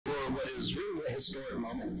what is really a historic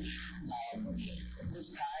moment. At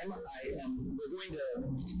this time, we're going to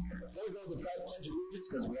forego the Pledge of Allegiance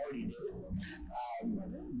because we already did it. I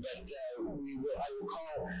will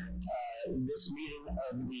call this meeting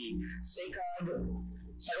of the SACOG,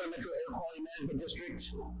 Sacramento Metro Air Quality Management District,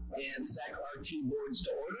 and SAC-RT boards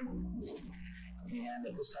to order. And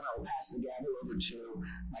at this time, I will pass the gavel over to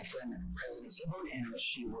my friend, President Silver, and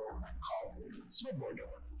she will call the SMID board to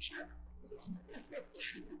order.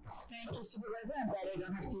 Thank you, Supervisor. I'm glad I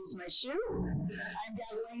don't have to use my shoe. I'm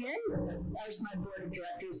gathering in our SMID board of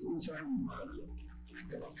directors interim.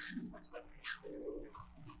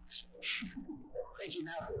 Thank you.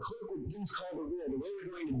 Now, if the clerk would please call the roll. The way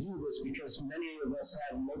we're going to do this, because many of us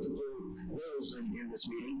have multiple roles in this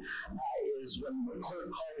meeting, is when the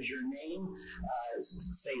clerk calls your name,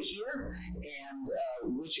 say here, and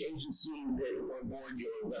which agency or board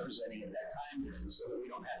you're representing at that time, so that we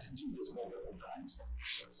don't have to do this multiple times.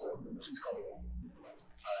 So please call the roll.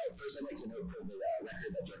 All right, first I'd like to note for the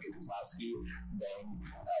record that Director Kozlowski, Bang,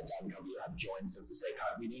 Don W. have joined since the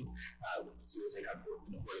SACOG meeting. So the SACOG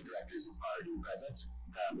Board of Directors is already present.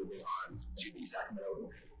 Moving on to the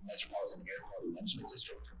Sacramento Metropolitan Air Quality Management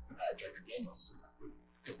District, Director Daniels.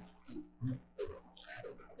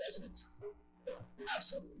 President.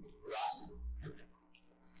 Absent. Ross.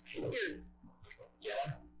 Here.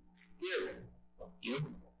 Jenna. Here. You.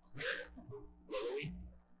 Here. Lily.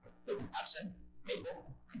 Absent.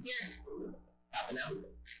 Maple. Here. Appanell.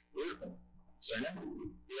 Here. Cerna.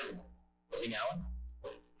 Here. Ting Allen.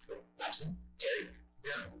 Absent. Terry.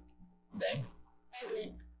 Here. Bang.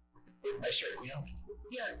 Here. Vice Chair Quino.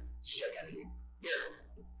 Here. Chair Kennedy. Here.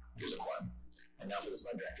 Here's a quorum. And now for the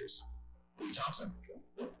SMID directors. Lee Thompson.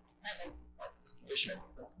 Present. Fishman.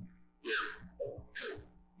 Here. Kurt.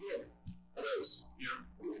 Here. Rose. Here.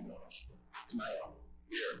 Tamayo.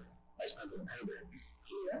 Here. Vice President Herbert.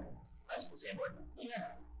 Here. President Sanborn.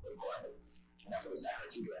 Here. Quorum. And now for the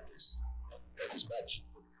SAC-RT directors. Directors Budge.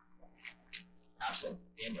 Absent.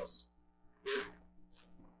 Daniels. Here.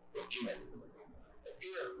 Human.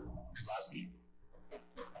 Here. Kozlowski.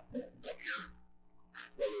 Here.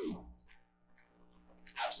 Lily.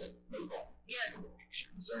 Absent. Maple. Here.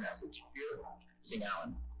 Cerna. Here. Sing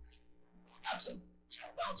Allen. Absent.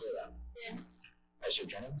 Valenzuela. Here. Vice Chair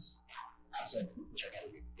Jennings. Absent. Chair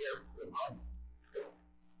Kennedy. Here.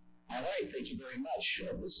 All right, thank you very much.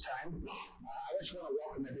 At this time, I just want to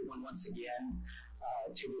welcome everyone once again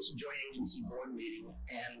to this joint agency board meeting.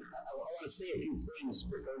 And I want to say a few things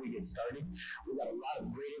before we get started. We've got a lot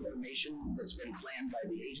of great information that's been planned by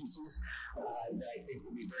the agencies that I think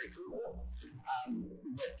will be very fruitful.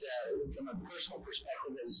 But from a personal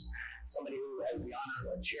perspective, as somebody who has the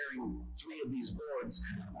honor of chairing 3 of these boards,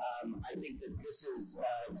 I think that this is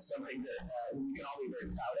something that we can all be very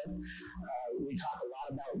proud of. We talk a lot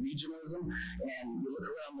about regionalism, and you look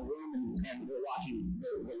around the room and we're walking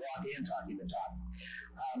and talking the talk.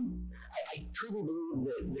 I truly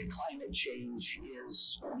believe that climate change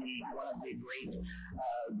is one of the great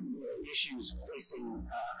issues facing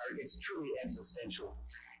it's truly existential.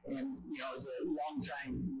 And, as a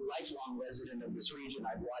lifelong resident of this region,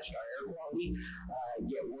 I've watched our air quality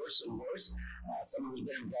get worse and worse. Someone who's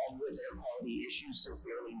been involved with air quality issues since the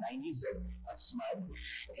early 90s at SMUD.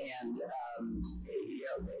 And,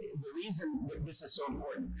 the reason that this is so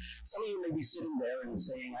important, some of you may be sitting there and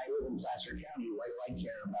saying, I live in Placer County, why do I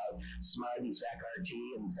care about SMUD and SAC-RT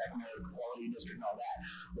and Sacramento Quality District and all that?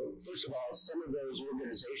 Well, first of all, some of those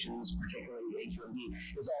organizations, particularly AQMD,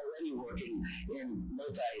 is already working in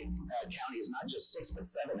multi-counties, not just 6, but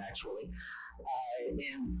 7 actually.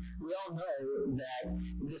 And we all know that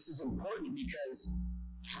this is important because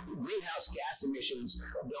greenhouse gas emissions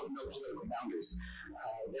don't know political boundaries.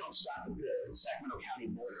 They don't stop at the Sacramento County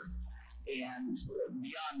border. And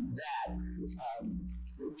beyond that,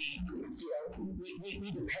 we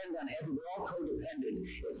depend on we're all codependent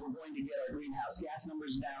if we're going to get our greenhouse gas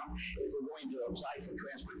numbers down, if we're going to apply for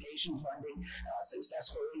transportation funding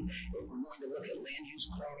successfully, if we're going to look at land use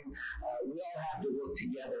planning. We all have to work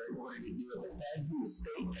together in order to do it. The feds and the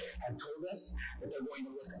state have told us that they're going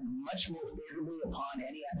to look much more favorably upon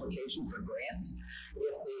any application for grants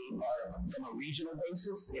if they are from a regional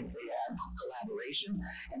basis, if they have collaboration.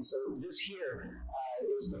 And so this here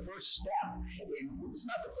is the first step. It's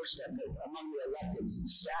not the first step, but among the electeds, the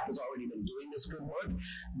staff has already been doing this good work,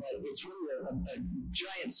 but it's really a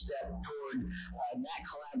giant step toward that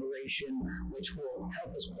collaboration, which will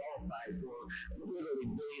help us qualify for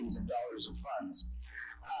literally billions of dollars of funds.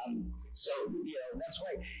 So, that's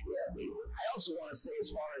why I also want to say,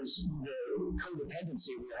 as far as the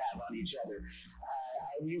codependency we have on each other,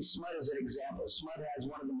 I I'll use SMUD as an example. SMUD has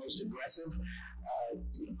one of the most aggressive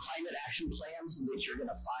climate action plans that you're going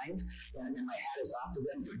to find, and my hat is off to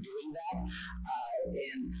them for doing that.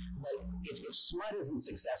 But if SMUD isn't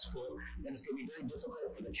successful, then it's going to be very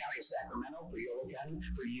difficult for the County of Sacramento, for Yolo County,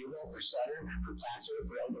 for Yuba, for Sutter, for Placer,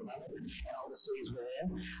 for El Dorado, and all the cities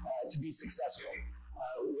within to be successful.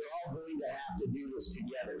 We're all going to have to do this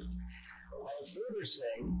together. I'll further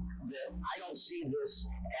say that I don't see this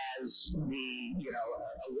as a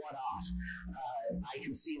one-off. I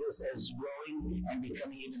can see this as growing and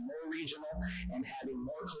becoming even more regional and having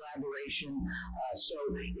more collaboration. So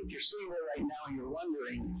if you're sitting there right now and you're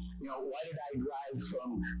wondering, why did I drive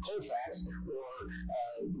from Colfax or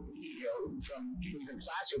from even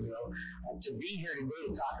Placerville to be here today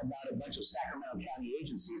to talk about a bunch of Sacramento County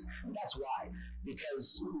agencies? That's why.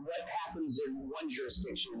 Because what happens in one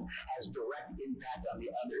jurisdiction has direct impact on the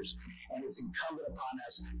others. And it's incumbent upon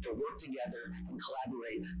us to work together and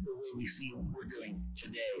collaborate the way we see what we're doing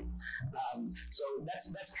today. So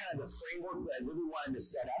that's kind of the framework that I really wanted to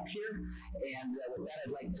set up here. And with that,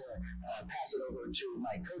 I'd like to pass it over to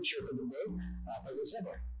my co-chair for the day, President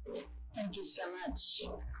Sedler. Thank you so much,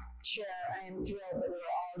 Chair. I am thrilled that we're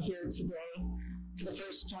all here today for the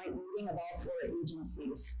first joint meeting of all 4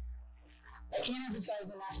 agencies. I can't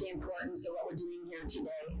emphasize enough the importance of what we're doing here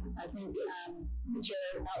today. I think the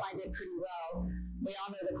Chair outlined it pretty well. We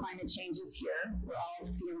all know the climate change is here. We're all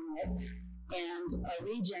feeling it. And our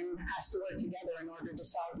region has to work together in order to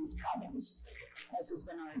solve these problems, as has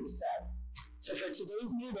been already said. So for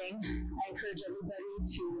today's meeting, I encourage everybody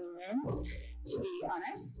to lean in, to be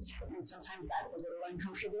honest, and sometimes that's a little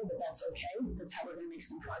uncomfortable, but that's okay. That's how we're going to make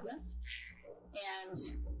some progress. And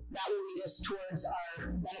that will lead us towards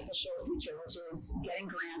our beneficial future, which is getting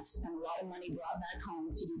grants and a lot of money brought back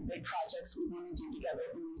home to do the big projects we want to do together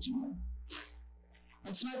in the region.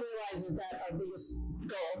 And SMUD realizes that our biggest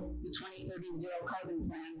goal, the 2030 Zero Carbon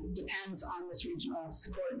Plan, depends on this regional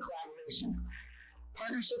support and collaboration.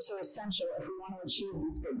 Partnerships are essential if we want to achieve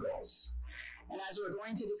these big goals. And as we're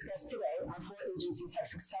going to discuss today, our 4 agencies have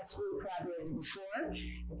successfully collaborated before,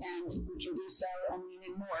 and we can do so and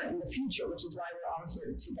even more in the future, which is why we're all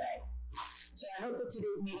here today. So I hope that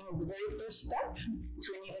today's meeting is the very first step to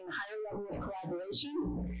an even higher level of collaboration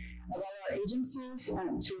of all our agencies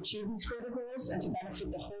to achieve these critical goals and to benefit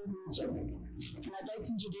the whole region. And I'd like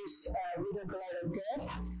to introduce Rita Gallardo-Good.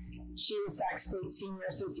 She is Sac State Senior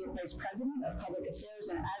Associate Vice President of Public Affairs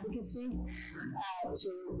and Advocacy,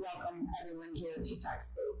 to welcome everyone here to Sac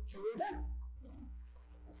State. So Rita,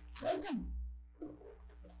 welcome.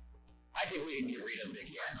 I think we can give Rita a big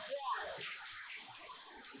hand. Yeah.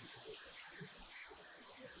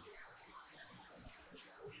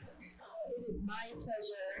 It is my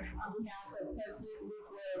pleasure on behalf of President Luke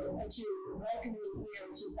Wood to welcome you here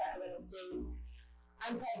to Sacramento State.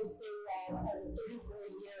 I'm proud to say that as a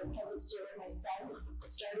 34-year public servant myself,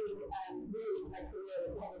 starting really my career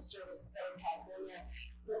in public service in Southern California,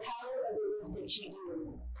 the power of the work that you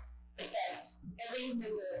do affects every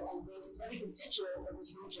member of this, every constituent of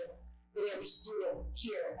this region, with every student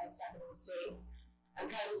here at Sacramento State. I'm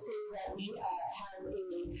proud to say that we have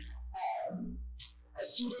a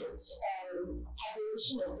student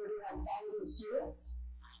population of 31,000 students.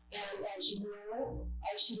 And as you know,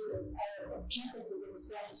 our campus is in the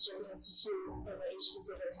Spanish Serving Institute of the Asia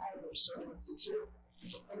Pacific Irish Serving Institute.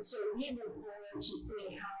 And so we look forward to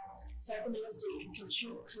seeing how Sacramento State can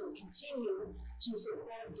continue to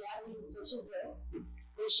support gatherings such as this,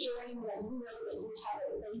 ensuring that we know that we have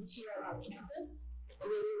a place here on our campus, and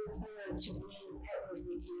we look forward to being partners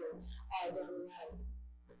with you down the line.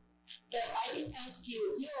 But I can ask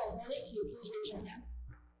you, Monique, can you please raise your hand?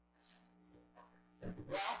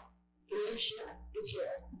 Well, leadership is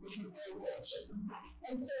here.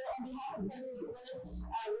 And so on behalf of President Wood,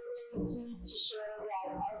 we're really pleased to share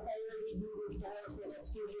that our priorities moving forward for the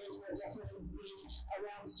next few years will definitely be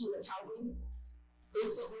around student housing,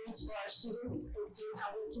 basic needs for our students, and seeing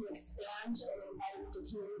how we can expand and invite the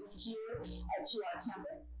community here to our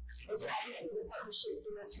campus. And so obviously the partnerships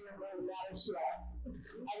in this room really matter to us. I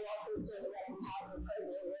will also say that on behalf of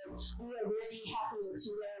President Wood, we are really happy to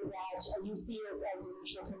know that you see us as a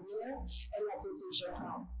neutral convener and that this is your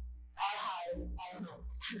home. Our hive, our home.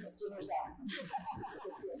 Dinner's out.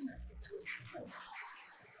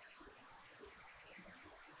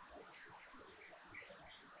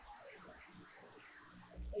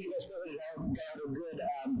 Thank you, Vice President Gallardo-Good.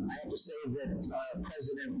 I have to say that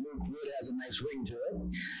President Luke Wood has a nice ring to it.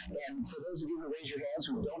 And for those of you who raise your hands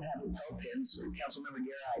who don't have lapel pins, Councilmember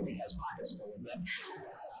Guerra, I think, has pockets full of them.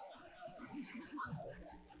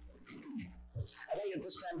 I'd like at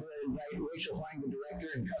this time to invite Rachel Hine, the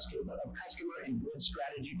Director of Customer and Grid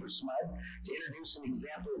Strategy for SMUD, to introduce an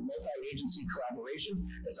example of multi-agency collaboration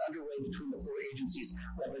that's underway between the 4 agencies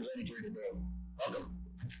represented here today. Welcome.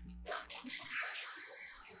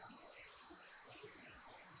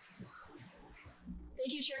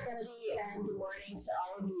 Thank you, Chair Kennedy, and good morning to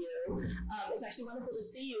all of you. It's actually wonderful to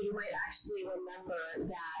see you. You might actually remember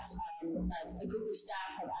that a group of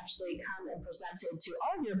staff have actually come and presented to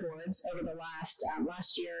all of your boards over the last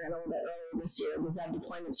year and a little bit earlier this year, the ZEV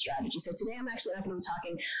deployment strategy. So today I'm actually not going to be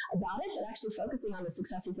talking about it, but actually focusing on the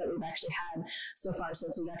successes that we've actually had so far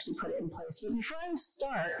since we've actually put it in place. But before I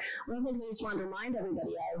start, one of the things I just wanted to remind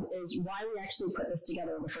everybody of is why we actually put this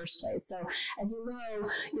together in the first place. So as you know,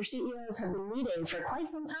 your CEOs have been meeting for quite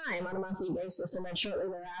some time on a monthly basis, and then shortly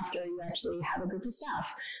thereafter you actually have a group of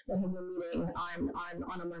staff that have been meeting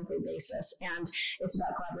on a monthly basis. And it's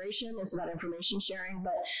about collaboration, it's about information sharing,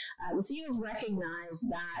 but the CEOs recognize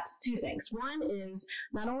that 2 things. One is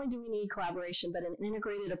not only do we need collaboration, but an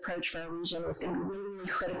integrated approach for our region is going to be really, really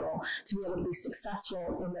critical to be able to be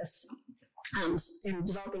successful in this in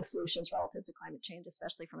developing solutions relative to climate change,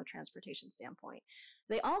 especially from a transportation standpoint.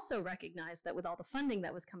 They also recognize that with all the funding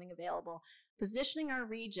that was coming available, positioning our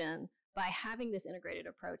region by having this integrated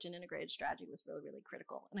approach and integrated strategy was really, really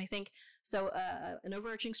critical. And I think so an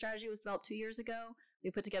overarching strategy was developed 2 years ago. We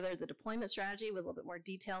put together the deployment strategy with a little bit more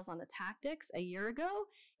details on the tactics a year ago,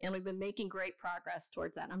 and we've been making great progress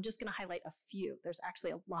towards that. I'm just going to highlight a few. There's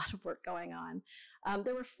actually a lot of work going on.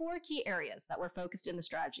 There were 4 key areas that were focused in the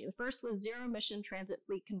strategy. The first was zero emission transit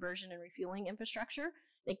fleet conversion and refueling infrastructure.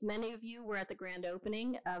 I think many of you were at the grand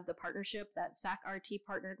opening of the partnership that SAC-RT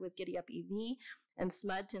partnered with Giddy Up EV and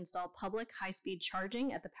SMUD to install public high-speed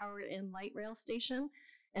charging at the Power-In Light Rail Station.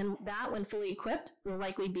 And that, when fully equipped, will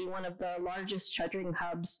likely be one of the largest charging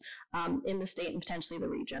hubs in the state and potentially the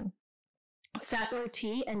region. SAC-RT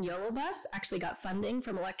and YOLO Bus actually got funding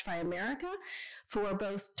from Electrify America for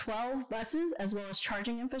both 12 buses as well as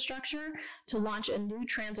charging infrastructure to launch a new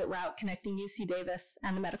transit route connecting UC Davis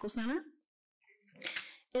and the Medical Center.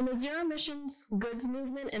 In the zero emissions goods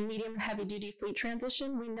movement and medium and heavy duty fleet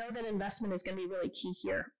transition, we know that investment is going to be really key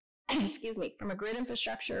here. Excuse me, from a grid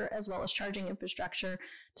infrastructure as well as charging infrastructure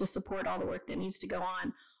to support all the work that needs to go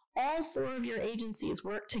on. All 4 of your agencies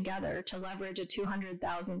work together to leverage a $200,000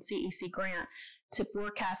 CEC grant to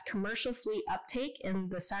forecast commercial fleet uptake in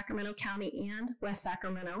the Sacramento County and West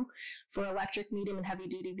Sacramento for electric, medium, and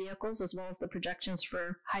heavy-duty vehicles, as well as the projections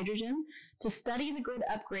for hydrogen, to study the grid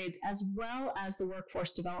upgrades as well as the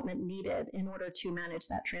workforce development needed in order to manage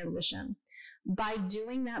that transition. By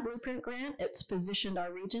doing that blueprint grant, it's positioned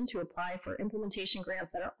our region to apply for implementation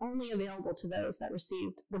grants that are only available to those that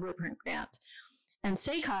received the blueprint grant. And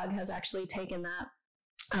SACOG has actually taken that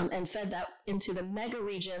and fed that into the mega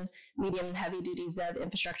region medium and heavy duty ZEV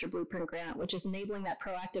infrastructure blueprint grant, which is enabling that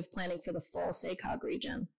proactive planning for the full SACOG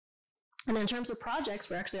region. And in terms of projects,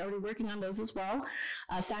 we're actually already working on those as well.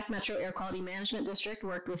 SAC Metro Air Quality Management District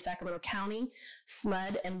worked with Sacramento County,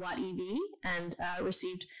 SMUD, and Watt EV, and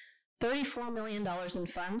received $34 million in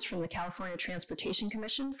funds from the California Transportation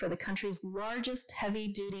Commission for the country's largest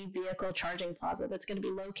heavy-duty vehicle charging plaza that's going to be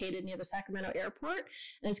located near the Sacramento airport,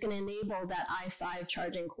 and it's going to enable that I-5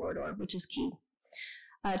 charging corridor, which is key.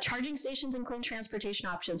 Charging stations and clean transportation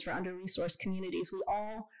options for under-resourced communities. We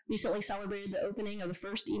all recently celebrated the opening of the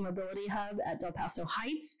first e-mobility hub at Del Paso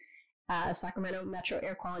Heights. Sacramento Metro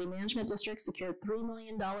Air Quality Management District secured $3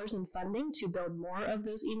 million in funding to build more of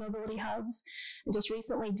those e-mobility hubs. And just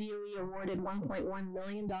recently, DOE awarded $1.1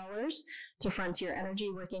 million to Frontier Energy,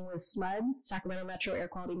 working with SMUD, Sacramento Metro Air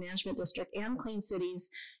Quality Management District, and Clean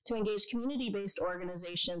Cities to engage community-based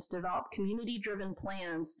organizations to develop community-driven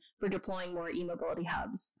plans for deploying more e-mobility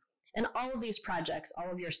hubs. And all of these projects,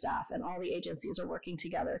 all of your staff and all the agencies are working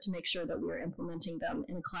together to make sure that we are implementing them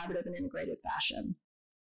in a collaborative and integrated fashion.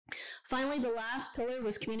 Finally, the last pillar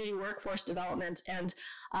was community workforce development, and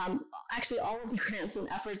actually all of the grants and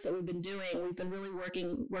efforts that we've been doing, we've been really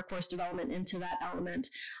working workforce development into that element.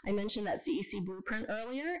 I mentioned that CEC blueprint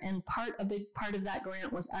earlier, and a big part of that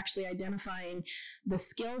grant was actually identifying the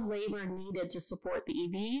skilled labor needed to support the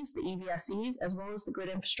EVs, the EVSEs, as well as the grid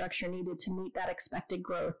infrastructure needed to meet that expected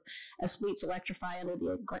growth as fleets electrify under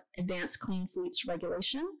the Advanced Clean Fleets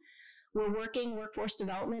regulation. We're working workforce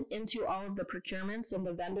development into all of the procurements and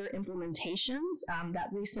the vendor implementations. That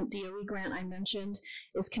recent DOE grant I mentioned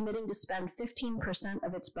is committing to spend 15%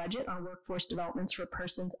 of its budget on workforce developments for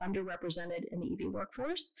persons underrepresented in the EV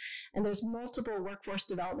workforce. And there's multiple workforce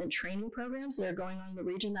development training programs that are going on in the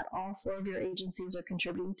region that all 4 of your agencies are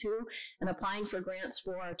contributing to and applying for grants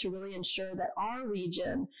for to really ensure that our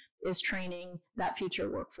region is training that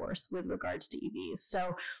future workforce with regards to EVs.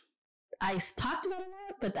 So I talked about it a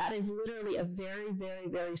lot, but that is literally a very, very,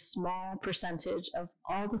 very small percentage of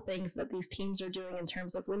all the things that these teams are doing in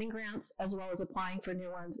terms of winning grants, as well as applying for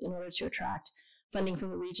new ones in order to attract funding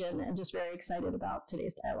from the region, and just very excited about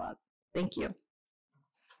today's dialogue. Thank you.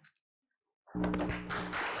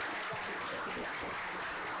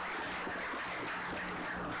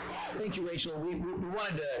 Thank you, Rachel. We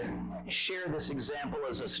wanted to share this example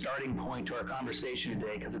as a starting point to our conversation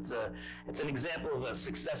today because it's an example of a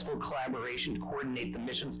successful collaboration to coordinate the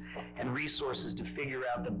missions and resources to figure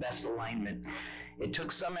out the best alignment. It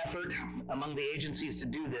took some effort among the agencies to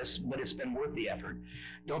do this, but it's been worth the effort.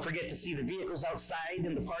 Don't forget to see the vehicles outside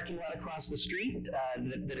in the parking lot across the street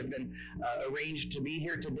that have been arranged to be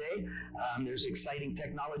here today. There's exciting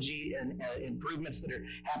technology and improvements that are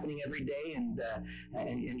happening every day, and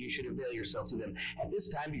you should avail yourself to them. At this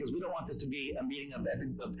time, because we don't want this to be a meeting of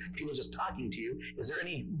people just talking to you, is there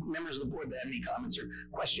any members of the board that have any comments or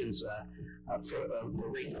questions for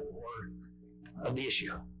Rachel or of the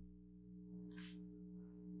issue?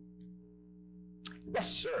 Yes,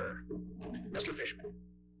 sir. Mr. Fishman.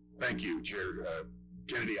 Thank you, Chair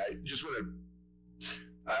Kennedy. I just want to,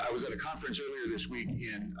 I was at a conference earlier this week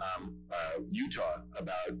in Utah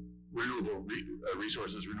about renewable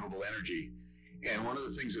resources, renewable energy. And one of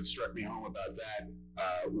the things that struck me home about that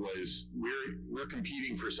was we're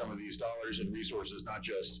competing for some of these dollars and resources, not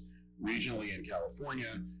just regionally in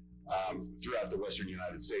California, throughout the Western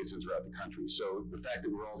United States and throughout the country. So the fact that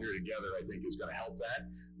we're all here together, I think, is going to help that.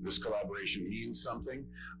 This collaboration means something.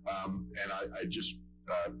 And I just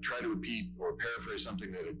try to repeat or paraphrase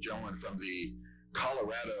something that a gentleman from the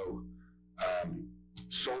Colorado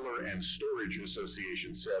Solar and Storage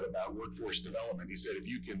Association said about workforce development. He said, if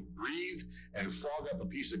you can breathe and fog up a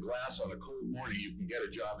piece of glass on a cold morning, you can get a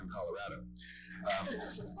job in Colorado.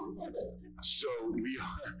 So we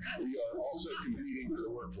are also competing for the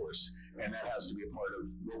workforce, and that has to be a part of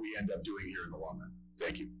what we end up doing here in the long run.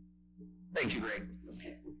 Thank you. Thank you, Greg.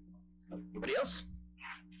 Anybody else?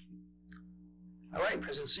 All right,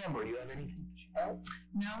 President Sanborn, do you have anything?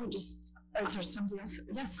 No, just, oh, sorry, somebody else?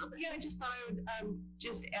 Yes. Yeah, I just thought I would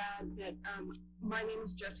just add that my name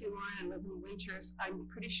is Jessie Lauren. I live in Waitrose. I'm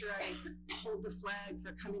pretty sure I hold the flag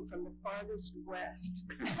for coming from the farthest west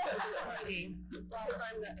of this meeting, because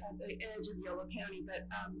I'm at the edge of Yolo County. But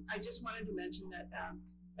I just wanted to mention that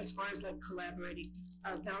as far as like collaborating,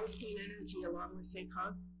 Valley Clean Energy along with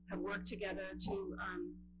SACOG have worked together to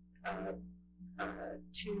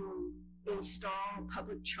install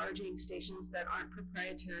public charging stations that aren't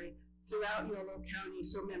proprietary throughout Yolo County.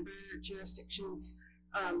 So member jurisdictions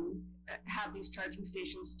have these charging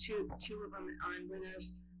stations. Two of them are in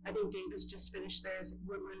Winners. I think Davis just finished theirs.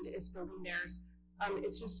 Woodland is building theirs.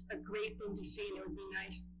 It's just a great thing to see, and it would be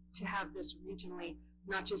nice to have this regionally,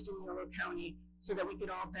 not just in Yolo County, so that we could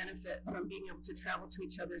all benefit from being able to travel to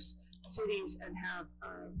each other's cities and have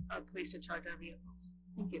a place to charge our vehicles.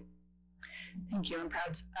 Thank you. Thank you. I'm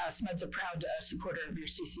proud, SMUD's a proud supporter of your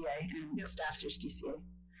CCA and the staff's your CCA.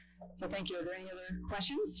 So thank you. Are there any other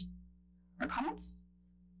questions or comments?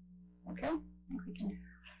 Okay, I think we can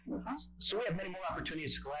move on. So we have many more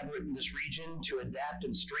opportunities to collaborate in this region to adapt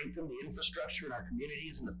and strengthen the infrastructure in our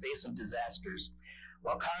communities in the face of disasters.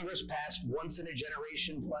 While Congress passed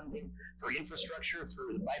once-in-a-generation funding for infrastructure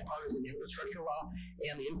through the Bipartisan Infrastructure Law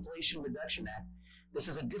and the Inflation Reduction Act, this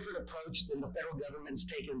is a different approach than the federal government's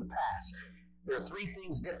taken in the past. There are three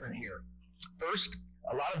things different here. First,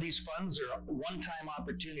 a lot of these funds are one-time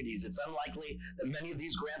opportunities. It's unlikely that many of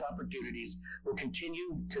these grant opportunities will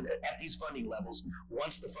continue at these funding levels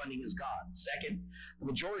once the funding is gone. Second, the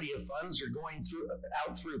majority of funds are going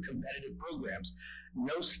out through competitive programs.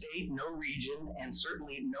 No state, no region, and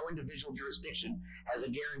certainly no individual jurisdiction has a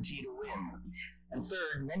guarantee to win. And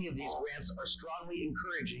third, many of these grants are strongly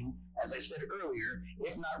encouraging, as I said earlier,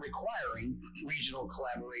 if not requiring, regional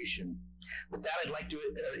collaboration. With that, I'd like to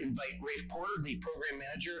invite Rafe Porter, the program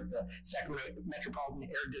manager of the Sacramento Metropolitan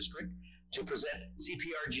Air District, to present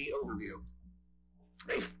CPRG overview.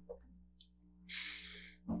 Rafe.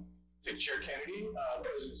 Thank you, Chair Kennedy,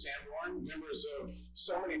 President Sanborn, members of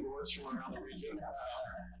so many boards from around the region.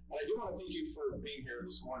 And I do want to thank you for being here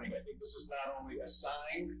this morning. I think this is not only a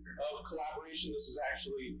sign of collaboration, this is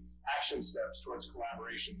actually action steps towards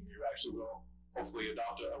collaboration. You actually will hopefully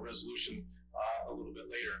adopt a resolution a little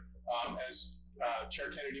bit later. As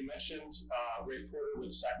Chair Kennedy mentioned, Rafe Porter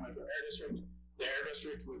with the Sacramento Air District, the Air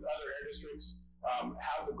District with other air districts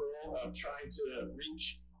have the goal of trying to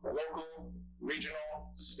reach local,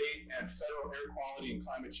 regional, state, and federal air quality and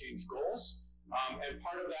climate change goals. And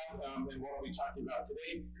part of that, and what we'll be talking about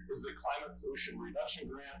today, is the Climate Pollution Reduction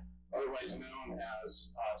Grant, otherwise known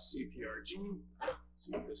as CPRG. Let's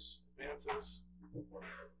see if this advances.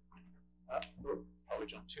 Probably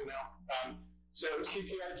jump two now. So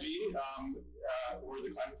CPRG, or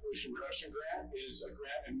the Climate Pollution Reduction Grant, is a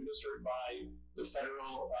grant administered by the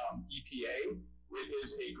federal EPA. It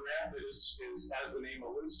is a grant that is, as the name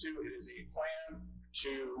alludes to, it is a plan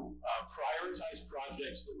to prioritize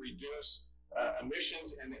projects that reduce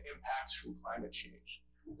emissions and the impacts from climate change.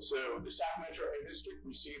 So the Sacramento Air District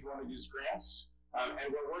received one of these grants,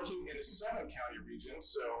 and we're working in a 7-county region,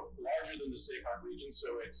 so larger than the SACOG region.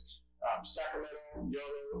 So it's Sacramento,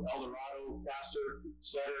 Yolo, El Dorado, Placer,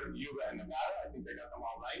 Sutter, Yuba, and Nevada. I think I got them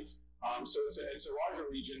all right. So it's a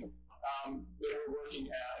larger region that we're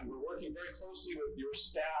working at, and we're working very closely with your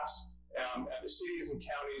staffs at the cities and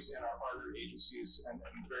counties and our partner agencies and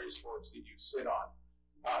various boards that you sit on.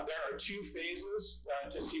 There are 2 phases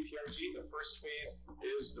to CPRG. The first phase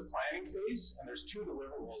is the planning phase, and there's 2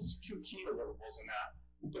 deliverables, 2 key deliverables in that.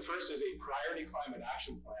 The first is a priority climate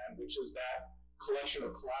action plan, which is that collection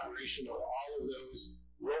of collaboration of all of those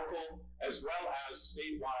local as well as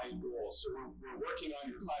statewide goals. So we're working on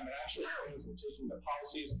your climate action plans. We're taking the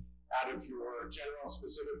policies out of your general and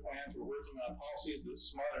specific plans. We're working on policies that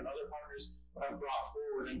SMART and other partners have brought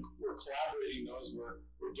forward, and we're collaborating those. We're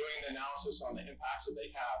doing the analysis on the impacts that they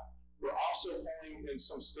have. We're also pulling in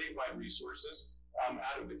some statewide resources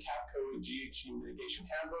out of the CAPCO GHG Mitigation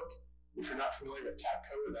Handbook. If you're not familiar with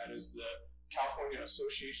CAPCO, that is the California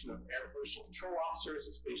Association of Air Pollution Control Officers.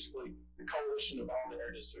 It's basically the coalition of all the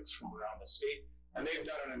air districts from around the state. And they've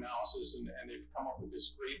done an analysis, and they've come up with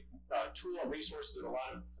this great tool and resource that a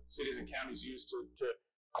lot of cities and counties use to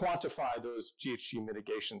quantify those GHG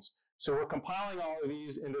mitigations. So we're compiling all of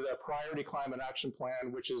these into the Priority Climate Action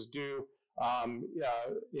Plan, which is due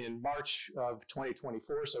in March of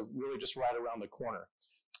 2024, so really just right around the corner.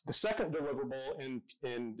 The second deliverable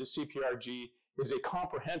in the CPRG is a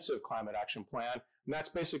comprehensive climate action plan, and that's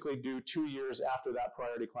basically due 2 years after that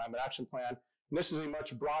Priority Climate Action Plan. And this is a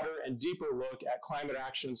much broader and deeper look at climate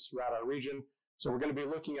actions throughout our region. So we're going to be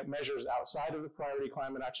looking at measures outside of the Priority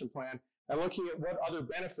Climate Action Plan and looking at what other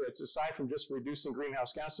benefits, aside from just reducing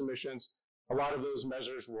greenhouse gas emissions, a lot of those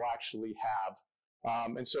measures will actually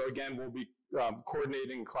have. And so again, we'll be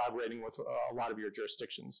coordinating and collaborating with a lot of your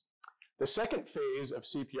jurisdictions. The second phase of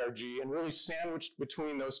CPRG, and really sandwiched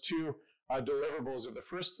between those 2 deliverables of the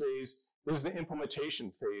first phase, is the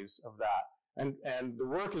implementation phase of that. And the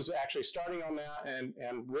work is actually starting on that, and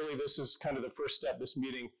really this is kind of the first step, this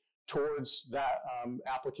meeting, towards that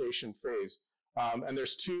application phase. And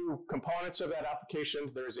there's 2 components of that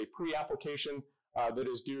application. There's a pre-application that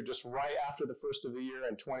is due just right after the first of the year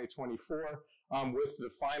in 2024, with the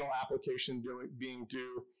final application being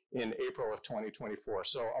due in April of 2024.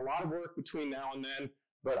 So a lot of work between now and then,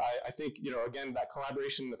 but I think, again, that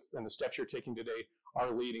collaboration and the steps you're taking today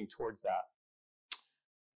are leading towards that.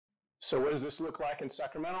 So what does this look like in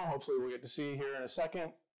Sacramento? Hopefully we'll get to see here in a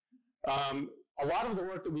second. A lot of the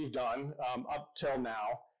work that we've done up till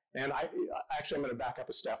now, and I'm going to back up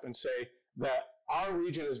a step and say that our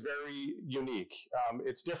region is very unique.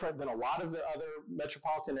 It's different than a lot of the other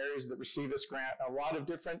metropolitan areas that receive this grant,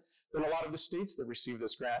 different than a lot of the states that receive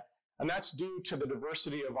this grant, and that's due to the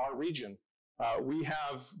diversity of our region. We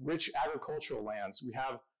have rich agricultural lands. We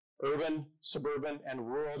have urban, suburban, and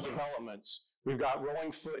rural developments. We've got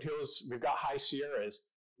rolling foothills. We've got high Sierras.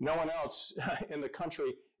 No one else in the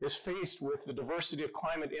country is faced with the diversity of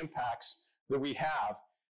climate impacts that we have.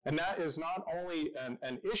 And that is not only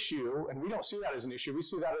an issue, and we don't see that as an issue, we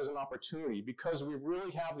see that as an opportunity, because we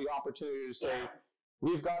really have the opportunity to say,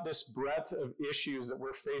 we've got this breadth of issues that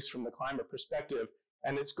we're faced from the climate perspective,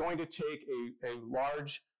 and it's going to take a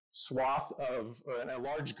large swath of, a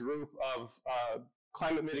large group of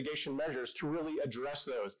climate mitigation measures to really address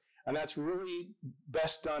those. And that's really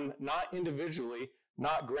best done not individually,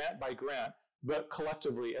 not grant by grant, but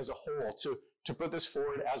collectively as a whole, to put this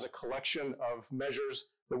forward as a collection of measures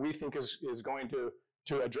that we think is going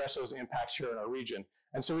to address those impacts here in our region.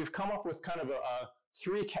 And so we've come up with kind of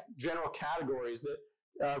three general categories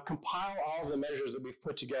that compile all of the measures that we've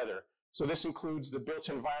put together. So this includes the built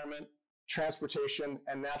environment, transportation,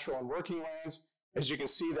 and natural and working lands. As you can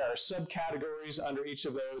see, there are subcategories under each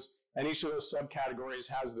of those, and each of those subcategories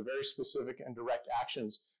has the very specific and direct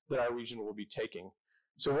actions that our region will be taking.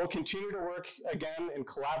 So we'll continue to work again and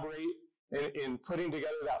collaborate in putting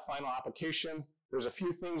together that final application. There's a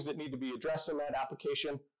few things that need to be addressed in that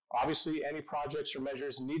application. Obviously, any projects or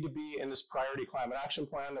measures need to be in this priority climate action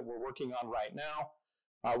plan that we're working on right now.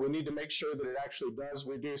 We need to make sure that it actually does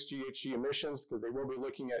reduce GHG emissions, because they will be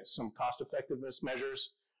looking at some cost effectiveness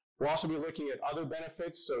measures. We'll also be looking at other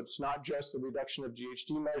benefits, so it's not just the reduction of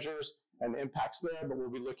GHG measures and impacts there, but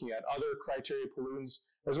we'll be looking at other criteria pollutants,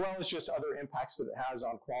 as well as just other impacts that it has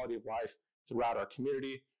on quality of life throughout our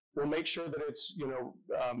community. We'll make sure that it's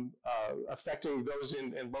affecting those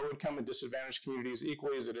in low-income and disadvantaged communities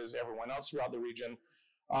equally as it is everyone else throughout the region.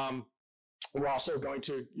 We're also going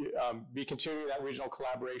to be continuing that regional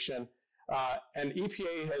collaboration. And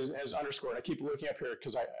EPA has underscored, I keep looking up here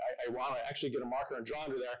because I want to actually get a marker and draw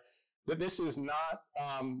under there, that this is not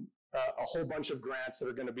a whole bunch of grants that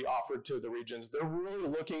are going to be offered to the regions. They're really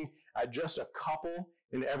looking at just a couple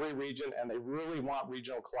in every region, and they really want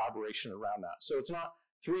regional collaboration around that. So it's not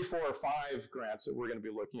 3, 4, or 5 grants that we're going to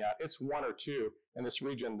be looking at. It's 1 or 2 in this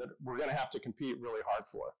region that we're going to have to compete really hard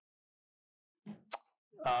for.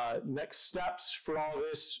 Next steps for all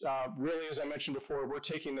this, really, as I mentioned before, we're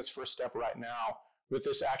taking this first step right now with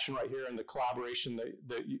this action right here and the collaboration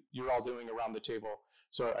that you're all doing around the table.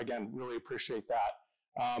 So again, really appreciate that.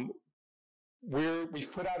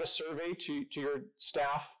 We've put out a survey to your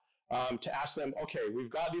staff to ask them, okay,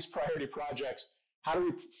 we've got these priority projects. How do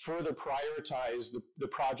we further prioritize the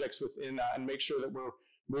projects within that and make sure that we're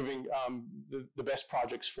moving the best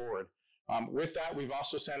projects forward? With that, we've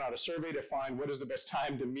also sent out a survey to find what is the best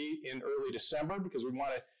time to meet in early December, because we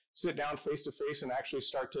want to sit down face to face and actually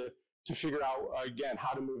start to figure out, again,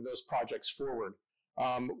 how to move those projects forward.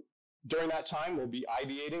 During that time, we'll be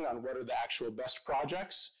ideating on what are the actual best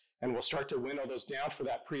projects, and we'll start to winnow those down for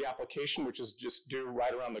that pre-application, which is just due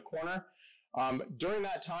right around the corner. During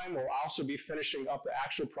that time, we'll also be finishing up the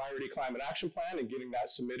actual priority climate action plan and getting that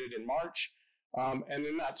submitted in March. And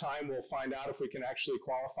in that time, we'll find out if we can actually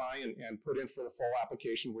qualify and put in for the full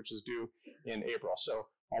application, which is due in April. So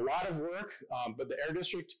a lot of work, but the Air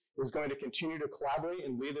District is going to continue to collaborate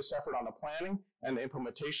and lead this effort on the planning and the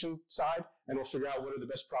implementation side, and we'll figure out what are the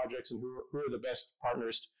best projects and who are the best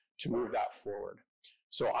partners to move that forward.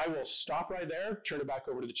 So I will stop right there, turn it back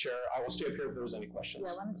over to the chair. I will stay up here if there's any questions.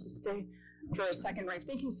 Yeah, why don't you stay for a second, Rafe?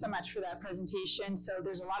 Thank you so much for that presentation. So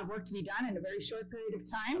there's a lot of work to be done in a very short period of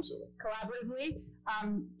time. Absolutely. Collaboratively.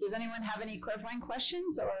 Does anyone have any clarifying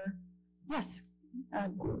questions or? Yes.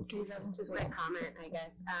 Katie Johnson says a comment, I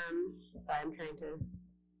guess. Sorry, I'm trying to.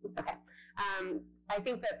 Okay. I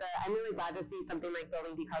think that I'm really glad to see something like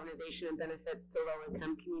building decarbonization and benefits to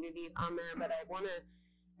low-income communities on there, but I want to,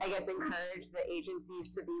 I guess, encourage the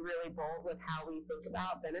agencies to be really bold with how we think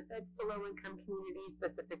about benefits to low-income communities,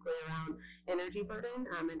 specifically around energy burden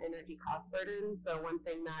and energy cost burden. So one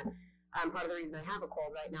thing that part of the reason I have a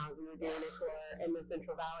cold right now is we were doing a tour in the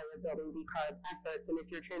Central Valley of building decarb efforts, and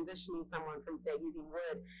if you're transitioning someone from, say, using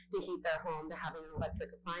wood to heat their home to having an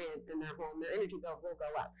electric appliance in their home, their energy bills will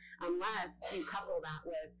go up unless you couple that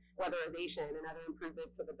with weatherization and other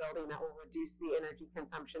improvements to the building that will reduce the energy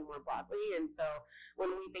consumption more broadly. And so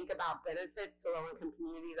when we think about benefits to low-income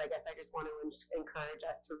communities, I guess I just want to encourage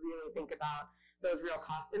us to really think about those real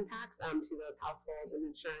cost impacts to those households and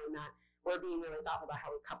ensuring that we're being really thoughtful about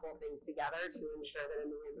how we couple things together to ensure that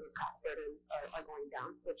in the end those cost burdens are going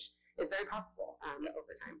down, which is very possible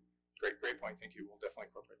over time. Great point. Thank you. We'll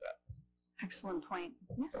definitely incorporate that. Excellent point.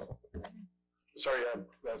 Yes. Sorry,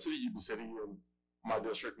 City Yuba City and my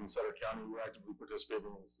district in Sutter County, we're actively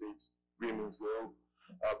participating in the state's Green Means Go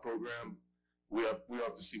program. We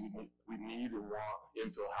obviously need and want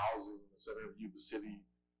infill housing in the center of Yuba City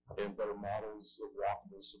and better models of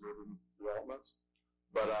walkable suburban developments.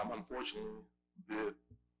 But unfortunately, due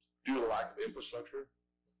to the lack of infrastructure,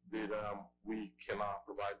 we cannot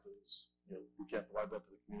provide those. We can't provide that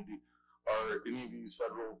to the community. Are any of these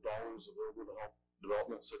federal dollars available to help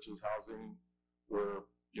development, such as housing, where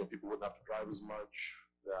people wouldn't have to drive as much,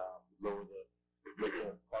 lower the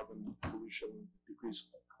carbon pollution,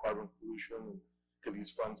 decrease carbon pollution? And could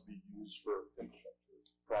these funds be used for infrastructure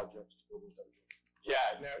projects to build better?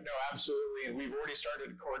 Yeah, no, absolutely. And we've already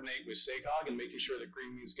started to coordinate with SACOG and making sure that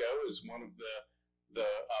Green Means Go is one of the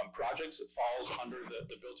projects that falls under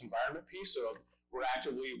the built environment piece. So we're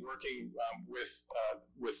actively working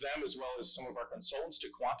with them as well as some of our consultants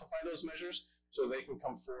to quantify those measures so they can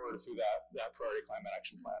come forward through that priority climate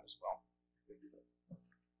action plan as well.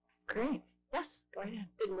 Great. Yes, go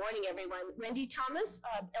ahead. Good morning, everyone. Wendy Thomas,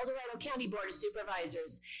 El Dorado County Board of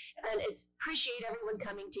Supervisors. And it's appreciate everyone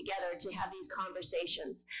coming together to have these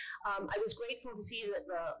conversations. I was grateful to see that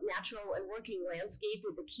the natural and working landscape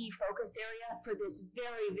is a key focus area for this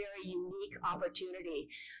very, very unique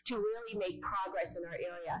opportunity to really make progress in our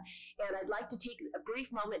area. And I'd like to take a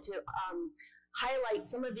brief moment to highlight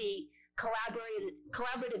some of the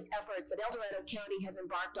collaborative efforts that El Dorado County has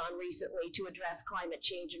embarked on recently to address climate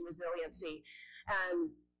change and resiliency.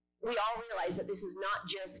 And we all realize that this is not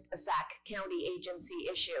just a Sac County agency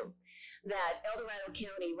issue, that El Dorado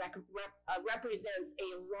County represents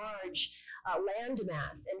a large land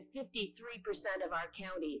mass, and 53% of our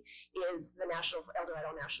county is the El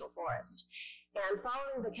Dorado National Forest. And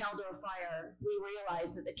following the Caldor fire, we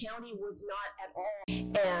realized that the county was not at all,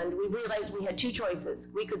 and we realized we had two choices.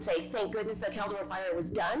 We could say, thank goodness the Caldor fire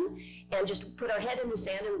was done, and just put our head in the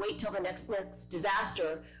sand and wait till the next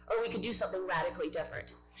disaster, or we could do something radically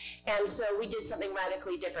different. And so we did something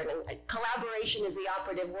radically different, and collaboration is the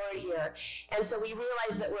operative word here. And so we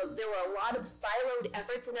realized that there were a lot of siloed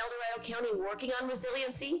efforts in El Dorado County working on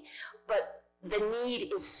resiliency, but the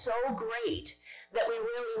need is so great that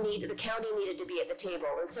the county needed to be at the table.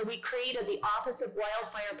 And so we created the Office of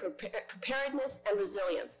Wildfire Preparedness and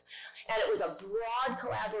Resilience. And it was a broad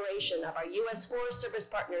collaboration of our U.S. Forest Service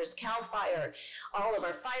partners, CAL FIRE, all of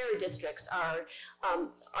our fire districts, our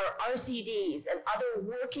RCDs, and other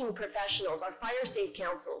working professionals, our fire safe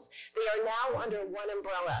councils. They are now under one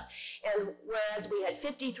umbrella. And whereas we had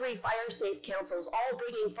 53 fire safe councils all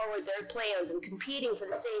bringing forward their plans and competing for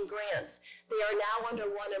the same grants, they are now under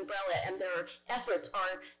one umbrella, and their efforts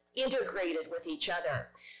are integrated with each other.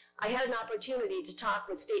 I had an opportunity to talk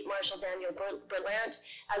with State Marshal Daniel Berlant,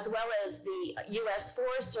 as well as the U.S.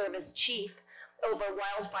 Forest Service chief over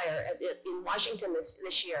wildfire in Washington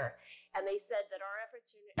this year. And they said that our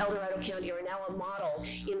efforts in El Dorado County are now a model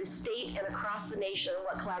in the state and across the nation of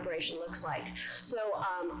what collaboration looks like. So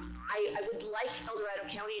I would like El Dorado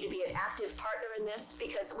County to be an active partner in this,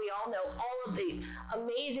 because we all know all of the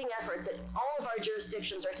amazing efforts that all of our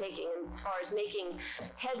jurisdictions are taking as far as making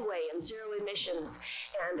headway in zero emissions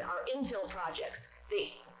and our infill projects.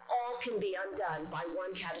 They all can be undone by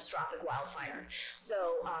one catastrophic wildfire. So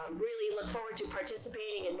really look forward to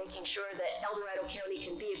participating and making sure that El Dorado County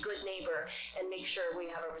can be a good neighbor and make sure we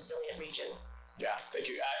have a resilient region. Yeah, thank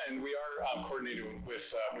you. And we are coordinating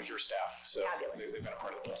with your staff. So they've been a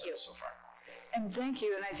part of the process so far. And thank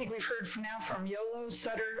you. And I think we've heard now from Yolo,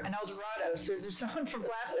 Sutter, and El Dorado. So is there someone from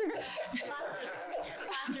Placer?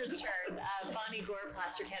 Placer's turn. Bonnie Gore,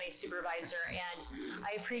 Placer County Supervisor. And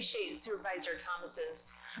I appreciate Supervisor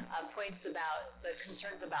Thomas's points about the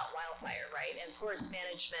concerns about wildfire, right? And forest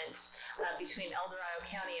management between El Dorado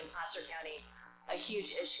County and Placer County, a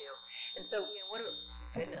huge issue. And so, what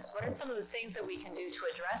are some of those things that we can do to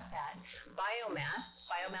address that?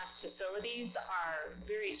 Biomass facilities are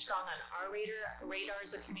very strong on our radar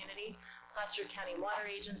as a community. Placer County Water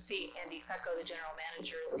Agency, Andy Fecco, the general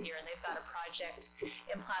manager, is here, and they've got a project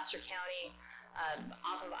in Placer County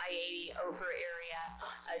off of I-80 Ophir area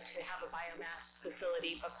to have a biomass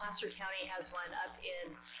facility. But Placer County has one up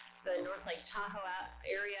in the North Lake Tahoe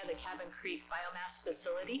area, the Cabin Creek Biomass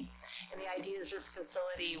Facility. And the idea is this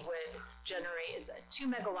facility would generate, it's a 2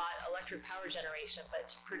 megawatt electric power generation, but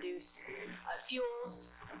to produce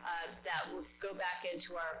fuels that would go back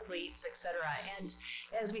into our fleets, et cetera. And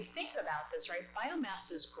as we think about this, right,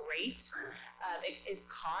 biomass is great. It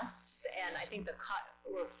costs, and I think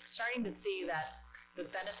we're starting to see that the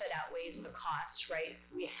benefit outweighs the cost, right?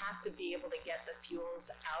 We have to be able to get the fuels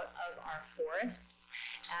out of our forests.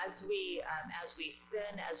 As we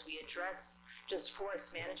address just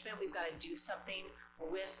forest management, we've got to do something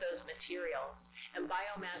with those materials. And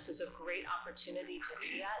biomass is a great opportunity to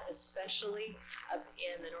do that, especially up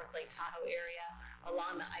in the North Lake Tahoe area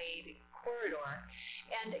along the I-80 corridor.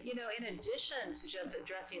 And, in addition to just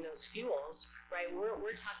addressing those fuels, right,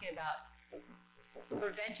 we're talking about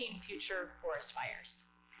preventing future forest fires.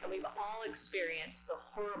 And we've all experienced the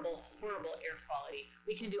horrible, horrible air quality.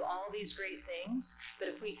 We can do all these great things, but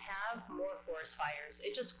if we have more forest fires,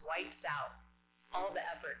 it just wipes out all the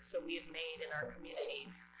efforts that we have made in our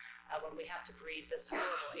communities when we have to breathe this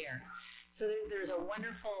horrible air. So there's a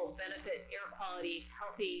wonderful benefit, air quality,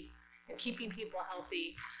 healthy, and keeping people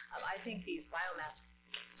healthy. I think these biomass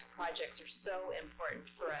projects are so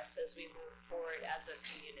important for us as we move forward as a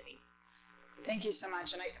community. Thank you so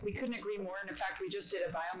much. And we couldn't agree more. And in fact, we just did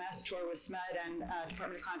a biomass tour with SMUD and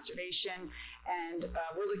Department of Conservation. And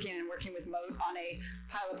we're looking and working with Moat on a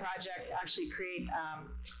pilot project to actually create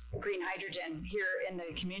green hydrogen here in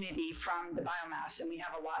the community from the biomass. And we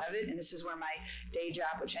have a lot of it. And this is where my day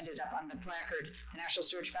job, which ended up on the placard, the National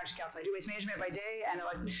Stewardship Action Council. I do waste management by day and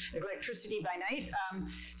electricity by night.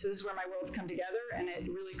 So this is where my worlds come together, and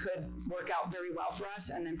it really could work out very well for us,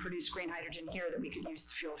 and then produce green hydrogen here that we could use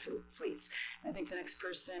to fuel fleets. And I think the next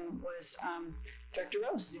person was Director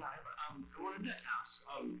Rose. Yeah, I wanted to ask,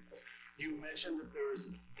 you mentioned that there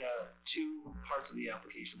was two parts of the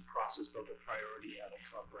application process, both a priority and a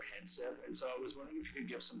comprehensive. And so I was wondering if you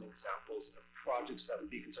could give some examples of projects that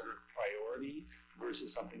would be considered priority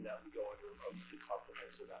versus something that would go under the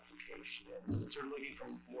comprehensive application. And sort of looking for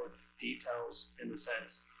more details in the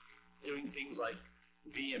sense, doing things like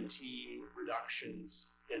VMT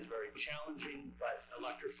reductions is very challenging, but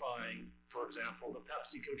electrifying, for example, the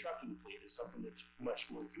PepsiCo trucking fleet is something that's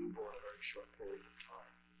much more doable in a very short period of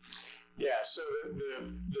time. Yeah, so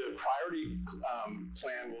the priority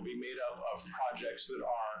plan will be made up of projects that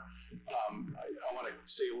are, I want to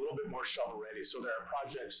say, a little bit more shovel ready. So there are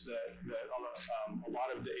projects that a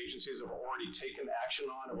lot of the agencies have already taken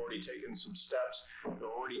action on, have already taken some steps.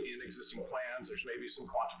 They're already in existing plans. There's maybe some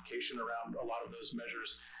quantification around a lot of those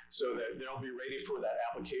measures, so that they'll be ready for that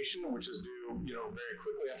application, which is due, very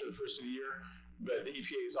quickly after the first of the year. But the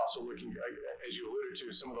EPA is also looking, as you alluded to,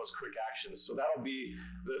 some of those quick actions. So that'll be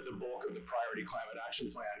the bulk of the priority climate action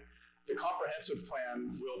plan. The comprehensive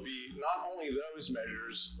plan will be not only those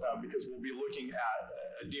measures, because we'll be looking at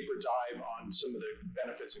a deeper dive on some of the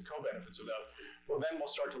benefits and co-benefits of that, but then we'll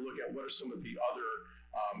start to look at what are some of the other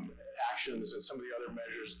actions and some of the other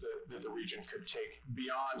measures that the region could take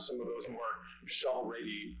beyond some of those more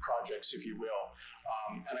shovel-ready projects, if you will.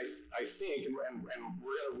 And I think, and we're going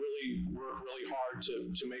to really work really hard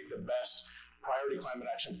to make the best priority climate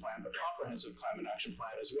action plan, but comprehensive climate action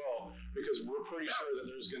plan as well, because we're pretty sure that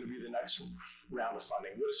there's going to be the next round of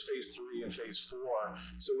funding. What is phase 3 and phase 4?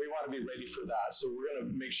 So we want to be ready for that. So we're going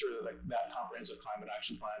to make sure that that comprehensive climate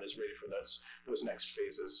action plan is ready for those next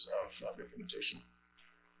phases of implementation.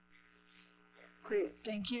 Great,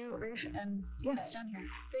 thank you, Rafe. And yes, down here.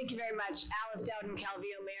 Thank you very much. Alice Dowden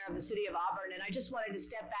Calvillo, Mayor of the City of Auburn. And I just wanted to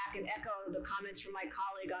step back and echo the comments from my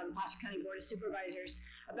colleague on Placer County Board of Supervisors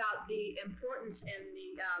about the importance in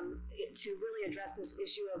to really address this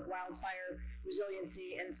issue of wildfire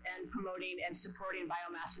resiliency and promoting and supporting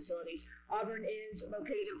biomass facilities. Auburn is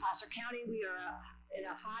located in Placer County. We are in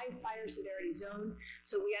a high fire severity zone,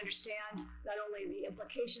 so we understand not only the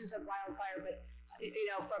implications of wildfire, but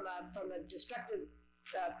from a destructive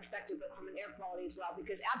perspective, but from an air quality as well.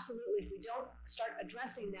 Because absolutely, if we don't start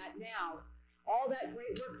addressing that now, all that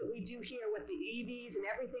great work that we do here with the EVs and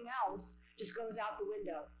everything else just goes out the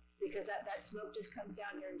window, because that smoke just comes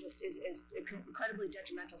down here and just is incredibly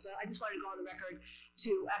detrimental. So I just wanted to go on the record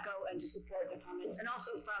to echo and to support the comments. And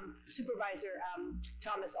also from Supervisor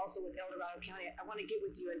Thomas, also with El Dorado County, I want to get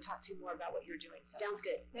with you and talk to you more about what you're doing. So. Sounds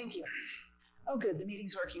good. Thank you. Oh, good. The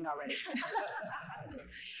meeting's working already.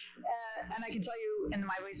 And I can tell you, in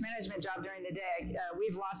my waste management job during the day,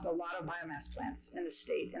 we've lost a lot of biomass plants in the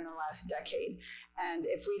state in the last decade. And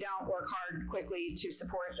if we don't work hard quickly to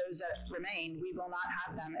support those that remain, we will not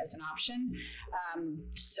have them as an option.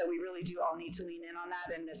 So we really do all need to lean in on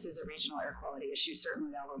that. And this is a regional air quality issue,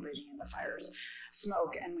 certainly while we're breathing in the fires,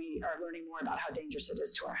 smoke, and we are learning more about how dangerous it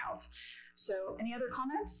is to our health. So any other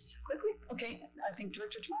comments quickly? Okay, I think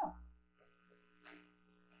Director Tomorrow.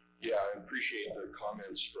 Yeah, I appreciate the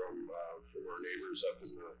comments from our neighbors up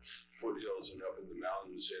in the foothills and up in the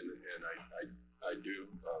mountains, and I do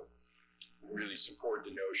really support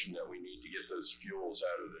the notion that we need to get those fuels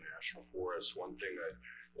out of the national forest. One thing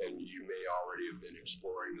and you may already have been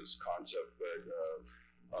exploring this concept, but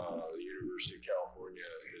the University of California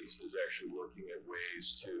is actually looking at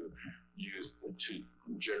ways to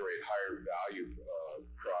generate higher value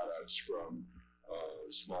products from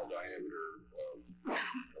small diameter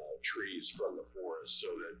trees from the forest, so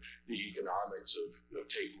that the economics of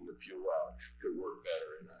taking the fuel out could work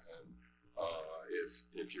better. And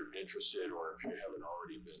if you're interested, or if you haven't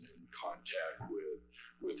already been in contact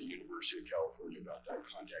with the University of California about that,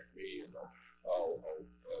 contact me, and I'll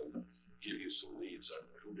give you some leads on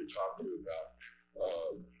who to talk to about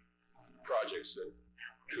projects that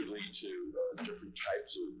could lead to different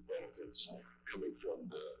types of benefits coming from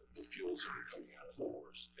the fuels that are coming out of the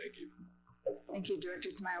forest. Thank you. Thank you, Director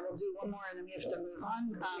Tamayo. We'll do one more and then we have to move on.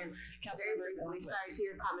 Councilmember Lisa, to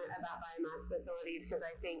your comment about biomass facilities, because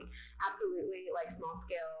I think absolutely like small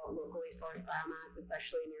scale, locally sourced biomass,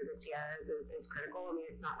 especially near the Sierras, is critical. I mean,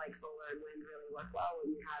 it's not like solar and wind really work well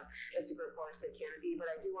when you have a super forested canopy, but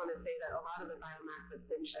I do want to say that a lot of the biomass that's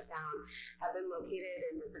been shut down have been located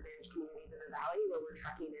in disadvantaged communities in the valley where we're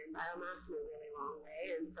trucking in biomass from a really long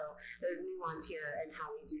way. And so there's nuance here in how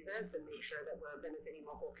we do this and make sure that we're benefiting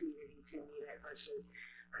local communities who need it versus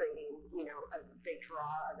creating, a big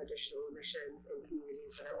draw of additional emissions in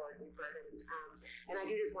communities that are already burdened. And I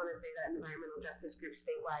do just want to say that environmental justice groups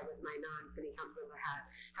statewide with my non-city council member hat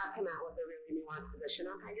have come out with a really nuanced position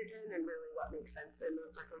on hydrogen and really what makes sense in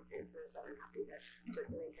those circumstances that I'm happy to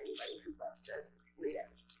circulate to anybody who'd love to read it.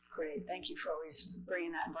 Great. Thank you for always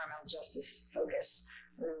bringing that environmental justice focus.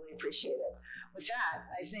 I really appreciate it. With that,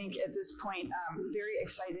 I think at this point, I'm very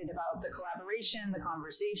excited about the collaboration, the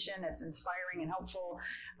conversation. It's inspiring and helpful.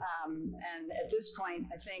 And at this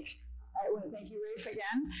point, I want to thank you, Rafe,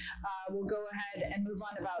 again. We'll go ahead and move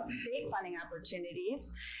on about state funding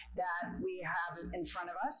opportunities that we have in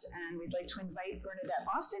front of us. And we'd like to invite Bernadette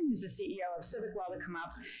Austin, who's the CEO of CivicWell, to come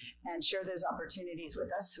up and share those opportunities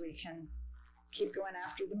with us so we can keep going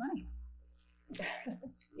after the money.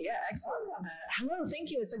 Yeah, excellent. Hello, thank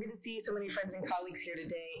you. It's so good to see so many friends and colleagues here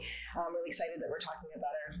today. I'm really excited that we're talking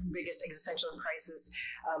about our biggest existential crisis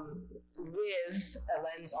with a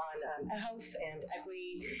lens on health and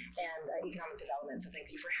equity and economic development. So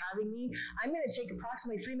thank you for having me. I'm going to take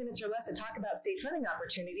approximately 3 minutes or less to talk about state funding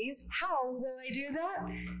opportunities. How will I do that?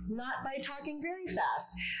 Not by talking very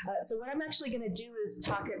fast. So what I'm actually going to do is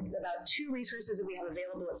talk about 2 resources that we have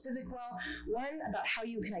available at CivicWell. One about how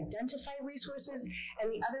you can identify resources, and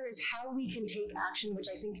the other is how we can take action, which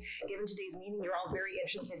I think, given today's meeting, you're all very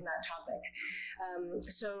interested in that topic.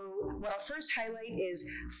 So what I'll first highlight is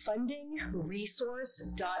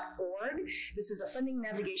fundingresource.org. This is a funding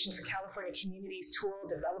navigation for California communities tool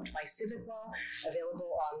developed by CivicWell,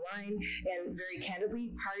 available online, and very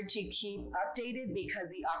candidly, hard to keep updated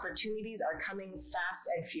because the opportunities are coming fast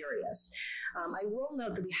and furious. I will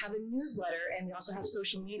note that we have a newsletter and we also have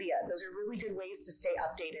social media. Those are really good ways to stay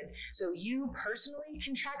updated. So you personally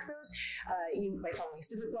can track those by following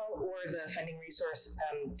CivicWell or the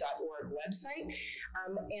fundingresource.org website.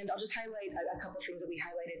 And I'll just highlight a couple things that we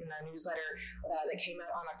highlighted in our newsletter that came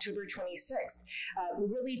out on October 26th. We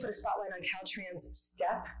really put a spotlight on Caltrans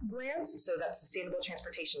STEP grants, so that's Sustainable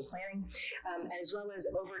Transportation Planning, as well as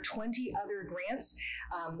over 20 other grants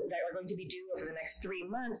that are going to be due over the next 3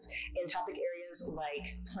 months in topic areas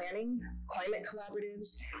like planning, climate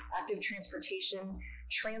collaboratives, active transportation,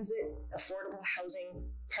 transit, affordable housing,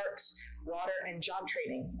 parks, water, and job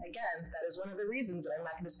training. Again, that is one of the reasons that I'm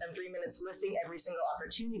not going to spend 3 minutes listing every single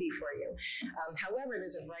opportunity for you. However,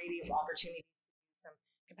 there's a variety of opportunities to do some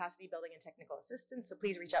capacity building and technical assistance, so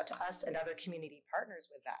please reach out to us and other community partners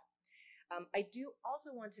with that. I do also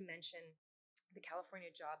want to mention the California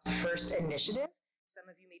Jobs First Initiative. Some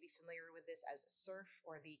of you may be familiar with this as SURF,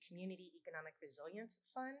 or the Community Economic Resilience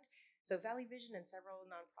Fund. So Valley Vision and several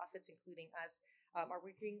nonprofits, including us, are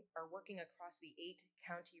working across the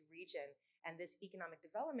 8-county region, and this economic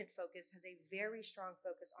development focus has a very strong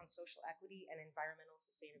focus on social equity and environmental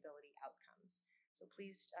sustainability outcomes. So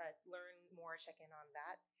please learn more, check in on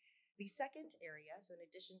that. The second area, so in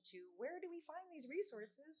addition to where do we find these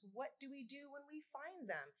resources, what do we do when we find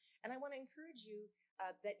them? And I want to encourage you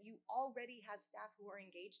that you already have staff who are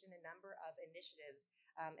engaged in a number of initiatives,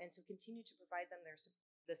 and so continue to provide them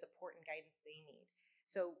the support and guidance they need.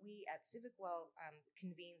 So we at CivicWell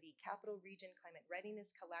convene the Capital Region Climate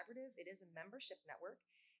Readiness Collaborative. It is a membership network,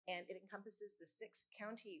 and it encompasses the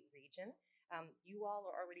 6-county region. You all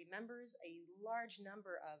are already members. A large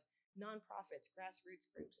number of nonprofits, grassroots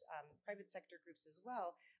groups, private sector groups as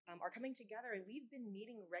well, are coming together, and we've been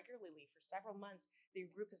meeting regularly for several months. The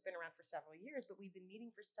group has been around for several years, but we've been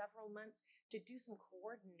meeting for several months to do some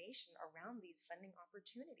coordination around these funding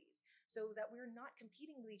opportunities so that we're not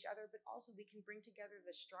competing with each other, but also we can bring together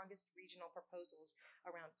the strongest regional proposals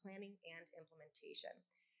around planning and implementation.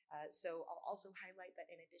 So I'll also highlight that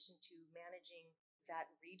in addition to managing that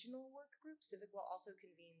regional work group, CivicWell also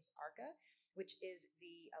convenes ARCA, which is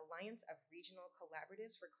the Alliance of Regional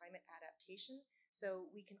Collaboratives for Climate Adaptation.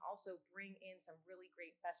 So we can also bring in some really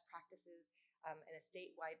great best practices and a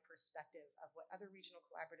statewide perspective of what other regional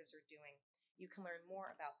collaboratives are doing. You can learn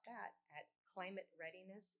more about that at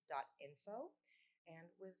climatereadiness.info.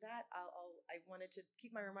 And with that, I wanted to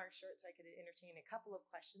keep my remarks short so I could entertain a couple of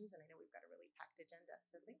questions, and I know we've got a really packed agenda,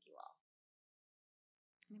 so thank you all.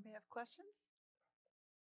 Anybody have questions?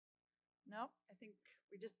 No, I think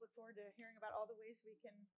we just look forward to hearing about all the ways we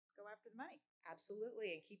can go after the money.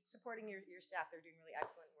 Absolutely, and keep supporting your staff. They're doing really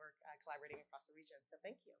excellent work collaborating across the region. So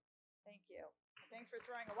thank you. Thank you. Thanks for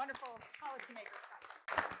throwing a wonderful policymakers fight.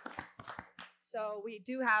 So we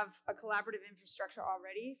do have a collaborative infrastructure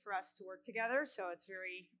already for us to work together. So it's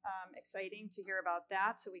very exciting to hear about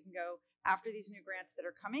that. So we can go after these new grants that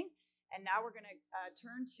are coming. And now we're going to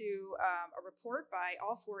turn to a report by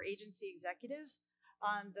all 4 agency executives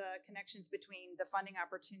on the connections between the funding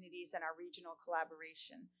opportunities and our regional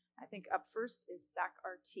collaboration. I think up first is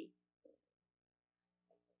SAC-RT.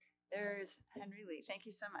 There's Henry Lee. Thank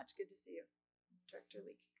you so much. Good to see you, Director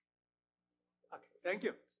Lee. Okay, thank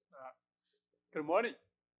you. Good morning.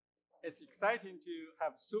 It's exciting to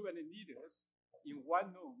have so many leaders in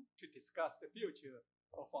one room to discuss the future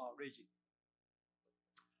of our region.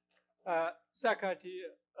 SAC-RT,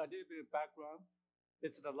 a little bit of background,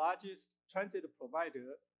 it's the largest transit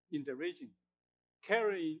provider in the region,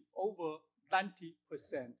 carrying over 90%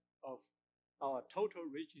 of our total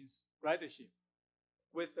region's ridership,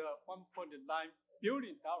 with a $1.9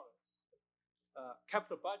 billion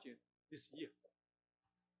capital budget this year.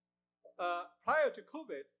 Prior to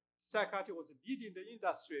COVID, SAC-RT was leading the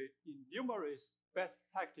industry in numerous best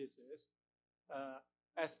practices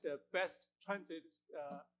as the best transit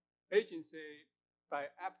agency by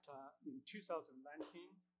APTA in 2019.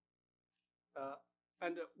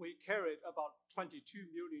 And we carried about 22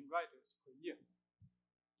 million riders per year.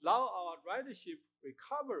 Now our ridership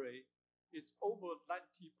recovery is over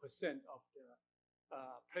 90% of the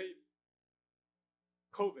pre-COVID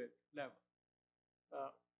level.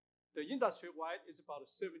 The industry-wide is about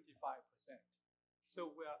 75%. So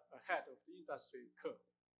we are ahead of the industry curve.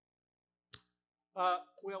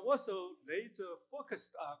 We are also laser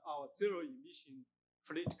focused on our zero-emission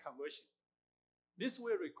fleet conversion. This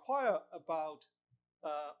will require about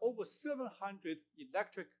over 700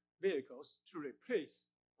 electric vehicles to replace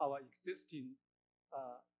our existing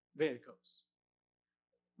vehicles.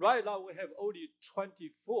 Right now, we have only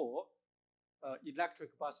 24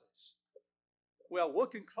 electric buses. We are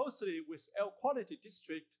working closely with Air Quality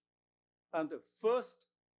District and the first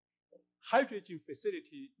hydrogen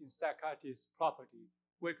facility in SAC-RT's property.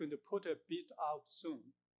 We're going to put a bid out soon.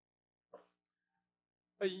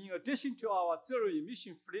 In addition to our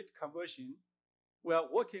zero-emission fleet conversion, we are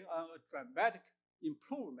working on a dramatic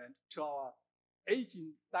improvement to our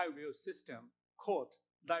aging light rail system called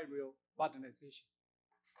light rail modernization.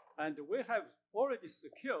 And we have already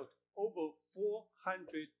secured over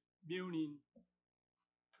 $400 million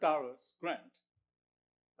grant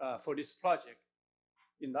for this project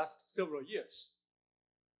in the last several years.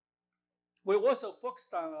 We also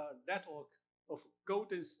focused on a network of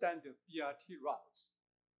golden standard BRT routes.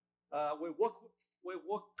 We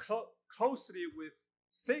work closely with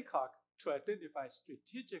SACOG to identify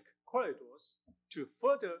strategic corridors to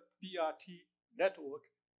further BRT network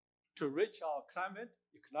to reach our climate,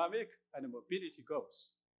 economic, and mobility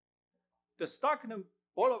goals. The Stockton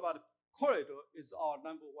Boulevard corridor is our #1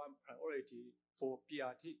 priority for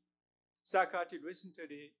BRT. SAC-RT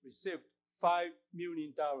recently received $5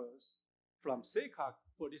 million from SACOG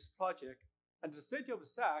for this project, and the city of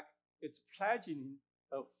Sac is pledging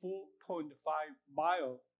a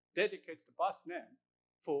 4.5-mile dedicated bus lane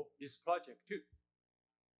for this project too.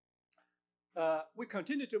 We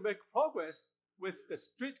continue to make progress with the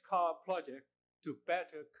streetcar project to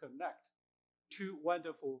better connect two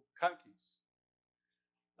wonderful counties.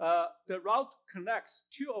 The route connects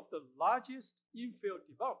two of the largest infill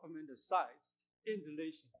development sites in the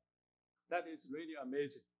nation. That is really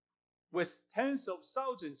amazing. With tens of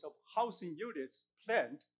thousands of housing units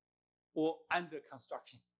planned or under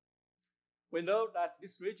construction. We know that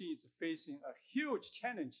this region is facing a huge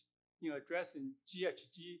challenge in addressing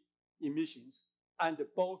GHG emissions under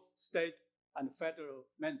both state and federal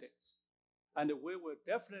mandates. And we will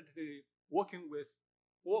definitely working with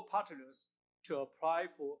all partners to apply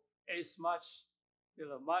for as much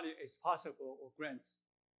money as possible or grants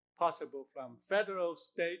possible from federal,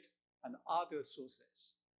 state, and other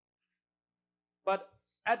sources. But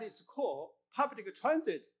at its core, public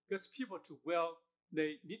transit gets people to where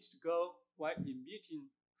they need to go while emitting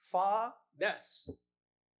far less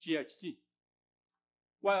GHG.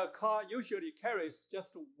 While a car usually carries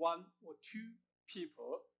just 1 or 2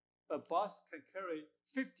 people, a bus can carry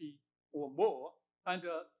 50 or more, and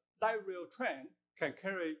a light rail train can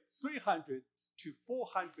carry 300 to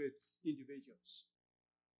 400 individuals.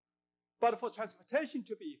 But for transportation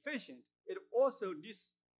to be efficient, it also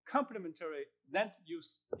needs complementary land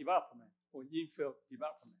use development or infill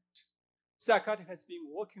development. SAC-RT has been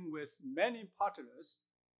working with many partners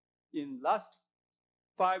in last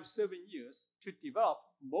 5-7 years to develop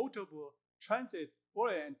multiple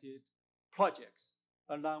transit-oriented projects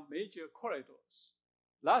along major corridors.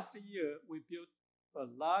 Last year, we built a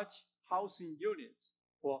large housing unit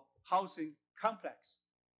or housing complex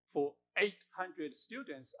for 800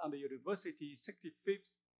 students on the University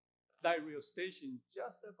 65th Light Rail Station,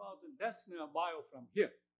 just about less than a mile from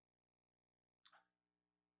here.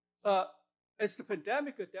 As the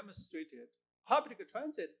pandemic demonstrated, public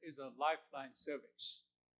transit is a lifeline service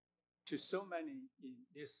to so many in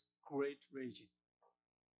this great region.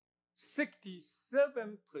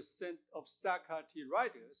 67% of Sakati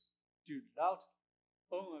riders do not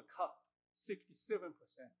own a car. 67%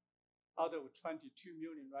 out of 22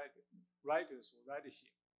 million riders who ride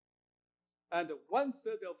here. And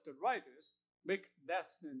 1/3 of the riders make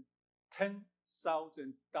less than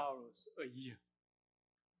 $10,000 a year.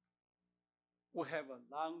 We have a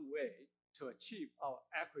long way to achieve our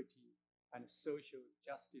equity and social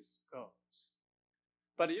justice goals.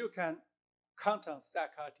 But you can count on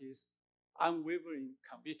Sakati's unwavering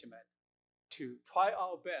commitment to try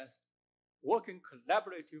our best, working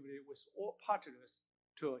collaboratively with all partners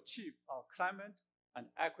to achieve our climate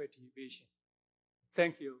and equity vision.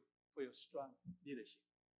 Thank you for your strong leadership.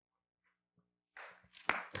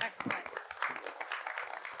 Excellent.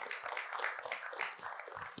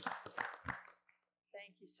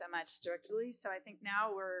 Thank you so much, Director Lee. So I think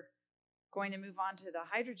now we're going to move on to the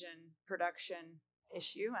hydrogen production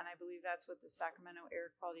issue, and I believe that's with the Sacramento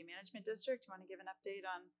Air Quality Management District. You want to give an update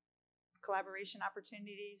on collaboration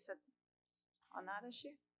opportunities on that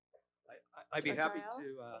issue? I'd be happy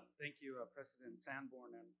Ayala? to. Thank you, President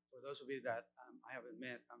Sanborn. And for those of you that I haven't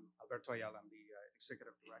met, I'm Alberto Ayala. I'm the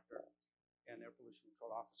Executive Director and Air Pollution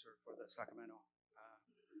Control Officer for the Sacramento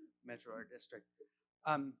Metro Air District.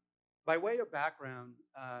 By way of background,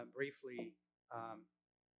 briefly,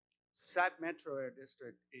 Sac Metro Air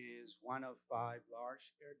District is one of 5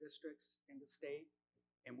 large air districts in the state,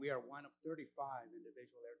 and we are one of 35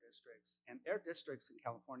 individual air districts. And air districts in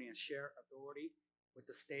California share authority with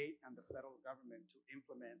the state and the federal government to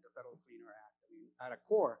implement the Federal Clean Air Act. I mean, at a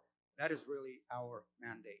core, that is really our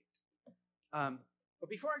mandate. But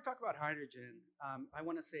before I talk about hydrogen, I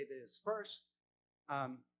want to say this. First,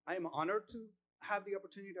 I am honored to have the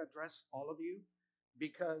opportunity to address all of you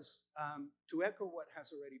because to echo what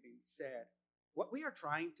has already been said, what we are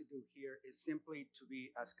trying to do here is simply to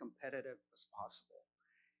be as competitive as possible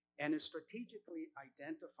and is strategically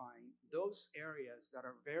identifying those areas that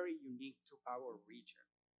are very unique to our region.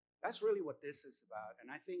 That's really what this is about.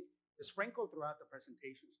 And I think sprinkled throughout the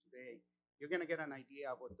presentations today, you're going to get an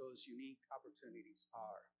idea of what those unique opportunities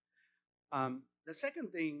are. The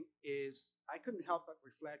second thing is I couldn't help but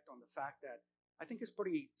reflect on the fact that I think it's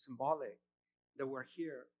pretty symbolic that we're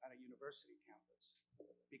here at a university campus.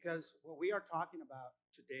 Because what we are talking about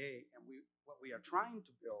today and what we are trying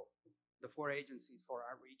to build, the 4 agencies for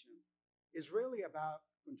our region, is really about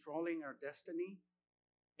controlling our destiny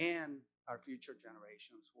and our future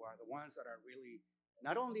generations, who are the ones that are really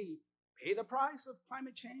not only pay the price of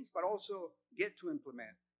climate change, but also get to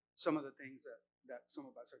implement some of the things that some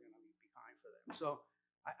of us are going to leave behind for them. So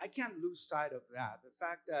I can't lose sight of that. The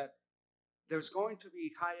fact that there's going to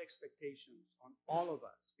be high expectations on all of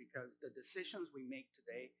us because the decisions we make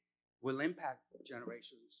today will impact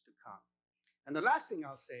generations to come. And the last thing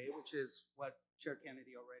I'll say, which is what Chair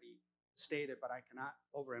Kennedy already stated, but I cannot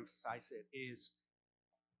overemphasize it, is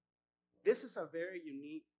this is a very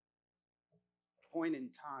unique point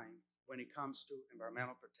in time when it comes to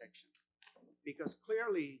environmental protection. Because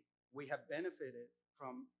clearly we have benefited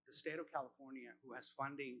from the state of California, who has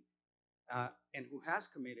funding and who has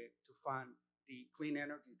committed to fund the clean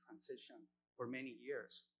energy transition for many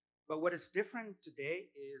years. But what is different today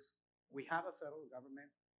is we have a federal government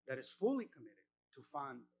that is fully committed to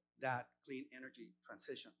fund that clean energy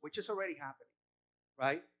transition, which is already happening,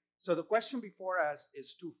 right? So the question before us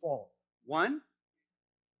is twofold. One,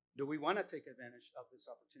 do we want to take advantage of this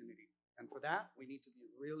opportunity? And for that, we need to be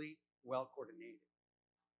really well coordinated,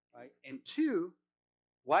 right? And two,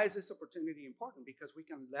 why is this opportunity important? Because we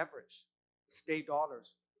can leverage state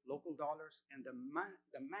dollars, local dollars, and the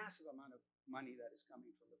massive amount of money that is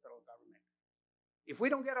coming from the federal government. If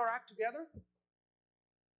we don't get our act together,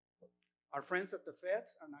 our friends at the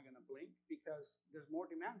feds are not going to blink because there's more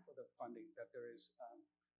demand for the funding that there is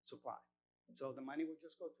supply. So the money will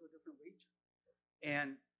just go to a different region.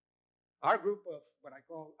 And our group of what I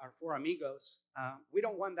call our 4 amigos, we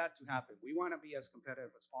don't want that to happen. We want to be as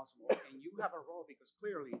competitive as possible. And you have a role because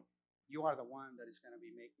clearly you are the one that is going to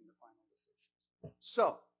be making the final decisions.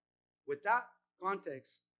 So with that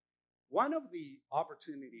context, one of the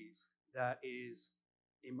opportunities that is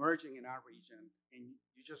emerging in our region, and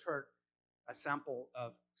you just heard a sample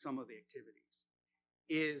of some of the activities,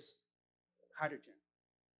 is hydrogen.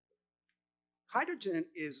 Hydrogen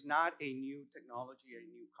is not a new technology, a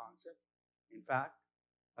new concept. In fact,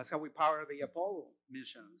 that's how we power the Apollo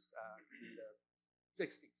missions in the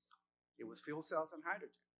 60s. It was fuel cells and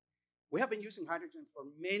hydrogen. We have been using hydrogen for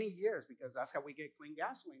many years because that's how we get clean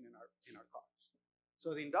gasoline in our cars.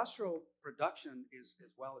 So the industrial production is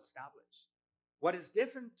well established. What is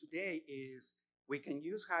different today is we can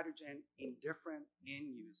use hydrogen in different end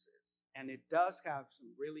uses, and it does have some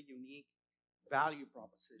really unique value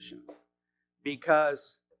propositions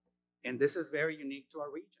because, and this is very unique to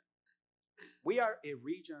our region, we are a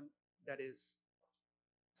region that is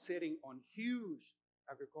sitting on huge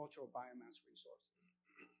agricultural biomass resources.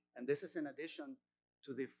 And this is in addition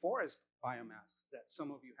to the forest biomass that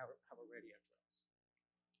some of you have already addressed.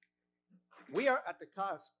 We are at the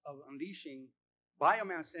cusp of unleashing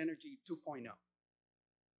biomass energy 2.0.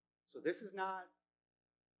 So this is not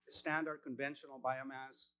a standard conventional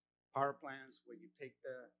biomass power plants where you take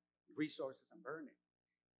the resources and burn it.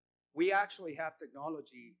 We actually have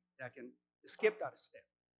technology that can skip that step.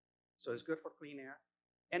 So it's good for clean air.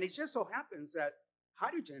 And it just so happens that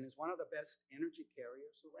hydrogen is one of the best energy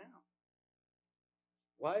carriers around.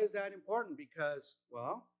 Why is that important? Because,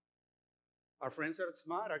 well, our friends at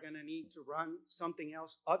SMUD are going to need to run something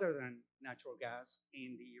else other than natural gas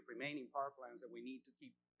in the remaining power plants that we need to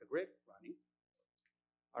keep the grid running.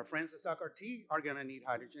 Our friends at SAC-RT are going to need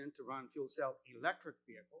hydrogen to run fuel cell electric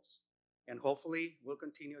vehicles. And hopefully, we'll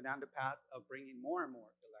continue down the path of bringing more and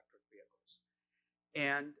more electric vehicles.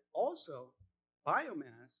 And also,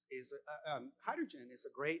 biomass is, hydrogen is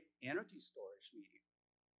a great energy storage medium.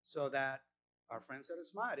 So that our friends at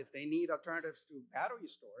SMUD, if they need alternatives to battery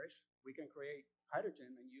storage, we can create hydrogen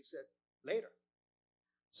and use it later.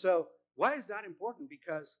 So why is that important?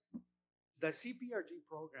 Because the CPRG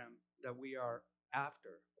program that we are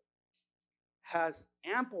after has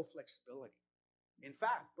ample flexibility. In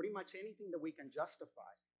fact, pretty much anything that we can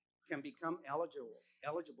justify can become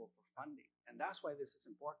eligible for funding. And that's why this is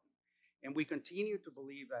important. And we continue to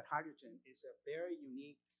believe that hydrogen is a very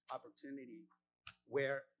unique opportunity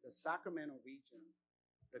where the Sacramento region,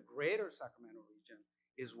 the greater Sacramento region,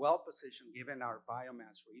 is well positioned given our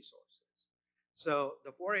biomass resources. So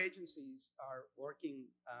the 4 agencies are working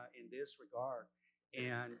in this regard.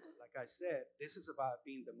 And like I said, this is about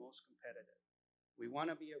being the most competitive. We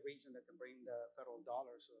want to be a region that can bring the federal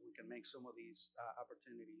dollars so that we can make some of these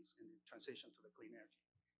opportunities in the transition to the clean energy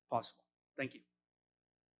possible. Thank you.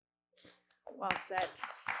 Well said.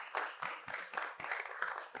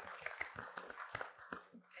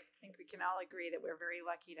 I think we can all agree that we're very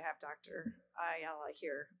lucky to have Dr. Ayala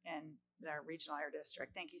here in our regional air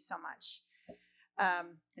district. Thank you so much.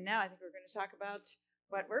 And now I think we're going to talk about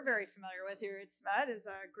what we're very familiar with here at SMUD is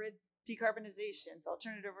grid decarbonization. So I'll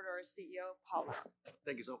turn it over to our CEO, Paulo.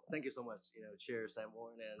 Thank you so much, Chair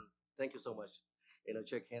Sanborn, and thank you so much,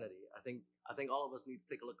 Chair Kennedy. I think all of us need to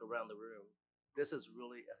take a look around the room. This is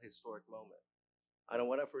really a historic moment. I know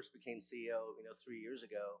when I first became CEO, 3 years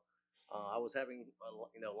ago, I was having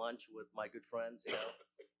lunch with my good friends,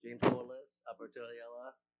 James Corliss, Alberto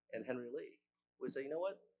Ayala, and Henry Lee. We said, you know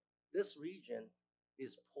what? This region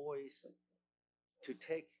is poised to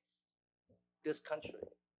take this country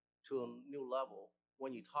to a new level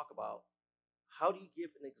when you talk about how do you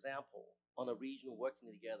give an example on a region working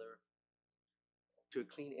together to a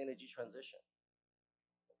clean energy transition,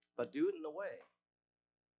 but do it in a way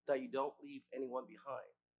that you don't leave anyone behind.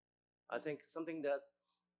 I think something that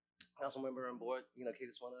Councilmember and Board,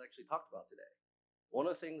 Katie Swan actually talked about today. One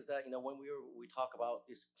of the things that, when we talk about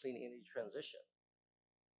this clean energy transition,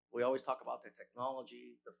 we always talk about the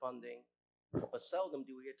technology, the funding, but seldom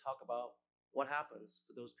do we talk about what happens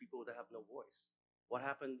for those people that have no voice. What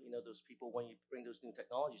happened, those people when you bring those new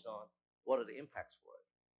technologies on, what are the impacts for it?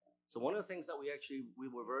 So one of the things that we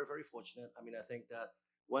were very, very fortunate. I mean, I think that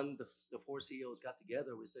when the 4 CEOs got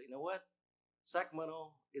together, we said, you know what?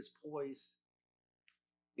 Sacramento is poised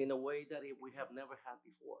in a way that we have never had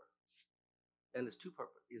before. And there's 2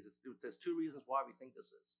 reasons why we think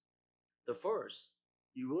this is. The first,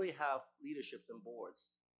 you really have leaderships and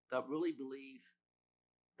boards that really believe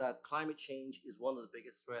that climate change is one of the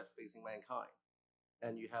biggest threats facing mankind.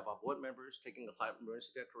 And you have our board members taking the climate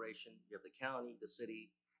emergency declaration, you have the county, the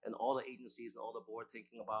city, and all the agencies and all the board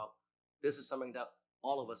thinking about this is something that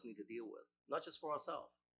all of us need to deal with, not just for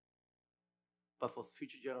ourselves, but for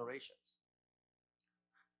future generations.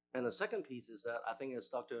 And the second piece is that I think as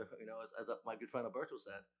Dr., as my good friend Alberto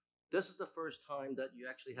said, this is the first time that you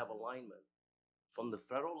actually have alignment from the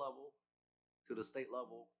federal level to the state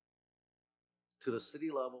level to the city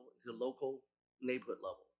level, to the local neighborhood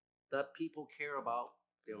level, that people care about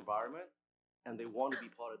the environment and they want to be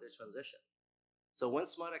part of this transition. So when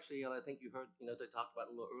SMUD actually, and I think you heard, they talked about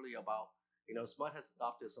a little earlier about, SMUD has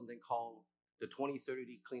adopted something called the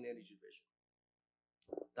 2030 Clean Energy Vision,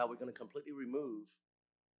 that we're going to completely remove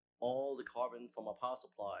all the carbon from our power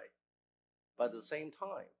supply, but at the same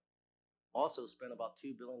time, also spend about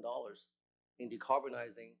 $2 billion in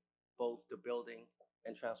decarbonizing both the building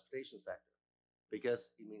and transportation sector,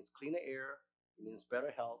 because it means cleaner air, it means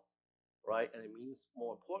better health, right? And it means,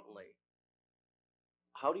 more importantly,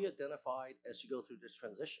 how do you identify as you go through this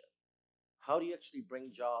transition? How do you actually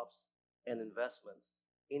bring jobs and investments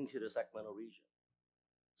into the Sacramento region?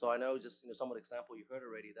 So I know just some of the example you heard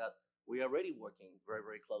already that we are already working very,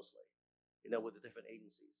 very closely, with the different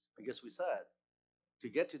agencies, because we said to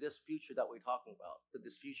get to this future that we're talking about, to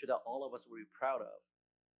this future that all of us will be proud of,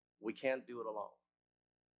 we can't do it alone.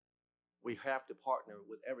 We have to partner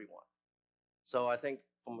with everyone. So I think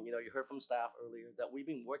you heard from staff earlier that we've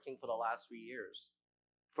been working for the last 3 years.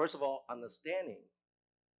 First of all, understanding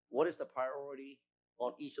what is the priority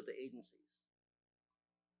on each of the agencies.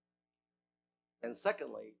 And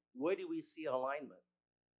secondly, where do we see alignment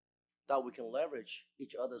that we can leverage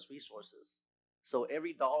each other's resources? So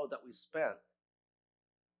every dollar that we spend,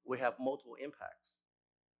 we have multiple impacts.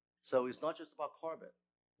 So it's not just about carbon,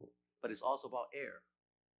 but it's also about air.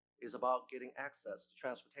 It's about getting access to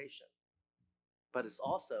transportation. But it's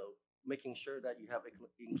also making sure that you have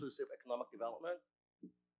inclusive economic development,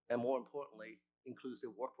 and more importantly, inclusive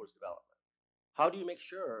workforce development. How do you make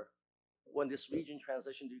sure when this region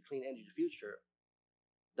transitions to clean energy future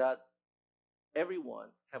that everyone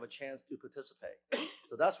have a chance to participate?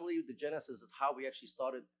 So that's really the genesis is how we actually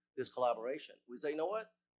started this collaboration. We say,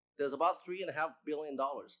 there's about $3.5 billion,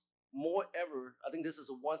 more ever. I think this is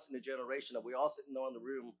a once in a generation that we're all sitting there in the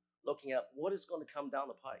room looking at what is going to come down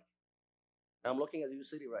the pike. I'm looking at Yuba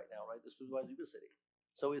City right now, right? This is Yuba City.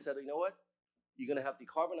 So we said, you're going to have to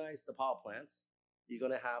decarbonize the power plants. You're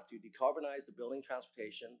going to have to decarbonize the building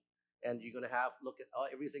transportation. And you're going to have look at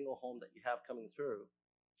every single home that you have coming through,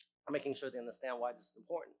 making sure they understand why this is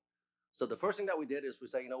important. So the first thing that we did is we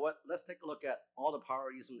say, let's take a look at all the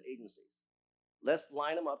priorities from the agencies. Let's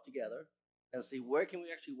line them up together and see where can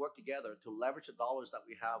we actually work together to leverage the dollars that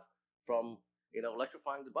we have from,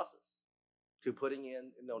 electrifying the buses to putting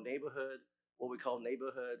in, neighborhood, what we call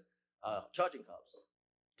neighborhood charging hubs,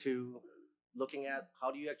 to looking at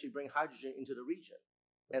how do you actually bring hydrogen into the region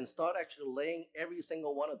and start actually laying every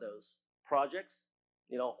single one of those projects,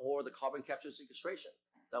 or the carbon capture and sequestration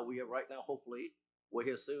that we are right now, hopefully, we're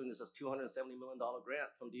here soon. This is a $270 million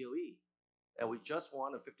grant from DOE. And we just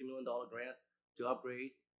won a $50 million grant to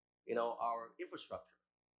upgrade, our infrastructure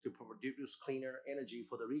to produce cleaner energy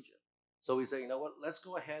for the region. So we say, let's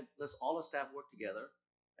go ahead, let's all the staff work together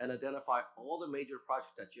and identify all the major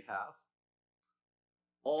projects that you have,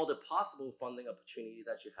 all the possible funding opportunity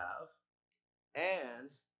that you have,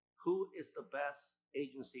 and who is the best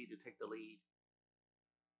agency to take the lead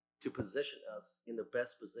to position us in the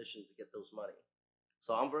best position to get those money.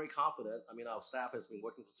 So I'm very confident. Our staff has been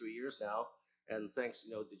working for 3 years now, and thanks,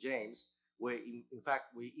 to James, we're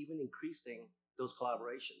even increasing those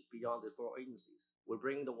collaborations beyond the 4 agencies. We're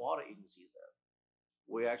bringing the water agencies there.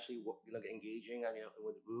 We're actually, engaging,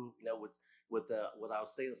 with our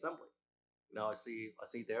state assembly. I see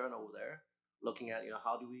Darren over there looking at,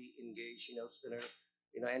 how do we engage, Senator,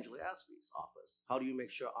 Angela Aspie's office? How do you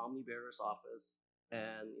make sure Omni Bearer's office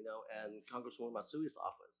and Congresswoman Masui's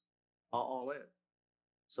office are all in?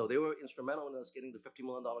 So they were instrumental in us getting the $50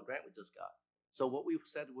 million grant we just got. So what we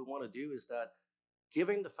said we want to do is that,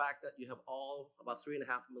 given the fact that you have about $3.5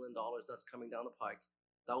 million that's coming down the pike,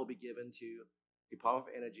 that will be given to Department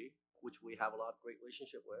of Energy, which we have a lot of great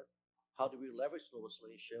relationship with. How do we leverage those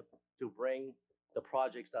relationship to bring the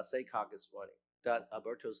projects that SACOG is running, that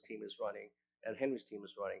Alberto's team is running, and Henry's team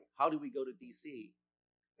is running? How do we go to DC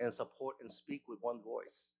and support and speak with one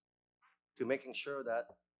voice to making sure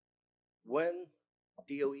that when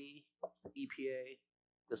DOE, EPA,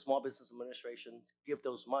 the Small Business Administration give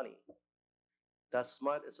those money, that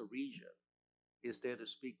SMUD as a region is there to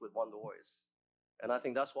speak with one voice. And I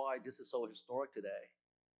think that's why this is so historic today,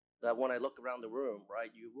 that when I look around the room,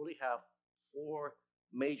 right, you really have 4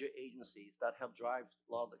 major agencies that help drive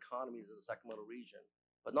a lot of the economies in the Sacramento region,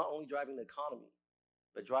 but not only driving the economy,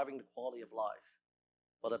 but driving the quality of life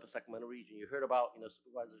for the Sacramento region. You heard about,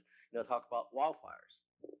 supervisors, talk about wildfires.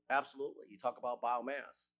 Absolutely. You talk about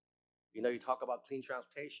biomass. You talk about clean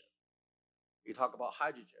transportation. You talk about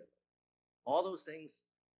hydrogen. All those things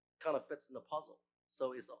kind of fits in the puzzle.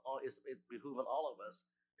 So it's behooving all of us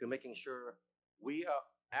to making sure we are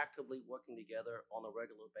actively working together on a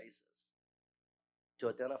regular basis to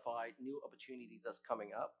identify new opportunities that's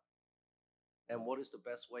coming up and what is the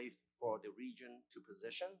best way for the region to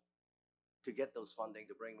position to get those funding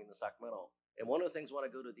to bring me to Sacramento. And one of the things when I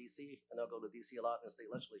go to DC, and I'll go to DC a lot and the state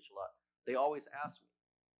legislature a lot, they always ask me,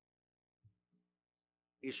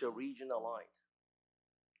 is your region aligned?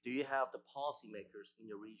 Do you have the policymakers in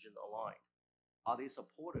your region aligned? Are they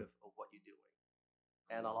supportive of what you're doing?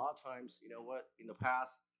 And a lot of times, you know what, in the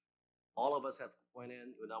past, all of us have went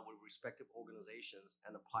in with our respective organizations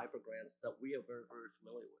and applied for grants that we are very, very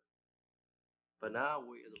familiar with. But now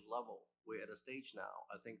we're at a level, we're at a stage now,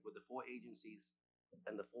 I think, with the 4 agencies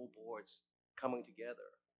and the 4 boards coming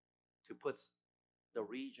together to put the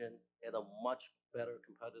region at a much better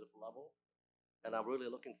competitive level. And I'm really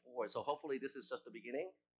looking forward. So hopefully this is just the beginning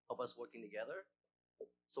of us working together.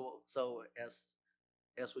 So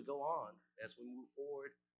as we go on, as we move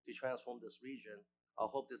forward to transform this region, I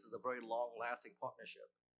hope this is a very long-lasting partnership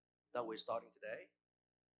that we're starting today.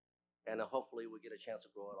 And hopefully we get a chance to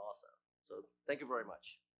grow it also. So thank you very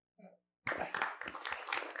much. I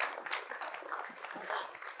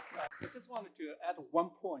just wanted to add one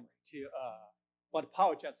point to what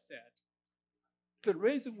Paul just said. The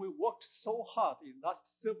reason we worked so hard in the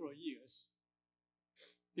last several years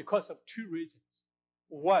because of 2 reasons.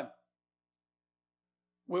 One,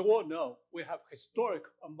 we all know we have historic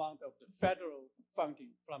amount of the federal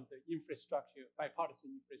funding from the infrastructure,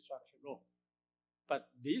 bipartisan infrastructure law. But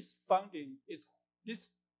this funding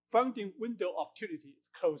window opportunity is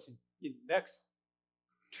closing in next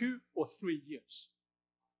 2 or 3 years.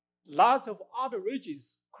 Lots of other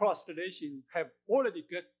regions across the nation have already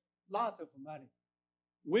got lots of money.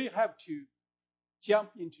 We have to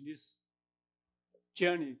jump into this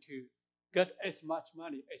journey to get as much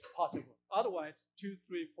money as possible. Otherwise, 2,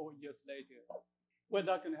 3, 4 years later, we're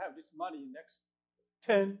not going to have this money in the next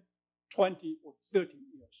 10, 20, or 30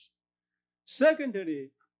 years.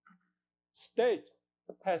 Secondly, state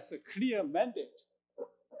has a clear mandate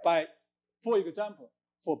by, for example,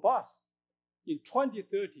 for bus, in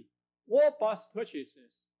 2030, all bus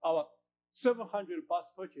purchases, our 700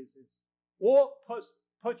 bus purchases, all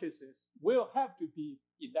purchases will have to be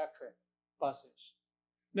electric buses.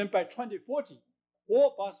 Then by 2040,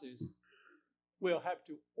 all buses will have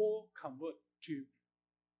to all convert to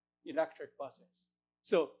electric buses.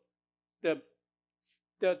 So the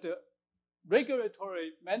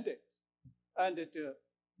regulatory mandate and the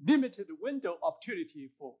limited window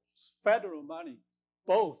opportunity for federal money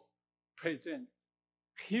both present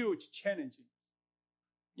huge challenges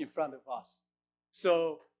in front of us.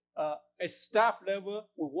 So at staff level,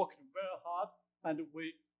 we're working very hard, and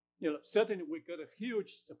we, certainly we got a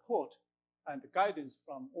huge support and guidance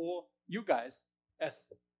from all you guys as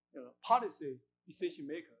policy decision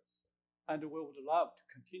makers, and we would love to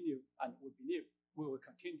continue, and we believe we will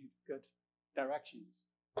continue to get directions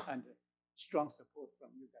and strong support from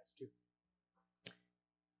you guys too.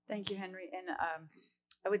 Thank you, Henry. And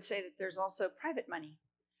I would say that there's also private money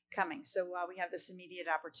coming. So while we have this immediate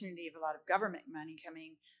opportunity of a lot of government money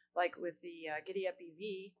coming, like with the Giddy Up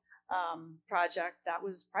EV project, that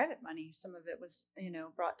was private money. Some of it was,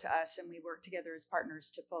 brought to us, and we worked together as partners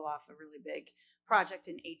to pull off a really big project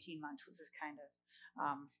in 18 months, which was kind of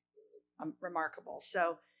remarkable.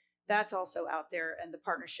 So that's also out there, and the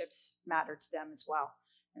partnerships matter to them as well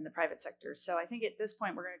in the private sector. So I think at this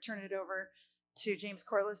point, we're going to turn it over to James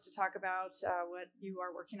Corliss to talk about what you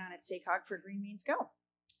are working on at SACOG for Green Means Go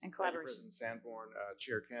and collaboration. Thank you, President Sanborn,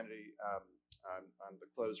 Chair Kennedy. I'm the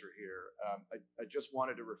closer here. I just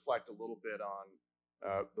wanted to reflect a little bit on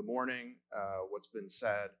the morning, what's been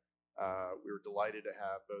said. We were delighted to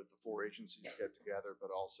have both the 4 agencies get together, but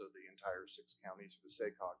also the entire 6 counties for the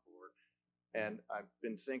SACOG board. And I've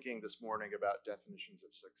been thinking this morning about definitions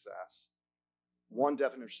of success. One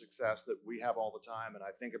definition of success that we have all the time, and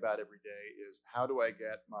I think about every day, is how do I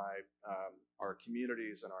get our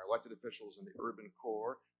communities and our elected officials in the urban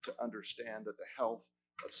core to understand that the health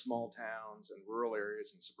of small towns and rural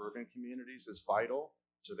areas and suburban communities is vital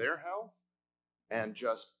to their health, and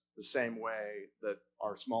just the same way that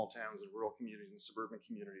our small towns and rural communities and suburban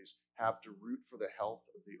communities have to root for the health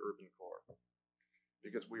of the urban core,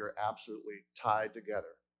 because we are absolutely tied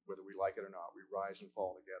together. Whether we like it or not, we rise and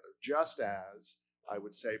fall together. Just as I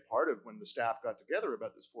would say part of when the staff got together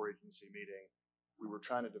about this 4-agency meeting, we were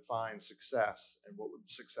trying to define success and what would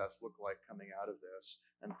success look like coming out of this.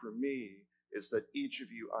 And for me, is that each of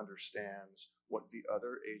you understands what the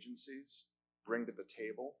other agencies bring to the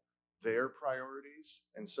table, their priorities.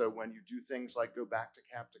 And so when you do things like go back to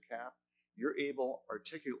cap, you're able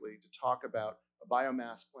articulately to talk about a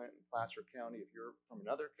biomass plant in Placer County if you're from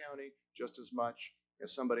another county, just as much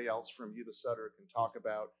somebody else from Yuba Sutter can talk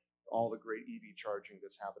about all the great EV charging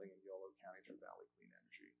that's happening in Yolo County through Valley Clean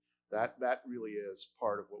Energy. That really is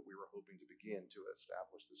part of what we were hoping to begin to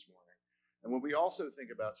establish this morning. And when we also think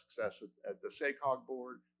about success at the SACOG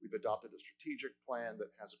board, we've adopted a strategic plan that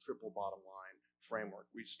has a triple bottom line framework.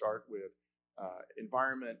 We start with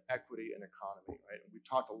environment, equity, and economy, right? And we've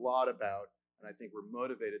talked a lot about, and I think we're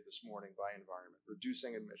motivated this morning by environment,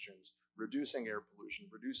 reducing emissions, reducing air pollution,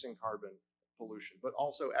 reducing carbon pollution, but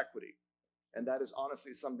also equity. And that is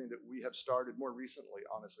honestly something that we have started more recently,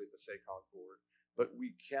 honestly, at the SACOG board. But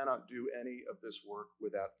we cannot do any of this work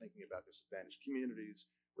without thinking about disadvantaged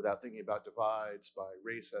communities, without thinking about divides by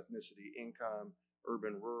race, ethnicity, income,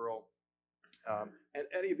 urban, rural. And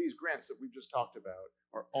any of these grants that we've just talked about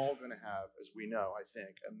are all going to have, as we know, I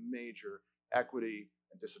think, a major equity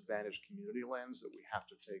and disadvantaged community lens that we have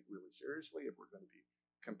to take really seriously if we're going to be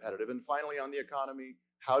competitive. And finally, on the economy,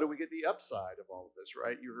 how do we get the upside of all of this,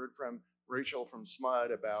 right? You heard from Rachel from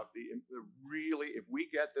SMUD about the really, if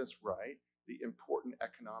we get this right, the important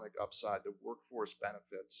economic upside, the workforce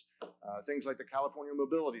benefits, things like the California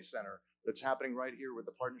Mobility Center that's happening right here with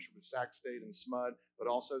the partnership with Sac State and SMUD, but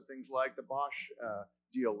also things like the Bosch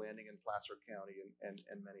deal landing in Placer County and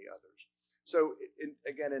many others. So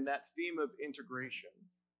again, in that theme of integration,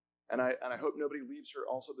 and I hope nobody leaves here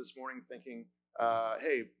also this morning thinking,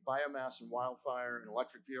 hey, biomass and wildfire and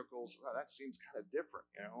electric vehicles, well, that seems kind of different.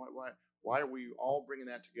 You know, why are we all bringing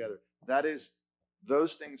that together?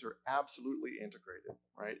 Those things are absolutely integrated,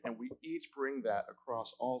 right? And we each bring that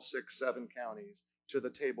across all 6, 7 counties to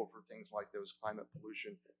the table for things like those climate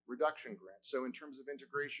pollution reduction grants. So in terms of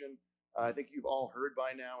integration, I think you've all heard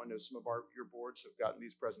by now, I know some of your boards have gotten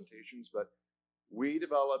these presentations, but we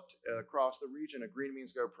developed across the region a Green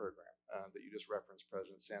Means Go program that you just referenced,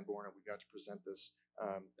 President Sanborn, and we got to present this.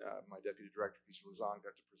 My Deputy Director, Lisa Lazan,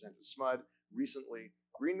 got to present to SMUD recently.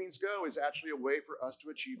 Green Means Go is actually a way for us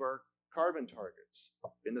to achieve our carbon targets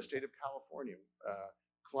in the state of California,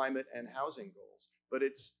 climate and housing goals. But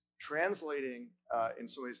it's translating in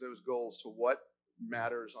some ways those goals to what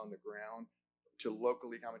matters on the ground to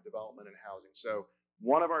local economic development and housing. So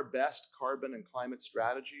one of our best carbon and climate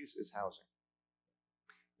strategies is housing.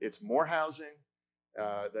 It's more housing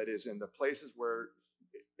that is in the places where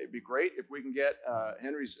it'd be great if we can get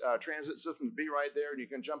Henry's transit system to be right there and you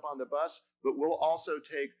can jump on the bus, but we'll also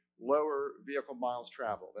take lower vehicle miles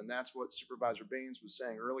traveled. And that's what Supervisor Baines was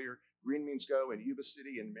saying earlier. Green Means Go in Yuba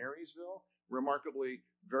City and Marysville, remarkably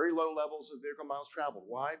very low levels of vehicle miles traveled.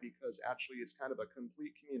 Why? Because actually it's kind of a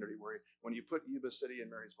complete community where when you put Yuba City and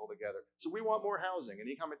Marysville together. So we want more housing and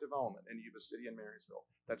economic development in Yuba City and Marysville.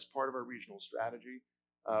 That's part of our regional strategy.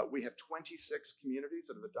 We have 26 communities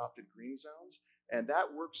that have adopted green zones. And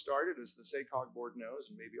that work started, as the SACOG board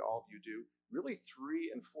knows, and maybe all of you do, really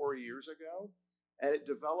 3 and 4 years ago. And it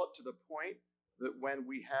developed to the point that when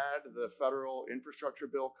we had the federal infrastructure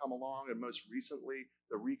bill come along, and most recently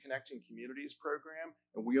the Reconnecting Communities program,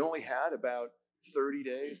 and we only had about 30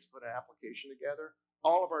 days to put an application together,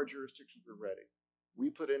 all of our jurisdictions were ready.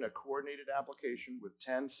 We put in a coordinated application with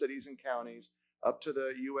 10 cities and counties up to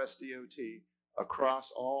the US DOT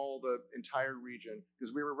across all the entire region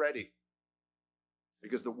because we were ready.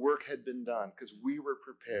 Because the work had been done, because we were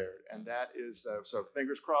prepared. And that is, so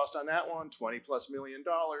fingers crossed on that one, $20+ million.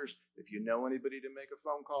 If you know anybody to make a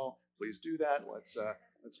phone call, please do that. Let's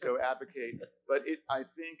go advocate. But I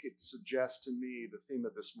think it suggests to me the theme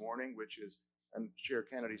of this morning, which is, and Chair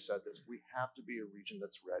Kennedy said this, we have to be a region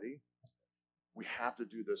that's ready. We have to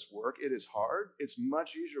do this work. It is hard. It's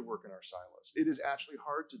much easier work in our silos. It is actually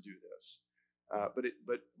hard to do this, but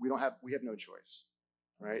we have no choice.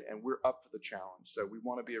 Right? And we're up for the challenge. So we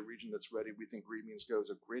want to be a region that's ready. We think Green Means Go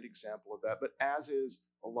is a great example of that, but as is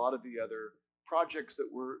a lot of the other projects that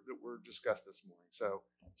were discussed this morning. So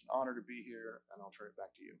it's an honor to be here, and I'll turn it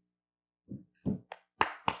back to you.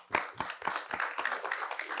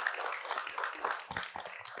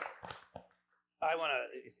 I want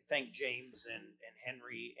to thank James and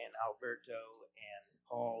Henry and Alberto and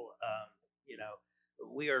Paul.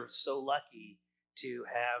 We are so lucky to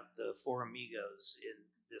have the Four Amigos in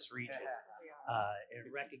this region, and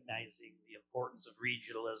recognizing the importance of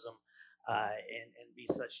regionalism, and be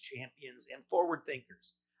such champions and forward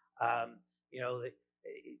thinkers.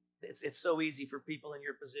 It's so easy for people in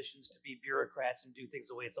your positions to be bureaucrats and do things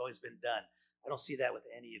the way it's always been done. I don't see that with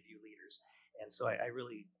any of you leaders, and so I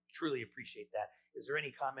really truly appreciate that. Is there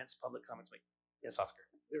any comments, public comments? Yes, Oscar.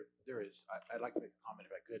 There is. I'd like to make a comment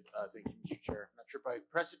if I could. Thank you, Mr. Chair. I'm not sure if I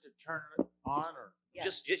press it to turn it on or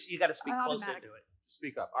just you got to speak close into it.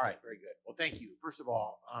 Speak up. All right, very good. Well, thank you. First of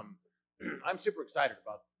all, I'm super excited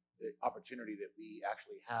about the opportunity that we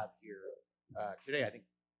actually have here today, I think,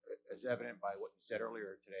 as evident by what you said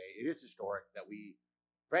earlier today, it is historic that we,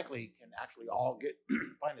 frankly, can actually all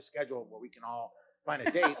find a schedule where we can all find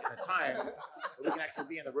a date and a time that we can actually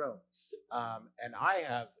be in the room. And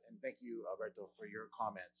thank you, Alberto, for your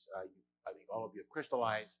comments. I think all of you have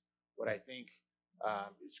crystallized what I think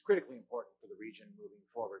is critically important for the region moving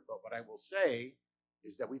forward. But what I will say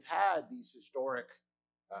is that we've had these historic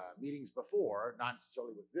meetings before, not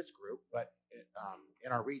necessarily with this group, but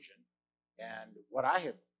in our region. And what I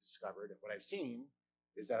have discovered and what I've seen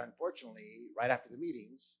is that unfortunately, right after the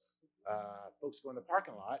meetings, folks go in the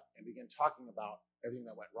parking lot and begin talking about everything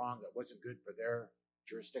that went wrong that wasn't good for their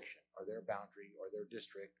jurisdiction or their boundary or their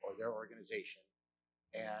district or their organization.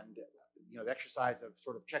 And the exercise of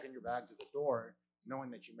sort of checking your bags at the door, knowing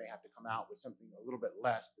that you may have to come out with something a little bit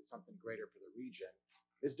less, but something greater for the region,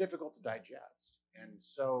 is difficult to digest. And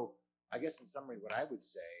so I guess in summary, what I would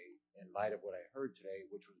say in light of what I heard today,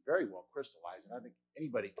 which was very well crystallized, and I think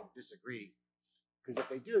anybody can disagree, because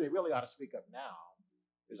if they do, they really ought to speak up now,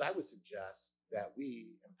 is I would suggest that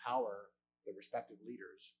we empower the respective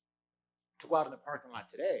leaders to go out in the parking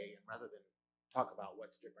lot today, and rather than talk about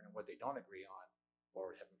what's different and what they don't agree on,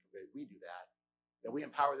 or heaven forbid we do that we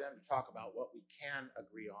empower them to talk about what we can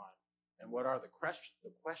agree on and what are the questions,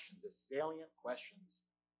 the salient questions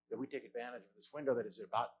that we take advantage of this window that is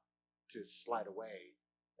about to slide away.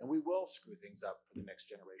 And we will screw things up for the next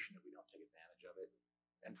generation if we don't take advantage of it,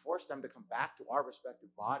 and force them to come back to our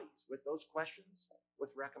respective bodies with those questions,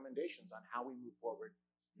 with recommendations on how we move forward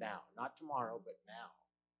now, not tomorrow, but now,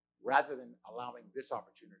 rather than allowing this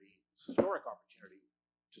opportunity, this historic opportunity,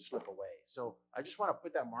 to slip away. So I just want to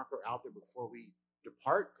put that marker out there before we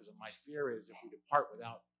depart, because my fear is if we depart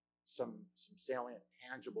without some salient,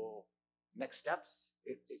 tangible next steps,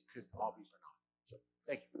 it could all be for naught. So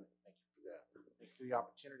thank you. Thank you for the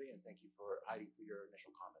opportunity, and thank you for Heidi for your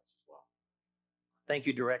initial comments as well. Thank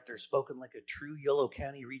you, Director. Spoken like a true Yolo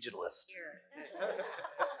County regionalist.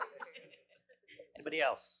 Anybody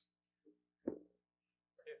else?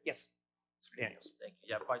 Yes, Mr. Daniels. Thank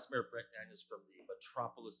you. Yeah, Vice Mayor Brett Daniels from the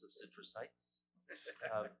metropolis of Citrus Heights.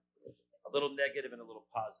 A little negative and a little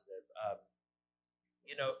positive. I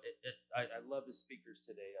love the speakers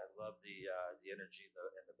today. I love the energy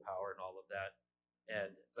and the power and all of that.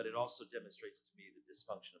 But it also demonstrates to me the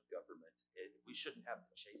dysfunction of government. We shouldn't have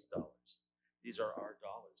to chase dollars. These are our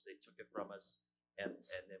dollars. They took it from us, and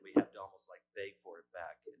then we have to almost like beg for it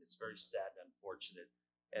back. And it's very sad and unfortunate.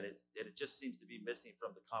 And it just seems to be missing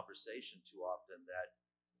from the conversation too often that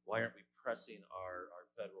why aren't we pressing our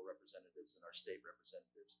federal representatives and our state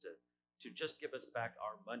representatives to just give us back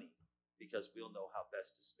our money, because we'll know how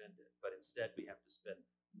best to spend it. But instead we have to spend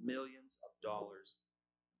millions of dollars,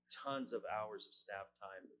 tons of hours of staff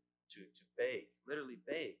time to beg, literally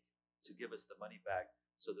beg, to give us the money back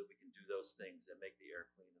so that we can do those things and make the air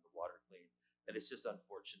clean and the water clean. And it's just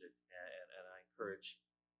unfortunate. And I encourage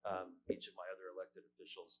each of my other elected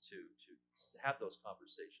officials to have those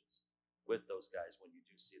conversations with those guys when you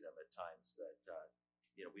do see them at times that,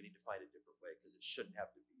 we need to find a different way, because it shouldn't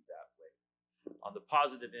have to be that way. On the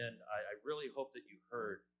positive end, I really hope that you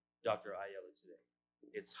heard Dr. Ayala today.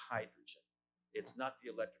 It's hydrogen. It's not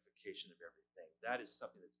the electrification of everything. That is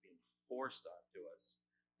something that's being forced onto us,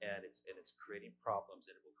 and it's creating problems,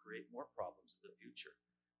 and it will create more problems in the future.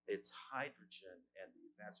 It's hydrogen and the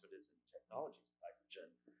advancement in technologies of hydrogen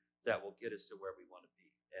that will get us to where we want to be.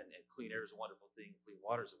 And clean air is a wonderful thing. Clean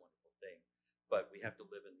water is a wonderful thing. But we have to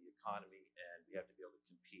live in the economy, and we have to be able to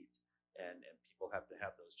compete, and people have to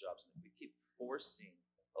have those jobs. And if we keep forcing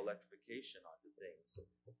electrification onto things,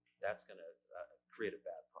 that's going to create a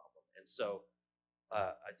bad problem. And so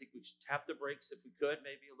I think we should tap the brakes if we could,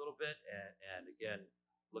 maybe a little bit, and again,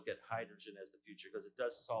 look at hydrogen as the future, because it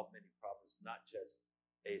does solve many problems, not just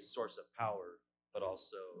a source of power, but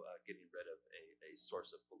also getting rid of a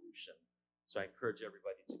source of pollution. So I encourage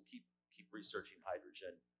everybody to keep researching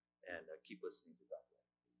hydrogen and keep listening to Dr.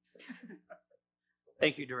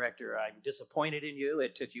 Thank you, Director. I'm disappointed in you.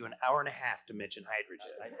 It took you an hour and a half to mention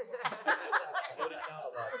hydrogen. I wrote it down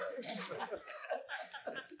a lot.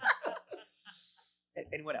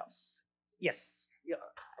 Anyone else? Yes. Yeah.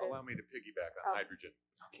 Allow me to piggyback on hydrogen.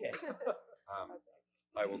 Okay.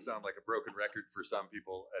 I will sound like a broken record for some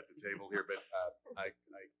people at the table here, but I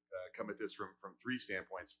come at this from three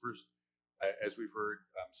standpoints. First, as we've heard,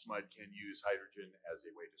 SMUD can use hydrogen as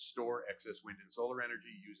a way to store excess wind and solar energy,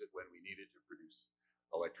 use it when we need it to produce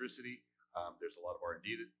electricity. There's a lot of R&D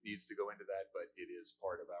that needs to go into that, but it is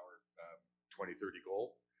part of our 2030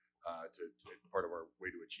 goal, part of our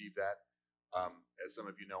way to achieve that. As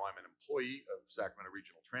some of you know, I'm an employee of Sacramento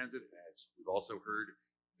Regional Transit. As we've also heard,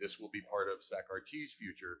 this will be part of SAC-RT's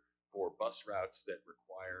future for bus routes that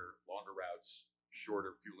require longer routes,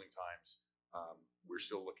 shorter fueling times. We're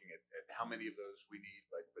still looking at how many of those we need,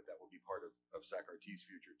 but that will be part of SAC-RT's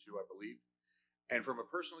future too, I believe. And from a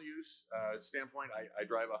personal use standpoint, I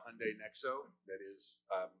drive a Hyundai Nexo that is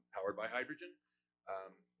powered by hydrogen.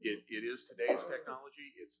 It is today's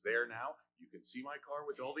technology. It's there now. You can see my car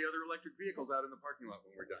with all the other electric vehicles out in the parking lot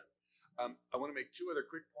when we're done. I want to make two other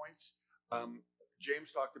quick points.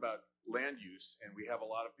 James talked about land use, and we have a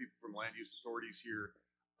lot of people from land use authorities here.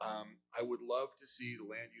 I would love to see the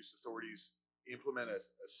land use authorities implement a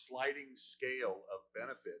sliding scale of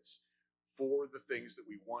benefits for the things that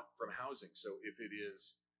we want from housing. So if it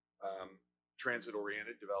is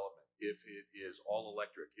transit-oriented development, if it is all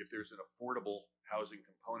electric, if there's an affordable housing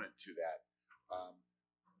component to that,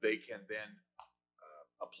 they can then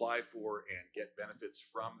apply for and get benefits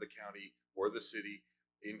from the county or the city,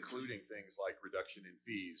 including things like reduction in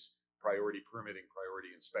fees, priority permitting,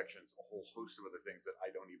 priority inspections, a whole host of other things that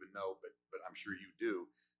I don't even know, but I'm sure you do.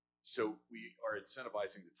 So we are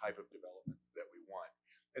incentivizing the type of development that we want.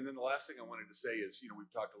 And then the last thing I wanted to say is,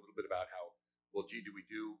 we've talked a little bit about how, well, gee, do we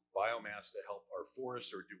do biomass to help our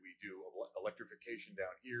forests, or do we do electrification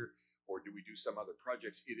down here, or do we do some other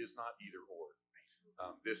projects? It is not either or.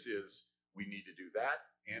 This is, we need to do that,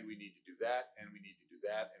 and we need to do that, and we need to do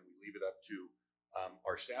that, and we leave it up to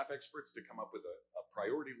our staff experts to come up with a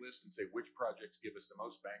priority list and say which projects give us the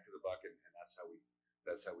most bang for the buck, and that's how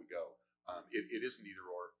we go. It isn't either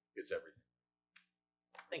or, it's everything.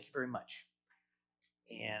 Thank you very much.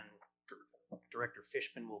 And Director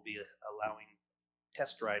Fishman will be allowing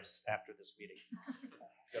test drives after this meeting.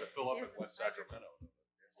 Got to fill up with West Sacramento.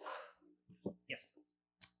 Yes.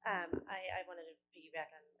 I wanted to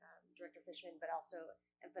piggyback on Director Fishman, but also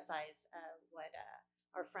emphasize what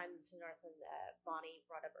our friends North and Bonnie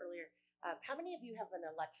brought up earlier. How many of you have an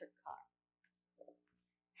electric car?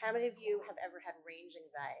 How many of you have ever had range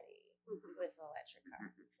anxiety with an electric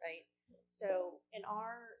car, right? So in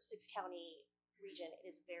our 6-county region, it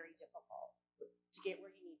is very difficult to get where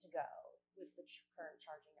you need to go with the current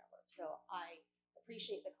charging network. So I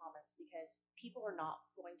appreciate the comments, because people are not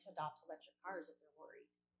going to adopt electric cars if they're worried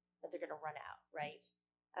that they're going to run out, right?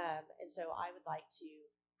 And so I would like to,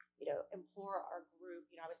 implore our group.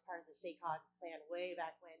 I was part of the SACOG plan way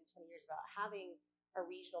back when, 20 years ago, having a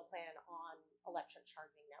regional plan on electric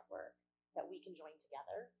charging network that we can join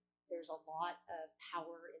together. There's a lot of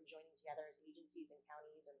power in joining together as agencies and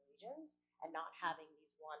counties and regions, and not having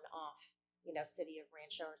these one-off, city of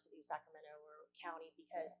Rancho or city of Sacramento or county,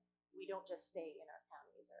 because we don't just stay in our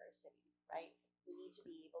counties or our city, right? We need to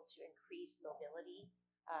be able to increase mobility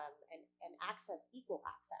and access, equal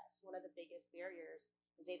access. One of the biggest barriers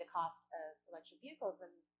is the cost of electric vehicles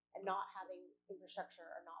and not having infrastructure,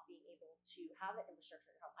 or not being able to have an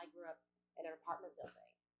infrastructure. I grew up in an apartment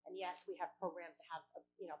building, and yes, we have programs to have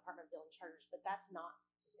apartment building chargers, but that's not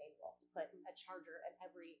sustainable to put a charger in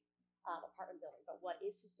every apartment building. But what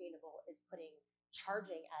is sustainable is putting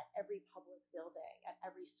charging at every public building, at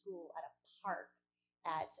every school, at a park,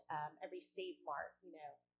 at every Save Mart.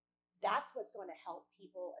 That's what's going to help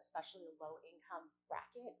people, especially the low income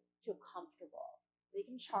bracket, feel comfortable. They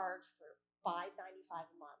can charge for $5.95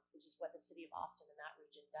 a month, which is what the city of Austin and that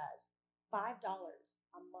region does. $5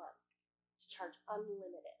 a month to charge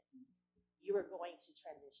unlimited. You are going to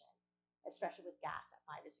transition, especially with gas at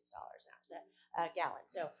 $5 to $6 a gallon.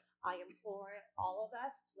 So I implore all of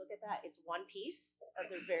us to look at that. It's one piece of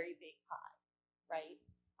their very big pie, right?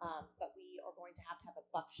 But we are going to have a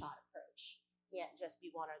buckshot approach. Can't just be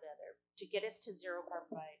one or the other. To get us to zero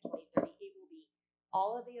carbon by 2030, it will be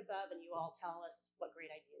all of the above, and you all tell us what great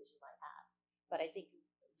ideas you might have. But I think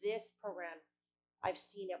this program, I've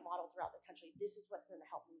seen it modeled throughout the country. This is what's going to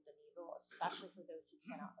help move the needle, especially for those who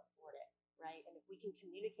cannot afford it, right? And if we can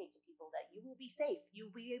communicate to people that you will be safe,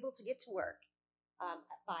 you'll be able to get to work at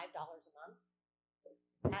 $5 a month,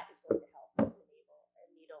 that is going to help move the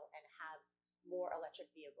needle and have more electric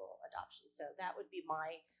vehicle adoption. So that would be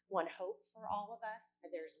my one hope for all of us.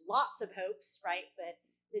 And there's lots of hopes, right? But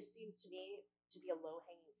this seems to me to be a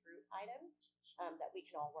low-hanging fruit item that we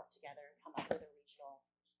can all work together and come up with a regional,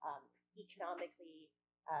 economically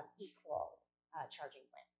equal charging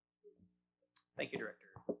plan. Thank you,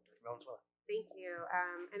 Director. Director Valenzuela. Thank you.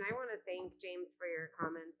 And I want to thank James for your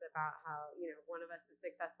comments about how, one of us is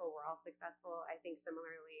successful, we're all successful. I think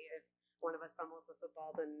similarly, if one of us fumbles the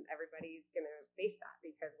football, then everybody's going to face that,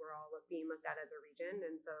 because we're all being looked at as a region.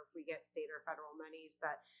 And so if we get state or federal monies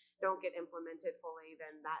that don't get implemented fully,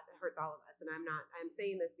 then that hurts all of us. And I'm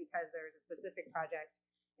saying this because there's a specific project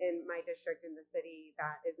in my district in the city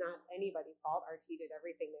that is not anybody's fault. RT did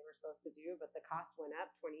everything they were supposed to do, but the cost went up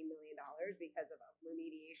 $20 million because of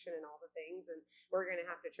remediation and all the things. And we're going to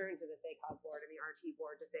have to turn to the SACOG board and the RT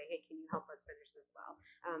board to say, hey, can you help us finish this well?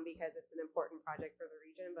 Because it's an important project for the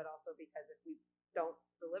region, but also because if we don't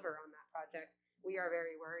deliver on that project, we are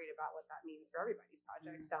very worried about what that means for everybody's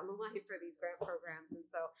projects down the line for these grant programs. And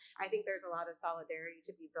so I think there's a lot of solidarity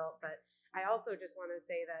to be built, but I also just want to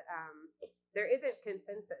say that there isn't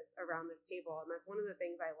consensus around this table. And that's one of the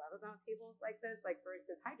things I love about tables like this. Like, for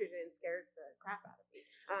instance, hydrogen scares the crap out of me.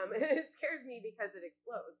 It scares me because it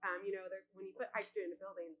explodes. There's when you put hydrogen into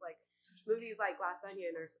buildings, like movies like Glass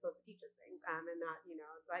Onion are supposed to teach us things. And that,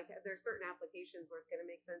 like there's certain applications where it's going to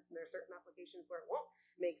make sense and there's certain applications where it won't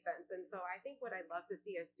make sense. And so I think what I'd love to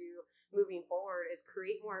see us do moving forward is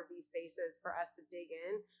create more of these spaces for us to dig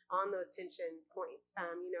in on those tension points.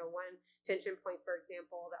 One tension point, for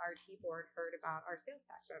example, the RT board heard about our sales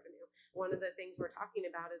tax revenue. One of the things we're talking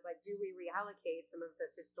about is like, do we reallocate some of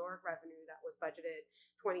this historic revenue that was budgeted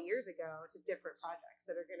 20 years ago to different projects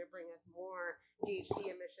that are going to bring us more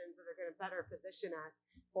GHG emissions that are going to better position us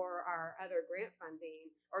for our other grant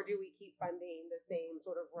funding? Or do we keep funding the same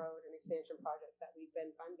sort of road and expansion projects that we've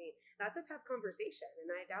been funding? That's a tough conversation.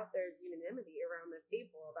 And I doubt there's unanimity around this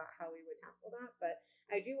table about how we would tackle that. But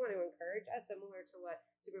I do want to encourage us, similar to what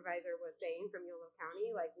Supervisor was saying from Yolo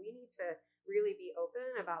County, like we need to really be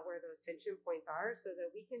open about where those tension points are so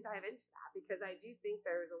that we can dive into that, because I do think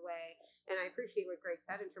there's a way, and I appreciate what Greg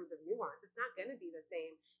said in terms of nuance. It's not going to be the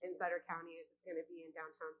same in Sutter County as it's going to be in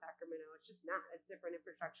downtown Sacramento. It's just not. It's different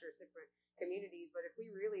infrastructure, it's different communities. But if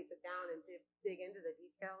we really sit down and dig into the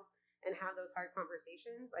details and have those hard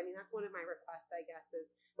conversations, I mean, that's one of my requests, I guess,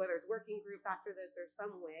 is whether it's working groups after this or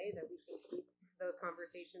some way that we can keep those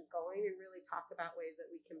conversations going and really talk about ways that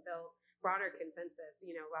we can build broader consensus,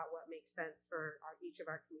 about what makes sense for each of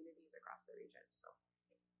our communities across the region. So,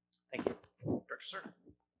 thank you, Dr. Cerna.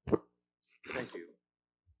 Thank you.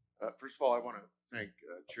 First of all, I want to thank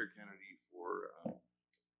Chair Kennedy for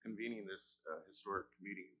convening this historic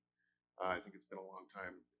meeting. I think it's been a long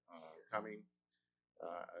time coming.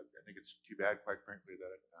 I think it's too bad, quite frankly,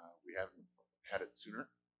 that we haven't had it sooner,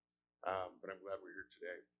 but I'm glad we're here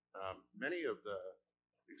today. Many of the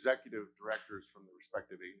executive directors from the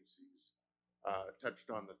respective agencies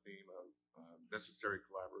touched on the theme of necessary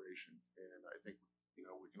collaboration, and I think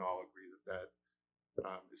we can all agree that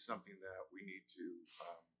is something that we need to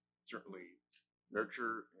certainly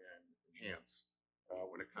nurture and enhance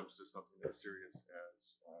when it comes to something as serious as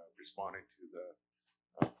responding to the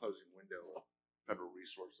closing window of federal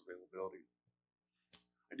resource availability.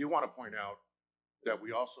 I do want to point out that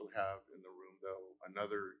we also have in the room, though,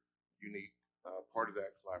 another unique part of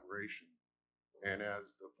that collaboration. And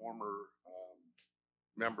as the former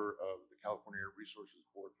member of the California Air Resources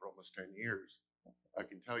Board for almost 10 years, I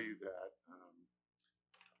can tell you that,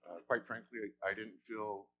 quite frankly, I didn't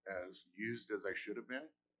feel as used as I should have been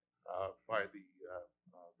by the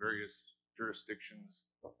various jurisdictions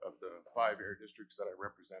of the 5 air districts that I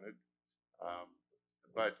represented.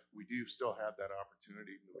 But we do still have that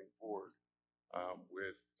opportunity moving forward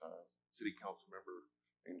with City Council member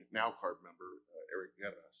and now CARB member Eric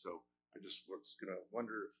Guerra. So I just was going to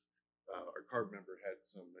wonder if our CARB member had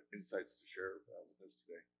some insights to share with us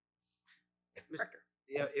today. Director.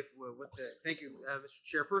 Yeah, thank you, Mr.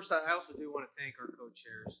 Chair. First, I also do want to thank our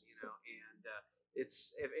co-chairs, and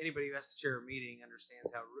it's, if anybody who has to chair a meeting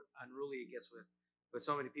understands how unruly it gets with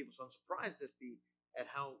so many people. So I'm surprised at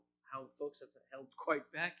how folks have held quite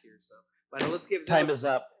back here. So, but let's give time is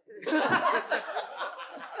up. I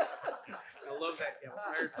love that. Yeah,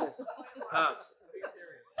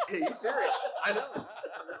 he's serious. I know.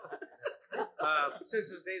 Since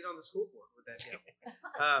his days on the school board with that.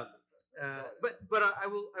 Yeah. But I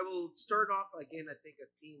will start off again. I think a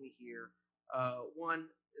theme here, one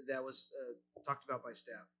that was talked about by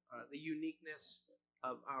staff, the uniqueness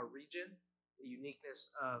of our region, the uniqueness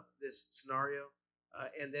of this scenario,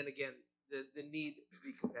 and then again the need to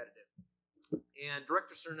be competitive. And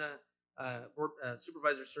Director Cerna,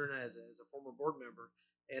 Supervisor Cerna, as a former board member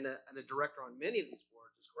and a director on many of these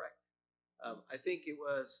boards, is correct. I think it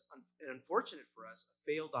was unfortunate for us, a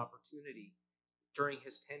failed opportunity during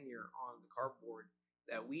his tenure on the CARB board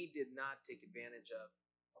that we did not take advantage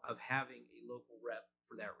of having a local rep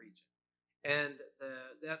for that region. And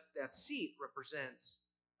that seat represents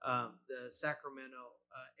the Sacramento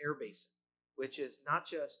Air Basin, which is not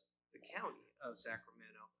just the county of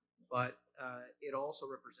Sacramento, but it also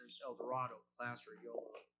represents El Dorado, Placer,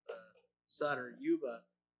 Yolo, Sutter, Yuba,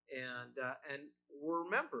 and we're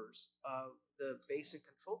members of the Basin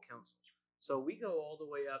Control Council. So we go all the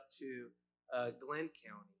way up to Glenn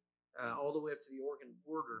County, all the way up to the Oregon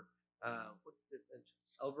border.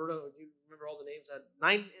 Alberta, do you remember all the names? 9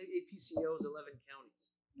 APCOs, 11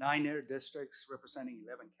 counties. 9 air districts representing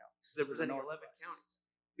 11 counties. Representing 11 counties.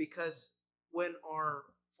 Because when our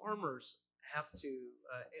farmers have to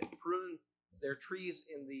prune their trees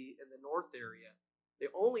in the north area, the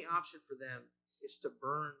only option for them is to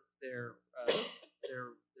burn their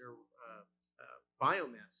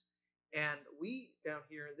biomass. And we down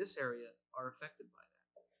here in this area are affected by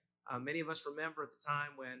that. Many of us remember at the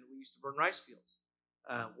time when we used to burn rice fields.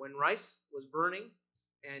 When rice was burning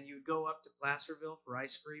and you'd go up to Placerville for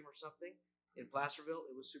ice cream or something, in Placerville,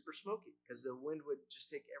 it was super smoky because the wind would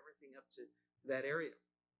just take everything up to that area.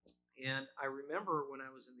 And I remember when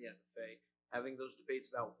I was in the FFA having those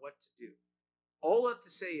debates about what to do. All I have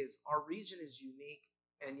to say is our region is unique,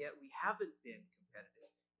 and yet we haven't been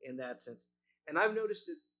competitive in that sense. And I've noticed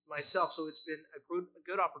it myself, so it's been a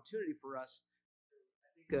good opportunity for us. I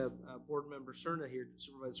think Board Member Cerna here,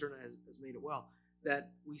 Supervisor Cerna has made it well,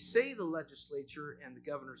 that we say the legislature and the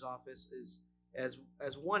governor's office is as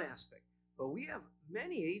one aspect, but we have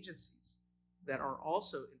many agencies that are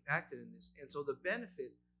also impacted in this. And so the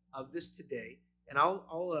benefit of this today, and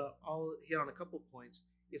I'll hit on a couple points,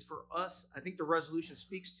 is for us, I think the resolution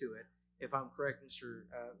speaks to it, if I'm correct, Mr.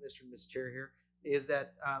 and Ms. Chair here, is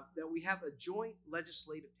that we have a joint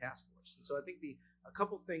legislative task force. And so I think a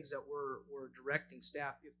couple things that we're directing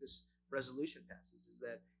staff, if this resolution passes, is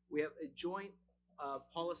that we have a joint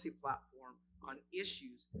policy platform on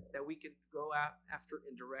issues that we can go after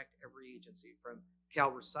and direct every agency, from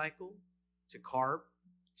Cal Recycle to CARB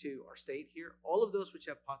to our state here, all of those which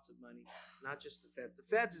have pots of money, not just the feds.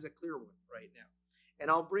 The feds is a clear one right now. And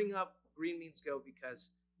I'll bring up Green Means Go because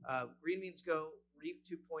Green Means Go REAP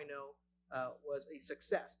 2.0 was a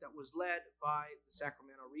success that was led by the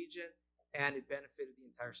Sacramento region, and it benefited the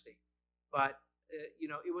entire state. But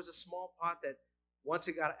it was a small pot that once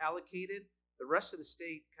it got allocated, the rest of the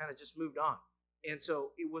state kind of just moved on. And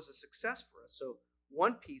so it was a success for us. So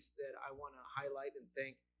one piece that I want to highlight and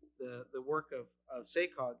thank the work of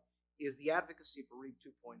SACOG is the advocacy for REAP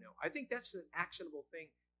 2.0. I think that's an actionable thing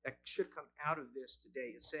that should come out of this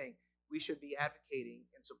today, is saying we should be advocating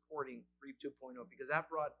and supporting REAP 2.0 because that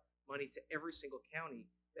brought money to every single county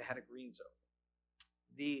that had a green zone.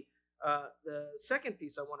 The second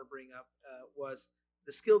piece I want to bring up was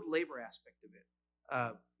the skilled labor aspect of it.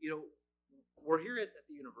 We're here at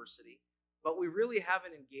the university, but we really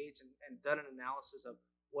haven't engaged and done an analysis of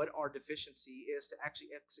what our deficiency is to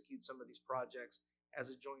actually execute some of these projects as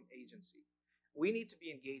a joint agency. We need to be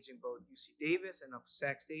engaging both UC Davis and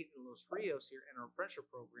Sac State and Los Rios here in our apprenticeship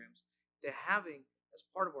programs to having, as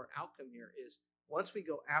part of our outcome here, is once we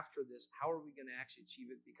go after this, how are we going to actually achieve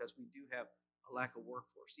it? Because we do have a lack of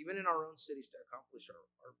workforce, even in our own cities, to accomplish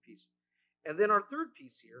our piece. And then our third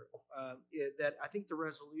piece here, that I think the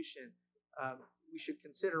resolution, we should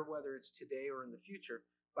consider whether it's today or in the future,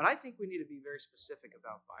 but I think we need to be very specific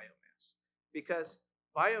about biomass, because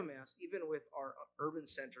biomass, even with our urban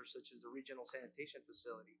centers such as the regional sanitation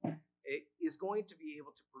facility, it is going to be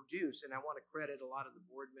able to produce, and I want to credit a lot of the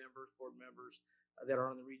board members that are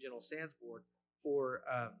on the regional SANS board for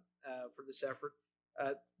this effort,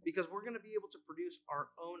 because we're going to be able to produce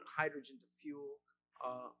our own hydrogen to fuel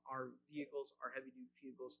our vehicles, our heavy duty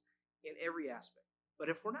vehicles, in every aspect. But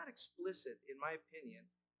if we're not explicit, in my opinion,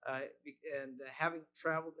 and having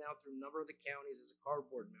traveled now through a number of the counties as a CARB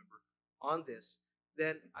board member on this,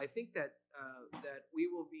 then I think that we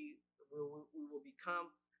will become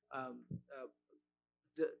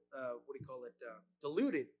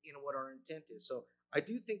diluted in what our intent is. So I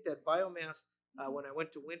do think that biomass. When I went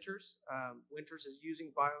to Winters, Winters is using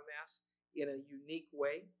biomass in a unique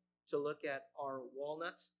way to look at our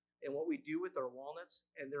walnuts and what we do with our walnuts.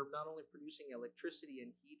 And they're not only producing electricity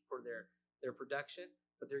and heat for their production,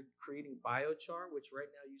 but they're creating biochar, which right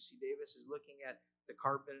now UC Davis is looking at the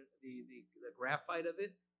carbon, the graphite of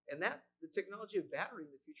it. And that the technology of battery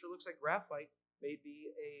in the future looks like graphite may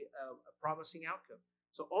be a promising outcome.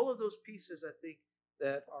 So all of those pieces, I think,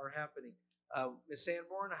 that are happening. Ms.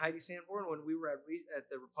 Sanborn, Heidi Sanborn, when we were at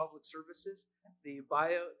the Republic Services, the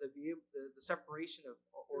separation of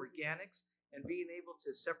organics and being able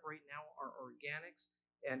to separate now our organics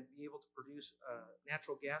and be able to produce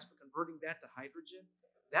natural gas, but converting that to hydrogen,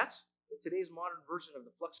 that's today's modern version of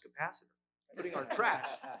the flux capacitor, putting our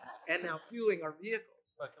trash and now fueling our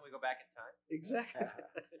vehicles. But can we go back in time? Exactly.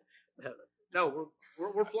 No,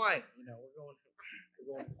 we're flying. We're going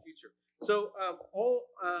to the future. So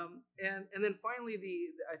and then finally,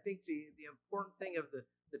 I think the important thing of the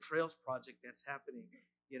Trails project that's happening,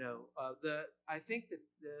 I think that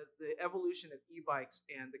the evolution of e-bikes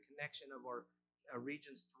and the connection of our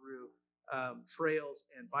regions through trails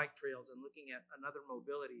and bike trails and looking at another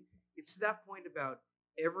mobility, it's to that point about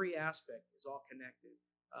every aspect is all connected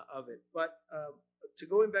of it. But to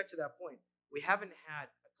going back to that point, we haven't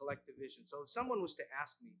had a collective vision. So if someone was to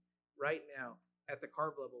ask me right now at the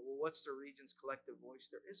CARB level, well, what's the region's collective voice?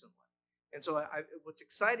 There isn't one. And so what's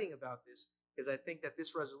exciting about this is I think that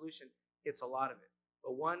this resolution hits a lot of it.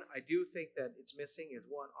 But one, I do think that it's missing is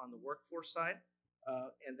one on the workforce side,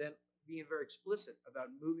 and then being very explicit about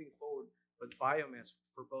moving forward with biomass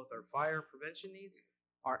for both our fire prevention needs,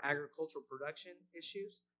 our agricultural production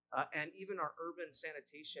issues, and even our urban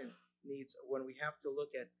sanitation needs when we have to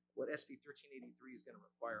look at what SB 1383 is going to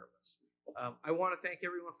require of us. I want to thank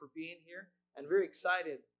everyone for being here, and very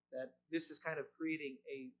excited that this is kind of creating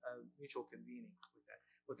a mutual convening with that.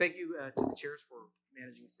 Well, thank you to the chairs for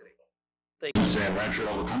managing us today. Thank you. Sam Rancher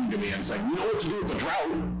will come to me and say, you know what to do with the drought?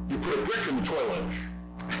 You put a brick in the toilet.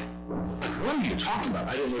 What are you talking about?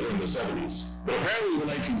 I didn't live in the 70s. But apparently in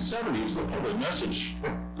the 1970s, the public message,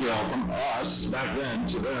 from us back then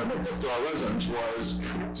to them, to our residents was,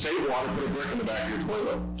 save water, put a brick in the back of your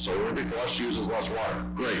toilet. So whatever flush uses less water.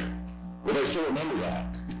 Great. Well, they still remember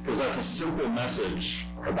that, because that's a simple message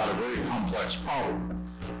about a very complex problem.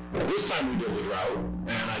 But this time we did the drought,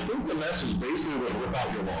 and I think the message basically was rip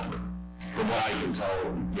out your lawn. From what I can tell,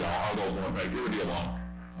 our local activity alone.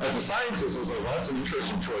 As a scientist, I was like, well, that's an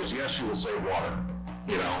interesting choice. Yes, you will save water,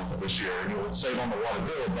 this year, and you will save on the water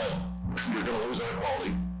bill, but you're going to lose air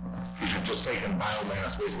quality. Because you're just taking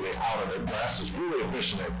biomass basically out of it. Grass is really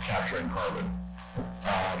efficient at capturing carbon.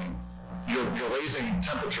 You're raising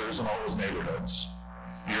temperatures in all those neighborhoods.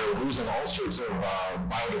 You're losing all sorts of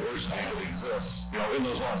biodiversity that exists, in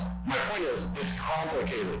those lawns. My point is, it's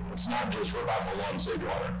complicated. It's not just rip out the lawn, save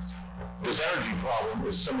water. This energy problem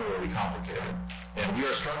is similarly complicated, and we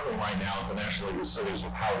are struggling right now at the National League of Cities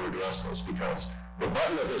with how to address this, because the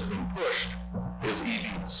button that has been pushed is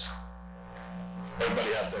EVs.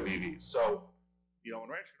 Everybody has to have EVs. So, in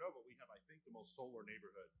Rancho Nova, we have, I think, the most solar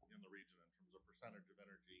neighborhood in the region in terms of percentage of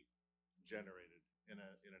energy generated in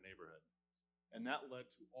a neighborhood, and that led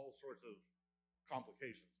to all sorts of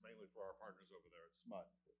complications, mainly for our partners over there at SMUD.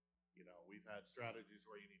 We've had strategies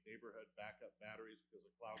where you need neighborhood backup batteries because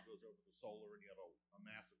the cloud goes over the solar and you have a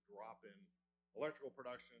massive drop in electrical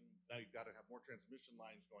production. Now you've got to have more transmission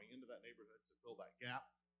lines going into that neighborhood to fill that gap.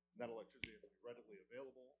 And that electricity has to be readily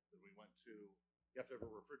available. Then we went to, you have to have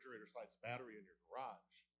a refrigerator-sized battery in your garage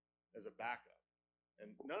as a backup.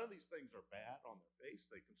 And none of these things are bad on their face.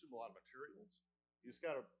 They consume a lot of materials. You just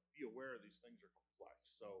got to be aware these things are complex.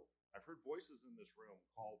 So I've heard voices in this room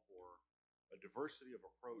call for a diversity of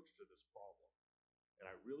approach to this problem. And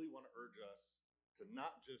I really want to urge us to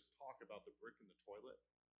not just talk about the brick in the toilet,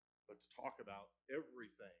 but to talk about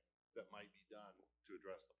everything that might be done to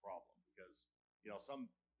address the problem. Because,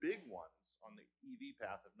 some big ones on the EV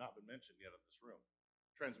path have not been mentioned yet in this room.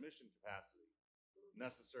 Transmission capacity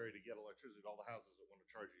necessary to get electricity to all the houses that want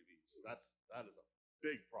to charge EVs. That is a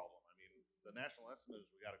big problem. I mean, the national estimate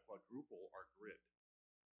is we got to quadruple our grid.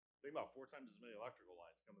 Think about 4 times as many electrical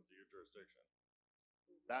lines coming through your jurisdiction.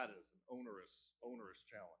 That is an onerous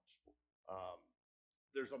challenge.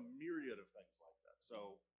 There's a myriad of things like that.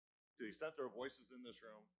 So to the extent there are voices in this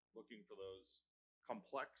room looking for those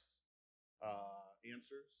complex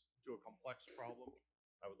answers to a complex problem,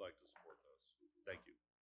 I would like to support those. Thank you.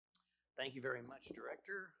 Thank you very much,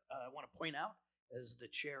 Director. I want to point out, as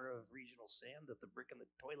the chair of Regional SAM, that the brick in the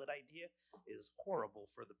toilet idea is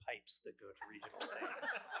horrible for the pipes that go to Regional SAM.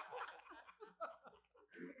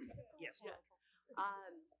 Yes. Yeah.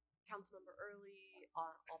 Councilmember Early,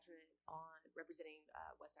 alternate on representing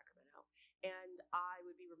West Sacramento, and I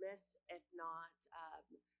would be remiss if not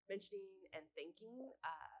mentioning and thanking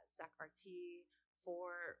SAC-RT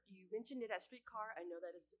for, you mentioned it as streetcar. I know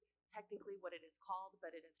that is technically what it is called,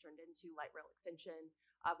 but it has turned into light rail extension,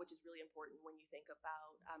 which is really important when you think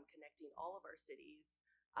about connecting all of our cities.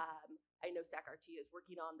 I know SAC-RT is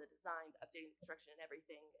working on the design, updating the construction and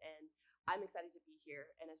everything, and I'm excited to be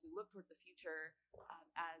here. And as we look towards the future,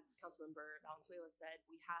 as Councilmember Valenzuela said,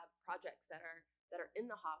 we have projects that are in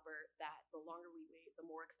the hopper that the longer we wait, the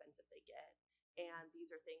more expensive they get. And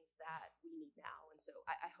these are things that we need now. And so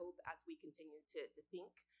I hope as we continue to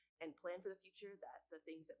think and plan for the future, that the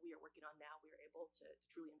things that we are working on now, we are able to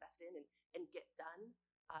truly invest in and get done,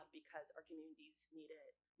 because our communities need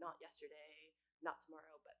it, not yesterday, not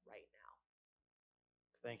tomorrow, but right now.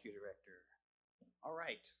 Thank you, Director. All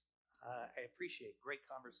right. I appreciate great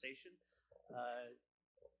conversation.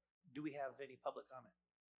 Do we have any public comment?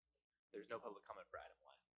 There's no public comment for item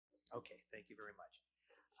 1. Okay, thank you very much.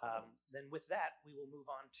 Then with that, we will move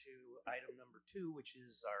on to item number 2, which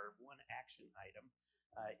is our one action item.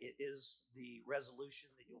 It is the resolution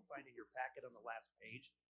that you'll find in your packet on the last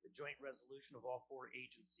page, the joint resolution of all 4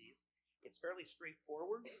 agencies. It's fairly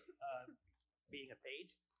straightforward, being a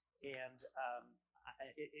page, and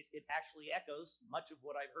it actually echoes much of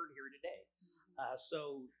what I've heard here today.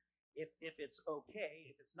 So if it's okay,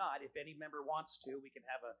 if it's not, if any member wants to, we can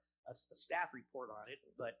have a staff report on it.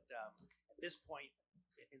 But at this point,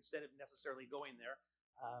 instead of necessarily going there,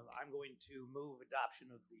 I'm going to move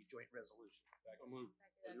adoption of the joint resolution. I'll move.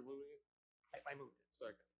 Are you moving it? I moved it.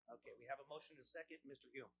 Second. Okay, we have a motion and a second. Mr.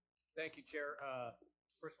 Hume. Thank you, Chair.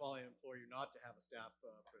 First of all, I implore you not to have a staff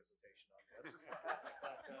presentation on this.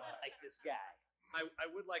 But, like this guy. I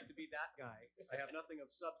would like to be that guy. I have nothing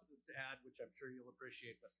of substance to add, which I'm sure you'll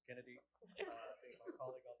appreciate, Mr. Kennedy, being my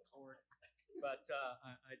colleague on the board. But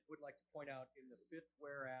I would like to point out in the 5th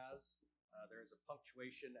whereas, there is a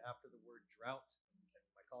punctuation after the word drought. And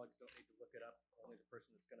my colleagues don't need to look it up, only the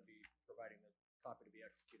person that's going to be providing the copy to be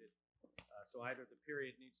executed. So either the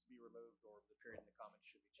period needs to be removed or the period in the comments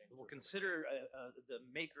should be changed. We'll consider the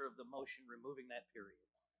maker of the motion removing that period.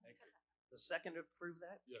 Thank you. The second to approve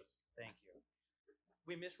that? Yes. Thank you.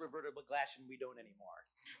 We miss Roberta McGlash and we don't anymore.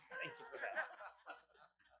 Thank you for that.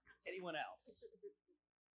 Anyone else?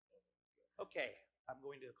 Okay, I'm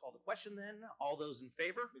going to call the question then. All those in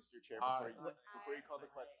favor? Mr. Chair, before you call the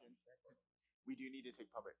question, we do need to take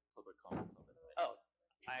public comments on this. Oh,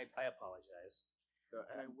 I apologize. So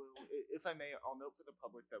I will, if I may, I'll note for the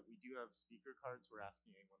public that we do have speaker cards. We're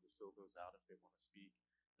asking anyone to fill those out if they want to speak.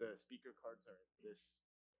 The speaker cards are in this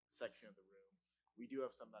section of the room. We do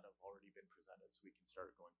have some that have already been presented, so we can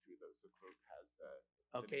start going through those. The clerk has the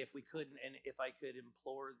Okay, if we could, and if I could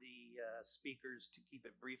implore the speakers to keep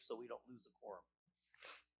it brief so we don't lose a quorum.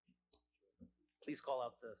 Please call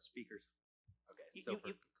out the speakers. Okay, You, so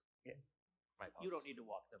you, you, you don't need to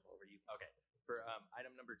walk them over. You Okay. For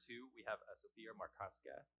item number 2, we have Sofia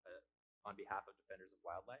Markowska on behalf of Defenders of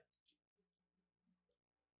Wildlife.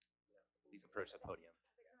 Please approach the podium.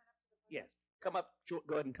 Yes, come up. Go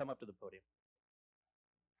ahead and come up to the podium.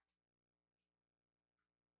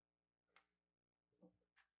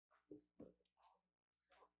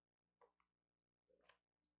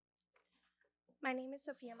 My name is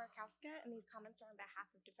Sofia Markowska, and these comments are on behalf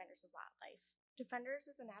of Defenders of Wildlife. Defenders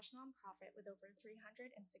is a national nonprofit with over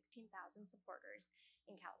 316,000 supporters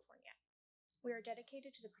in California. We are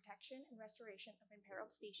dedicated to the protection and restoration of imperiled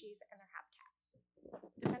species and their habitats.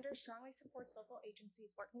 Defenders strongly supports local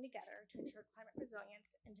agencies working together to ensure climate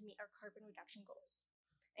resilience and to meet our carbon reduction goals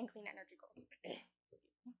and clean energy goals,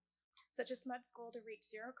 such as SMUD's goal to reach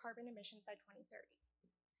 0 carbon emissions by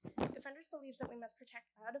 2030. Defenders believes that we must protect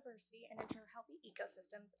biodiversity and ensure healthy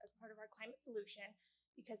ecosystems as part of our climate solution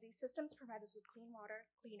because these systems provide us with clean water,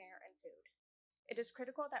 clean air, and food. It is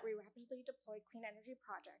critical that we rapidly deploy clean energy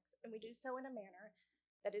projects, and we do so in a manner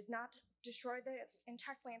that does not destroy the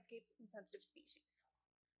intact landscapes and sensitive species.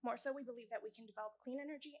 More so, we believe that we can develop clean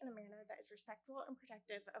energy in a manner that is respectful and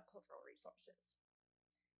protective of cultural resources.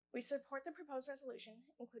 We support the proposed resolution,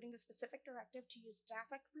 including the specific directive to use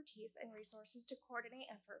staff expertise and resources to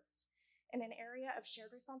coordinate efforts in an area of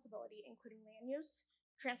shared responsibility, including land use,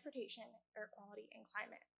 transportation, air quality, and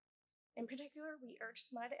climate. In particular, we urge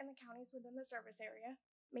SMUD and the counties within the service area,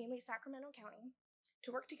 mainly Sacramento County,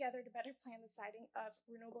 to work together to better plan the siting of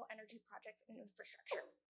renewable energy projects and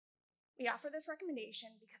infrastructure. We offer this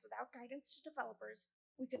recommendation because without guidance to developers,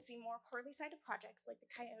 we could see more poorly sited projects like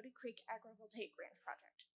the Coyote Creek Agrivoltaic Ranch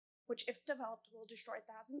project, which, if developed, will destroy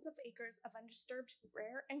thousands of acres of undisturbed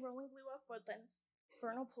rare and rolling blue oak woodlands,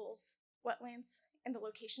 vernal pools, wetlands, and the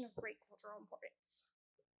location of great cultural importance.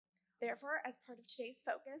 Therefore, as part of today's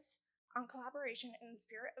focus on collaboration in the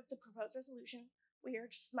spirit of the proposed resolution, we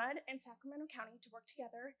urge SMUD and Sacramento County to work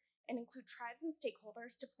together and include tribes and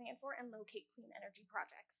stakeholders to plan for and locate clean energy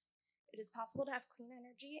projects. It is possible to have clean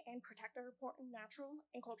energy and protect our important natural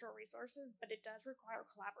and cultural resources, but it does require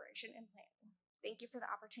collaboration and planning. Thank you for the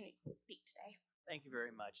opportunity to speak today. Thank you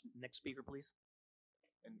very much. Next speaker, please.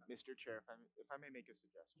 And Mr. Chair, if I may make a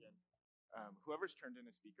suggestion, whoever's turned in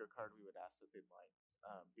a speaker card, we would ask that they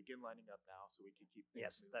begin lining up now so we can keep things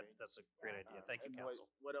Yes, moving. that's a great idea. Thank you, And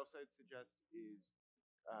Council. What else I'd suggest is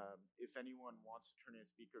if anyone wants to turn in a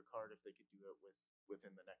speaker card, if they could do it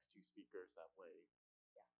within the next 2 speakers, that way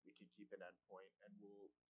we can keep an endpoint, and we'll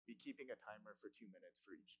be keeping a timer for 2 minutes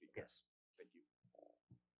for each speaker. Yes. Thank you.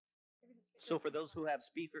 So for those who have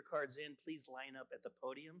speaker cards in, please line up at the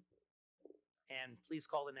podium and please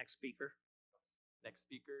call the next speaker. Next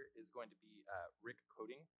speaker is going to be Rick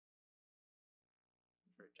Coding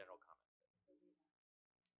for general comment.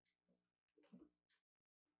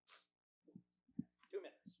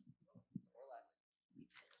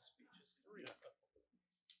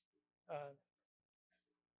 Uh,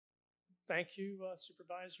 Thank you,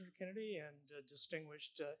 Supervisor Kennedy and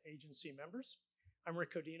distinguished agency members. I'm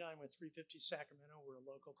Rick Codina. I'm with 350 Sacramento. We're a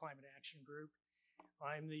local climate action group.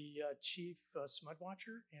 I'm the chief SMUD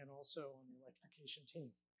watcher and also on the electrification team.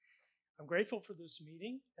 I'm grateful for this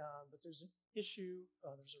meeting, but there's an issue,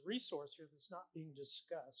 there's a resource here that's not being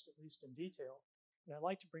discussed, at least in detail, and I'd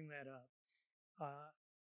like to bring that up.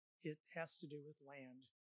 It has to do with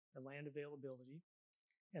land availability,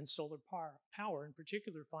 and solar power, in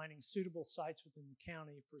particular, finding suitable sites within the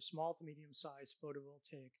county for small to medium-sized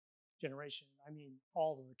photovoltaic generation. I mean,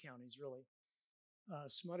 all of the counties, really.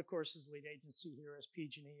 SMUD, of course, is the lead agency here, as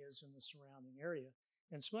PG&E is in the surrounding area.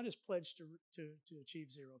 And SMUD is pledged to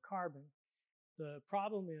achieve zero carbon. The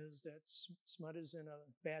problem is that SMUD is in a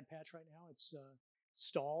bad patch right now. It's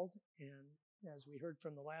stalled, and as we heard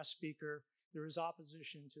from the last speaker, there is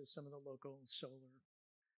opposition to some of the local solar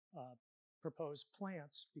proposed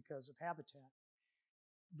plants because of habitat.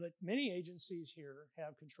 But many agencies here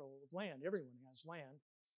have control of land. Everyone has land.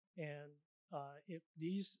 And if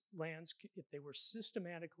these lands, if they were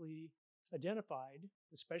systematically identified,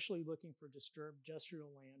 especially looking for disturbed industrial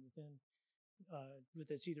land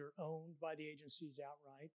that's either owned by the agencies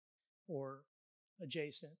outright or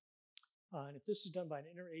adjacent, and if this is done by an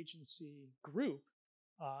interagency group,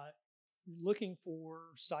 looking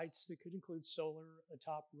for sites that could include solar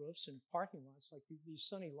atop roofs and parking lots, like these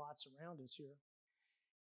sunny lots around us here,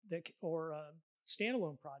 or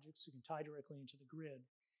standalone projects that can tie directly into the grid.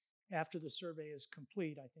 After the survey is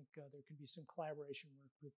complete, I think there can be some collaboration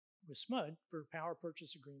work with SMUD for power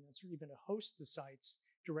purchase agreements, or even to host the sites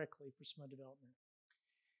directly for SMUD development.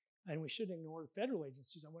 And we shouldn't ignore the federal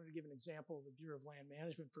agencies. I wanted to give an example of the Bureau of Land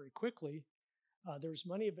Management very quickly. There's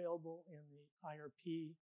money available in the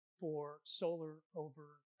IRP for solar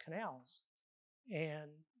over canals.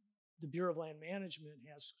 And the Bureau of Land Management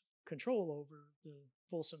has control over the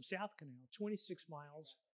Folsom South Canal, 26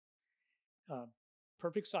 miles,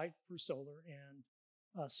 perfect site for solar. And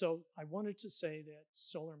so I wanted to say that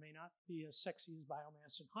solar may not be as sexy as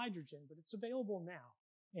biomass and hydrogen, but it's available now,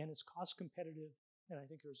 and it's cost competitive, and I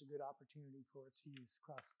think there's a good opportunity for its use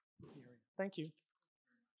across the area. Thank you.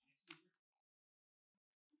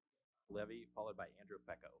 Levy, followed by Andrew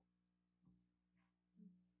Fecco.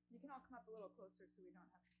 You can all come up a little closer so we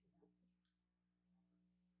don't have to do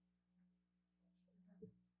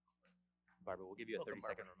that. Barbara, we'll give you a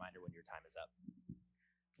 30-second reminder when your time is up.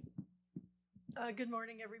 Good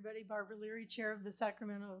morning, everybody. Barbara Leary, chair of the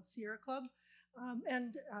Sacramento Sierra Club.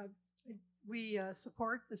 We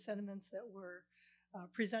support the sentiments that were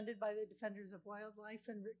presented by the Defenders of Wildlife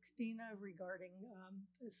and Rick Codina regarding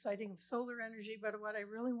the siting of solar energy. But what I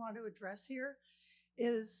really want to address here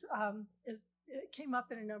is it came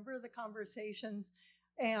up in a number of the conversations,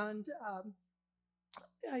 and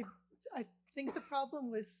I think the problem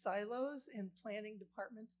with silos and planning